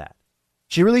about that?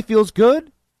 She really feels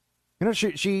good? You know,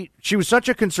 she was such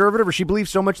a conservative, or she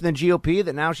believes so much in the GOP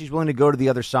that now she's willing to go to the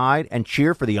other side and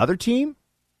cheer for the other team?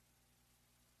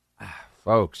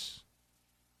 Folks.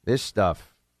 This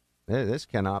stuff, this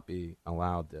cannot be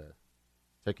allowed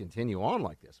to continue on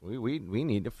like this. We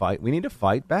need to fight. We need to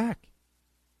fight back.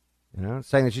 You know,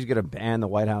 saying that she's going to ban the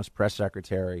White House press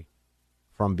secretary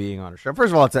from being on her show.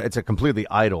 First of all, it's a completely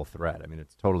idle threat. I mean,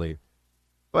 it's totally.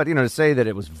 But, to say that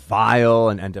it was vile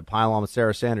and to pile on with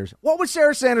Sarah Sanders. What was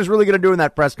Sarah Sanders really going to do in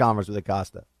that press conference with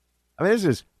Acosta? I mean, this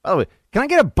is, by the way, can I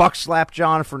get a buck slap,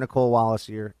 John, for Nicole Wallace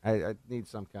here? I need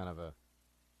some kind of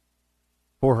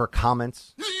for her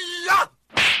comments.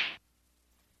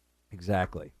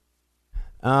 Exactly.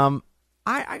 I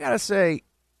gotta say,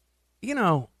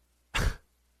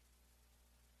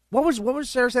 what was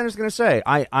Sarah Sanders going to say?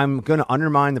 I'm going to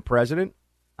undermine the president.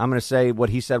 I'm going to say what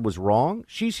he said was wrong.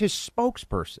 She's his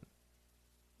spokesperson.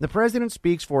 The president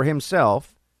speaks for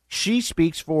himself. She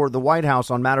speaks for the White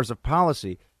House on matters of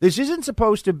policy. This isn't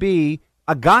supposed to be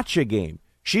a gotcha game.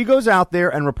 She goes out there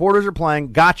and reporters are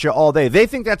playing gotcha all day. They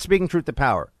think that's speaking truth to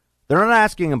power. They're not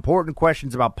asking important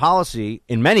questions about policy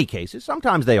in many cases.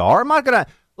 Sometimes they are. I'm not going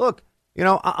to look,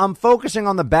 I'm focusing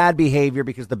on the bad behavior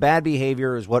because the bad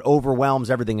behavior is what overwhelms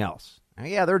everything else. And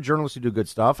yeah, there are journalists who do good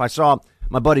stuff. I saw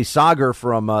my buddy Sagar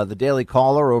from the Daily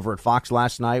Caller over at Fox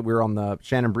last night. We were on the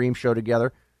Shannon Bream show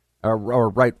together, or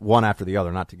right one after the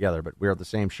other, not together, but we were at the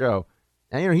same show.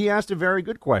 And, he asked a very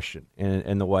good question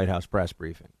in the White House press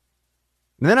briefing.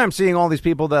 And then I'm seeing all these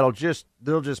people they'll just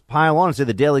pile on and say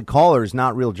the Daily Caller is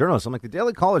not real journalists. I'm like, the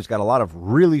Daily Caller's got a lot of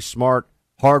really smart,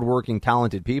 hardworking,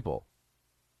 talented people.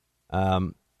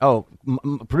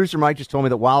 Producer Mike just told me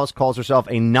that Wallace calls herself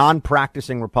a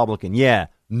non-practicing Republican. Yeah,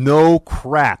 no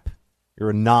crap. You're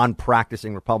a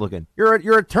non-practicing Republican. You're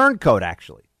a turncoat,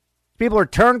 actually. People are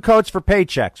turncoats for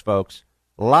paychecks, folks.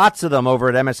 Lots of them over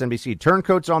at MSNBC.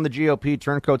 Turncoats on the GOP,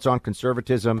 turncoats on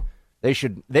conservatism. They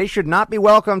should not be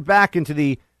welcomed back into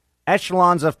the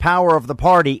echelons of power of the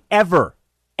party ever,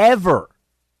 ever.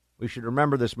 We should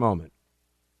remember this moment.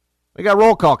 We got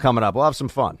roll call coming up. We'll have some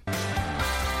fun.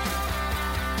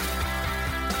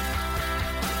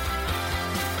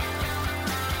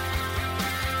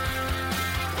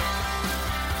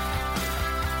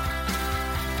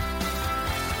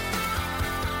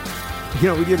 You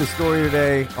know, we did a story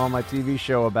today on my TV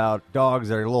show about dogs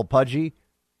that are a little pudgy.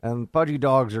 And pudgy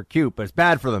dogs are cute, but it's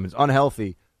bad for them. It's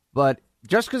unhealthy. But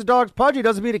just because a dog's pudgy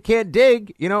doesn't mean it can't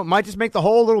dig. You know, it might just make the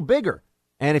hole a little bigger.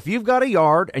 And if you've got a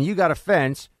yard and you got a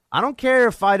fence, I don't care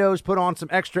if Fido's put on some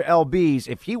extra LBs.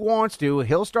 If he wants to,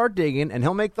 he'll start digging and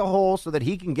he'll make the hole so that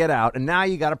he can get out. And now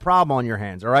you got a problem on your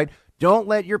hands, all right? Don't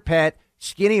let your pet,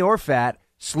 skinny or fat,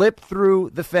 slip through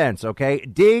the fence, okay?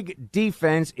 Dig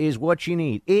defense is what you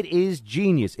need. It is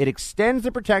genius. It extends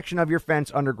the protection of your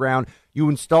fence underground. You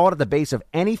install it at the base of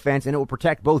any fence, and it will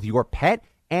protect both your pet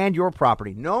and your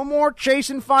property. No more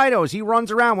chasing Fidos. He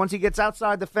runs around once he gets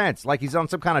outside the fence like he's on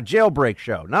some kind of jailbreak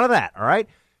show. None of that, all right?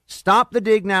 Stop the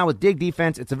dig now with Dig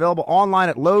Defense. It's available online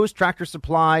at Lowe's, Tractor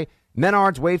Supply,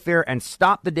 Menards, Wayfair, and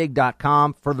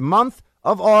StopTheDig.com. For the month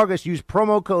of August, use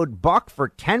promo code BUCK for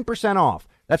 10% off.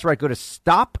 That's right. Go to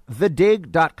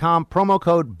StopTheDig.com, promo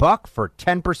code BUCK for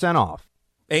 10% off.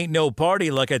 Ain't no party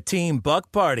like a Team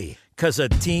Buck party, 'cause a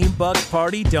Team Buck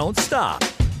party don't stop.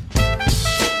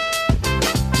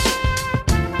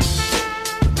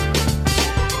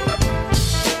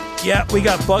 Yeah, we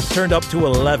got Buck turned up to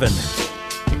 11.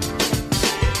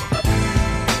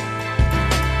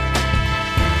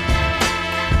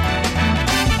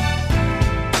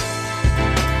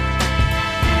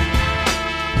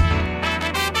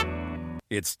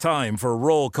 It's time for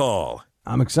roll call.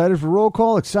 I'm excited for roll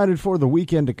call, excited for the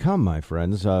weekend to come, my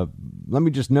friends. Let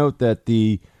me just note that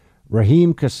the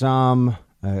Raheem Kassam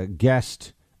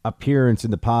guest appearance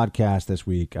in the podcast this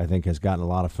week, I think, has gotten a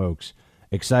lot of folks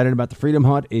excited about the Freedom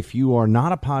Hut. If you are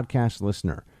not a podcast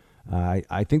listener,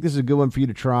 I think this is a good one for you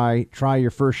to try. Try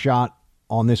your first shot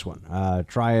on this one.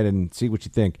 Try it and see what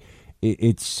you think.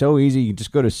 It's so easy. You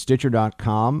just go to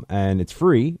Stitcher.com, and it's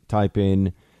free. Type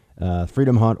in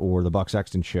Freedom Hut or the Buck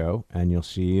Sexton Show, and you'll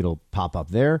see it'll pop up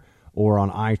there. Or on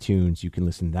iTunes, you can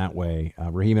listen that way.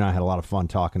 Raheem and I had a lot of fun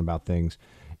talking about things.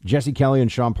 Jesse Kelly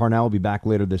and Sean Parnell will be back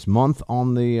later this month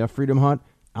on the Freedom Hut.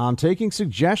 I'm taking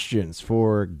suggestions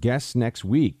for guests next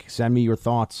week. Send me your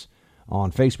thoughts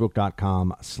on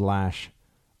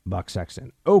Facebook.com/Buck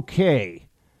Sexton. Okay,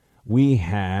 we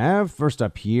have first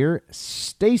up here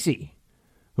Stacy,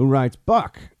 who writes,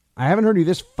 Buck, I haven't heard you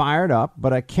this fired up,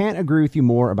 but I can't agree with you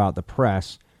more about the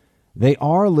press. They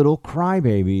are little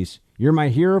crybabies. You're my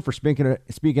hero for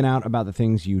speaking out about the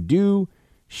things you do.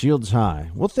 Shields high.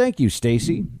 Well, thank you,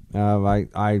 Stacy.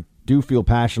 I do feel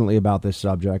passionately about this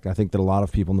subject. I think that a lot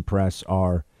of people in the press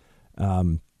are,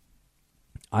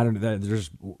 they're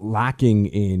just lacking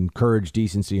in courage,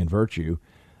 decency, and virtue,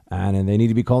 and they need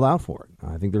to be called out for it.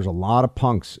 I think there's a lot of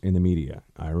punks in the media.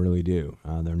 I really do.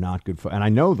 They're not good and I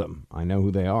know them. I know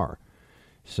who they are.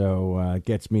 So it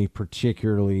gets me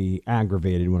particularly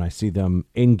aggravated when I see them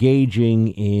engaging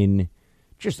in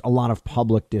just a lot of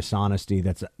public dishonesty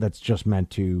that's just meant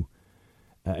to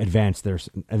advance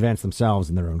themselves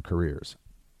in their own careers.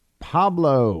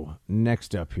 Pablo,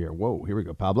 next up here. Whoa, here we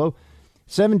go, Pablo.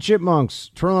 7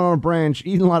 chipmunks twirling on a branch,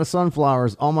 eating a lot of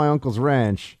sunflowers on my uncle's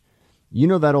ranch. You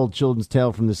know that old children's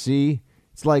tale from the sea.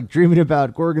 It's like dreaming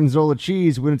about gorgonzola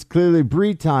cheese when it's clearly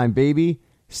brie time, baby.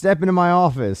 Step into my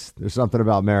office. There's something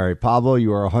about Mary. Pablo,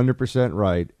 you are 100%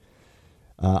 right.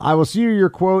 I will see your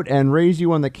quote and raise you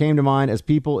one that came to mind as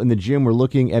people in the gym were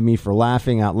looking at me for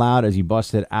laughing out loud as you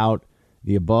busted out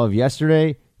the above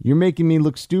yesterday. You're making me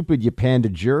look stupid, you panda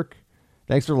jerk.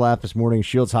 Thanks for the laugh this morning.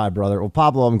 Shields high, brother. Well,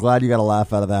 Pablo, I'm glad you got a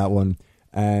laugh out of that one.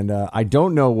 And I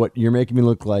don't know what you're making me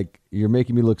look like. You're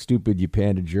making me look stupid, you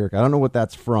panda jerk. I don't know what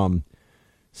that's from.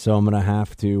 So I'm gonna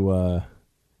have to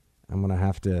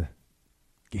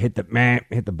hit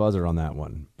the buzzer on that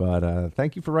one. But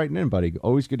thank you for writing in, buddy.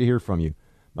 Always good to hear from you.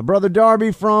 My brother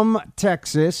Darby from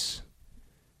Texas.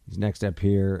 He's next up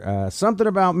here. Something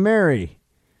about Mary.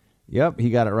 Yep, he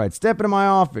got it right. Step into my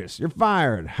office. You're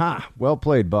fired. Ha! Well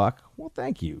played, Buck. Well,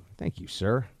 thank you. Thank you,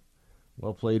 sir.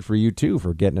 Well played for you, too,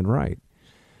 for getting it right.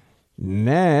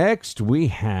 Next, we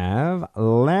have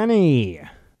Lenny.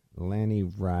 Lenny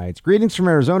writes, greetings from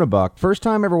Arizona, Buck. First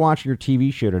time ever watching your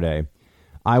TV show today.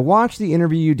 I watched the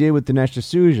interview you did with Dinesh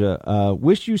D'Souza.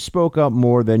 Wish you spoke up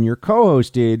more than your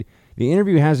co-host did. The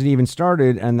interview hasn't even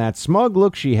started, and that smug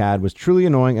look she had was truly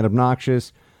annoying and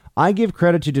obnoxious. I give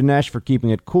credit to Dinesh for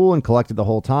keeping it cool and collected the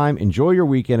whole time. Enjoy your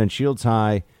weekend and shields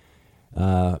high.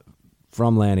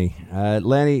 From Lanny.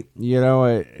 Lanny,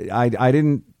 I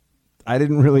didn't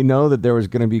really know that there was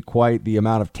going to be quite the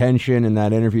amount of tension in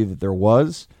that interview that there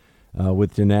was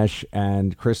with Dinesh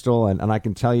and Crystal. And I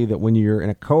can tell you that when you're in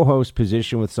a co-host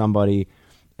position with somebody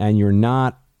and you're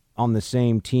not on the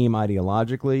same team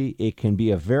ideologically, it can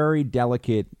be a very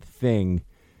delicate thing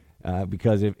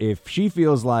because if she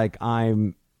feels like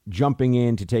I'm jumping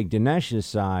in to take Dinesh's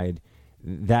side,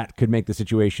 that could make the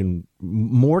situation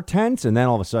more tense. And then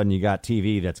all of a sudden you got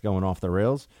TV that's going off the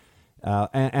rails.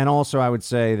 And also I would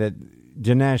say that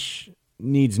Dinesh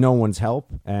needs no one's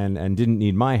help and didn't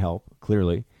need my help,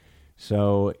 clearly.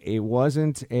 So it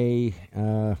wasn't it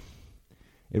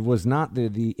was not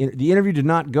the interview did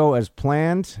not go as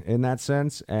planned in that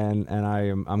sense. And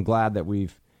I'm glad that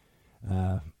we've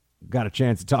got a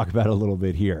chance to talk about it a little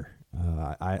bit here.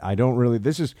 I don't really,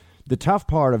 this is the tough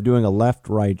part of doing a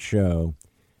left-right show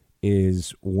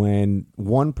is when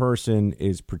one person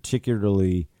is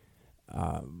particularly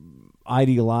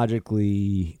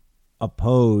ideologically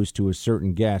opposed to a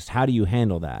certain guest. How do you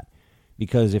handle that?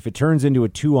 Because if it turns into a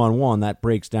 2-on-1, that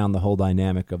breaks down the whole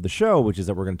dynamic of the show, which is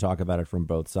that we're going to talk about it from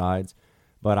both sides.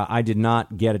 But I did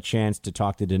not get a chance to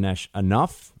talk to Dinesh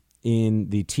enough in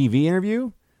the TV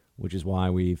interview, which is why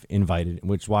we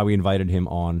invited him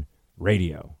on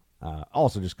radio.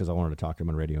 Also just because I wanted to talk to him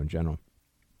on radio in general.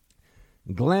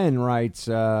 Glenn writes,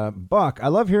 Buck, I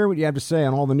love hearing what you have to say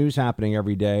on all the news happening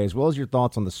every day, as well as your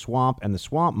thoughts on the swamp and the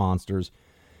swamp monsters,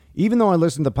 even though I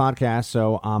listen to the podcast,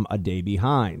 so I'm a day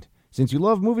behind. Since you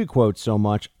love movie quotes so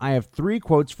much, I have 3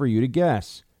 quotes for you to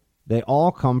guess. They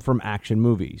all come from action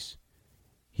movies.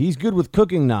 He's good with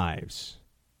cooking knives.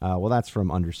 Well, that's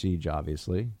from Under Siege,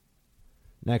 obviously.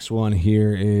 Next one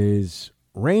here is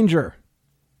Ranger.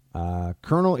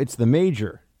 Colonel, it's the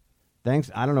Major. Thanks.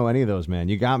 I don't know any of those, man.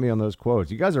 You got me on those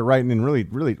quotes. You guys are writing in really,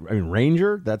 really. I mean,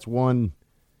 Ranger. That's one.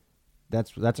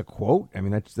 That's a quote. I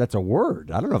mean, that's a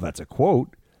word. I don't know if that's a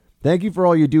quote. Thank you for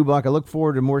all you do, Buck. I look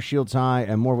forward to more Shields High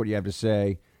and more what you have to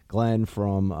say. Glenn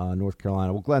from North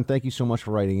Carolina. Well, Glenn, thank you so much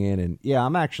for writing in. And yeah,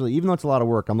 I'm actually, even though it's a lot of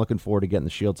work, I'm looking forward to getting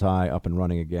the Shields High up and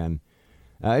running again.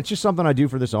 It's just something I do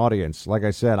for this audience. Like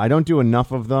I said, I don't do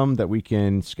enough of them that we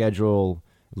can schedule.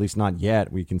 At least not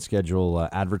yet. We can schedule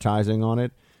advertising on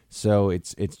it. So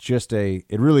it's just it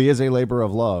really is a labor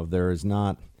of love. There's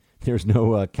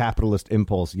no capitalist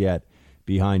impulse yet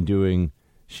behind doing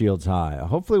Shields High.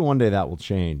 Hopefully one day that will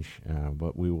change,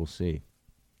 but we will see.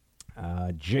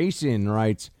 Jason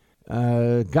writes,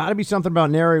 got to be something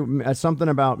about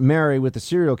Mary with the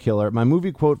serial killer. My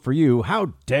movie quote for you: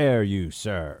 how dare you,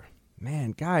 sir?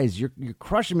 Man, guys, you're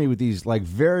crushing me with these like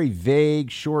very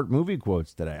vague short movie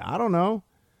quotes today. I don't know.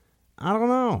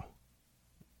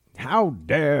 How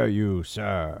dare you,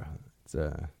 sir? It's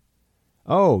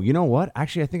oh, you know what?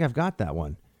 Actually, I think I've got that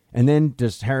one. And then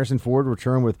does Harrison Ford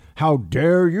return with "how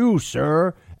dare you,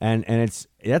 sir"? And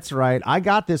that's right. I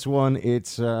got this one.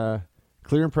 It's Clear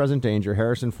and Present Danger.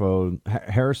 Harrison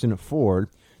Ford.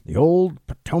 The old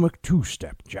Potomac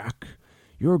two-step, Jack.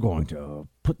 You're going to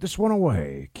put this one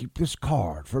away. Keep this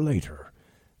card for later.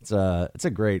 It's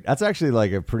that's actually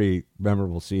like a pretty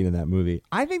memorable scene in that movie.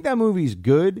 I think that movie's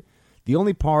good. The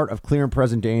only part of Clear and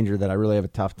Present Danger that I really have a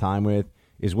tough time with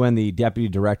is when the deputy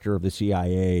director of the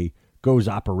CIA goes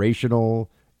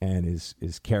operational and is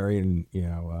carrying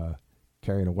a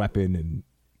weapon, and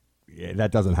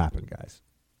that doesn't happen, guys.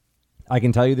 I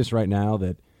can tell you this right now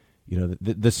that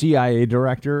the CIA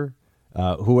director,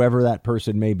 whoever that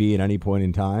person may be at any point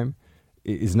in time,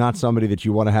 is not somebody that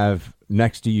you want to have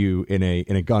next to you in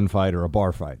a gunfight or a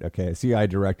bar fight. Okay, a CIA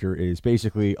director is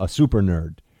basically a super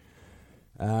nerd.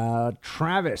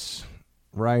 Travis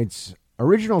writes,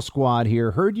 original squad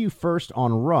here. Heard you first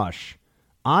on Rush.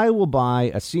 I will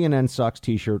buy a CNN Sucks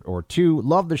t-shirt or 2.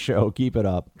 Love the show. Keep it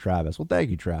up, Travis. Well, thank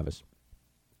you, Travis.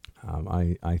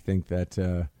 I think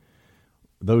that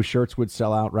those shirts would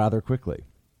sell out rather quickly.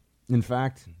 In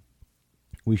fact,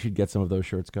 we should get some of those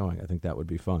shirts going. I think that would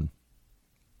be fun.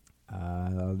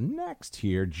 Next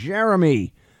here,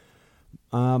 Jeremy.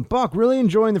 Buck, really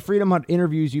enjoying the Freedom Hut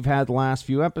interviews you've had the last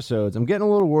few episodes. I'm getting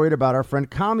a little worried about our friend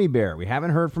Commie Bear. We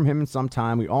haven't heard from him in some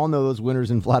time. We all know those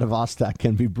winters in Vladivostok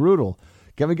can be brutal.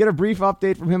 Can we get a brief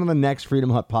update from him on the next Freedom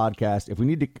Hut podcast? If we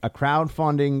need a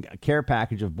crowdfunding care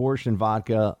package of borscht and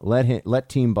vodka, let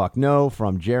Team Buck know.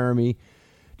 From Jeremy.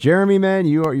 Jeremy, man,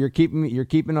 you're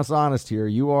keeping us honest here.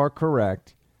 You are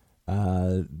correct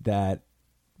that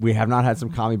we have not had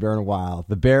some commie bear in a while.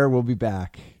 The bear will be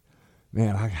back.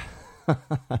 Man,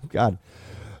 I've got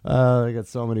I got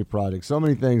so many projects, so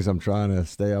many things I'm trying to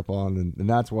stay up on, and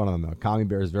that's one of them. Commie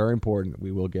bear is very important.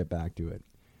 We will get back to it.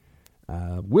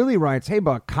 Willie writes, hey,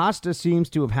 Buck, Costa seems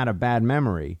to have had a bad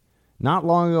memory. Not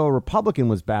long ago, a Republican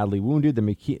was badly wounded,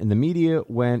 and the media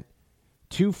went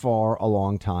too far a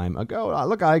long time ago.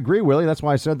 Look, I agree, Willie. That's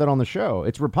why I said that on the show.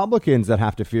 It's Republicans that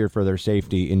have to fear for their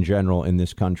safety in general in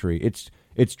this country.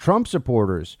 It's Trump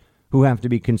supporters who have to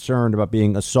be concerned about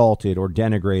being assaulted or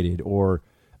denigrated or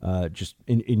just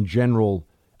in general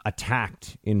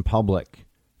attacked in public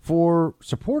for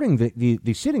supporting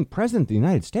the sitting president of the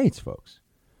United States, folks.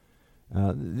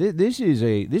 This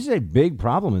is a big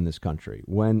problem in this country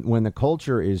when the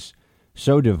culture is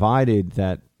so divided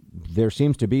that there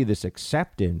seems to be this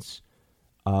acceptance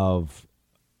of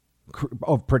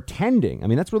pretending. I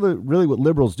mean, that's really what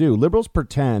liberals do. Liberals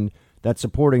pretend that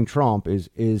supporting Trump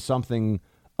is something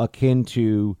akin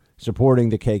to supporting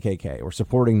the KKK or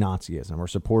supporting Nazism or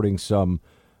supporting some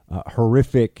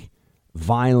horrific,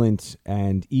 violent,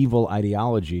 and evil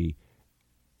ideology.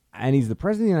 And he's the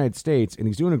president of the United States, and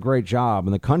he's doing a great job,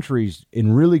 and the country's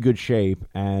in really good shape,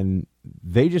 and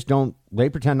they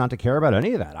pretend not to care about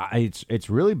any of that. It's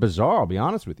really bizarre, I'll be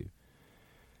honest with you.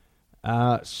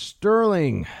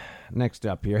 Sterling, next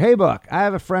up here. Hey, Buck, I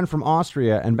have a friend from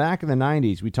Austria, and back in the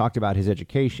 90s, we talked about his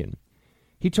education.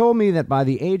 He told me that by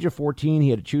the age of 14,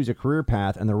 he had to choose a career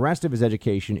path, and the rest of his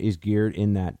education is geared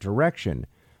in that direction.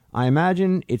 I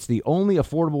imagine it's the only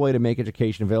affordable way to make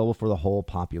education available for the whole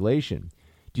population.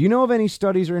 Do you know of any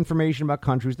studies or information about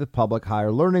countries with public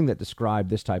higher learning that describe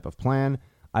this type of plan?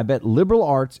 I bet liberal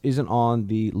arts isn't on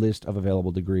the list of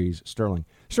available degrees. Sterling,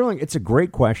 it's a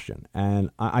great question,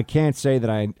 and I can't say that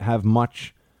I have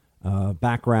much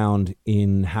background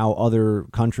in how other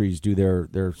countries do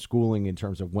their schooling in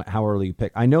terms of how early you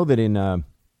pick. I know that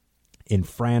in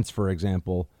France, for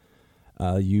example,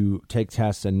 you take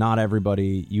tests and not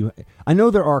everybody. I know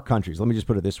there are countries, let me just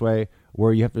put it this way,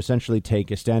 where you have to essentially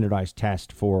take a standardized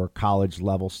test for college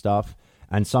level stuff.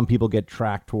 And some people get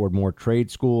tracked toward more trade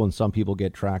school, and some people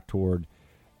get tracked toward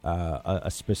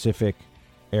a specific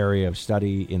area of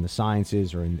study in the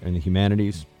sciences or in the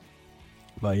humanities.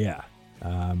 But yeah,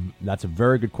 that's a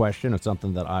very good question. It's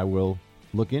something that I will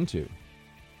look into.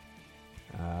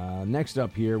 Next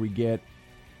up here, we get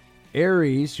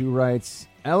Aries, who writes,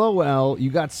 LOL, you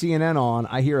got CNN on.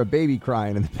 I hear a baby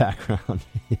crying in the background.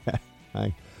 Yeah,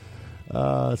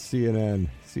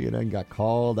 CNN got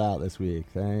called out this week.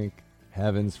 Thank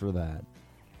heavens for that.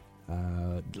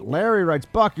 Larry writes,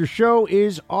 Buck, your show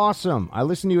is awesome. I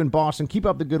listen to you in Boston. Keep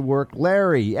up the good work.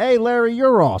 Larry. Hey, Larry,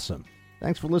 you're awesome.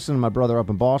 Thanks for listening, my brother up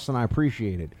in Boston. I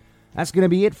appreciate it. That's going to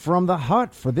be it from the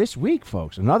hut for this week,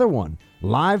 folks. Another one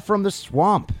live from the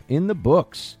swamp in the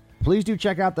books. Please do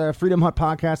check out the Freedom Hut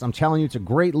podcast. I'm telling you, it's a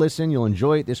great listen. You'll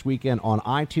enjoy it this weekend on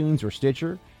iTunes or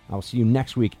Stitcher. I'll see you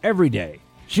next week every day.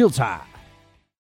 Shields high.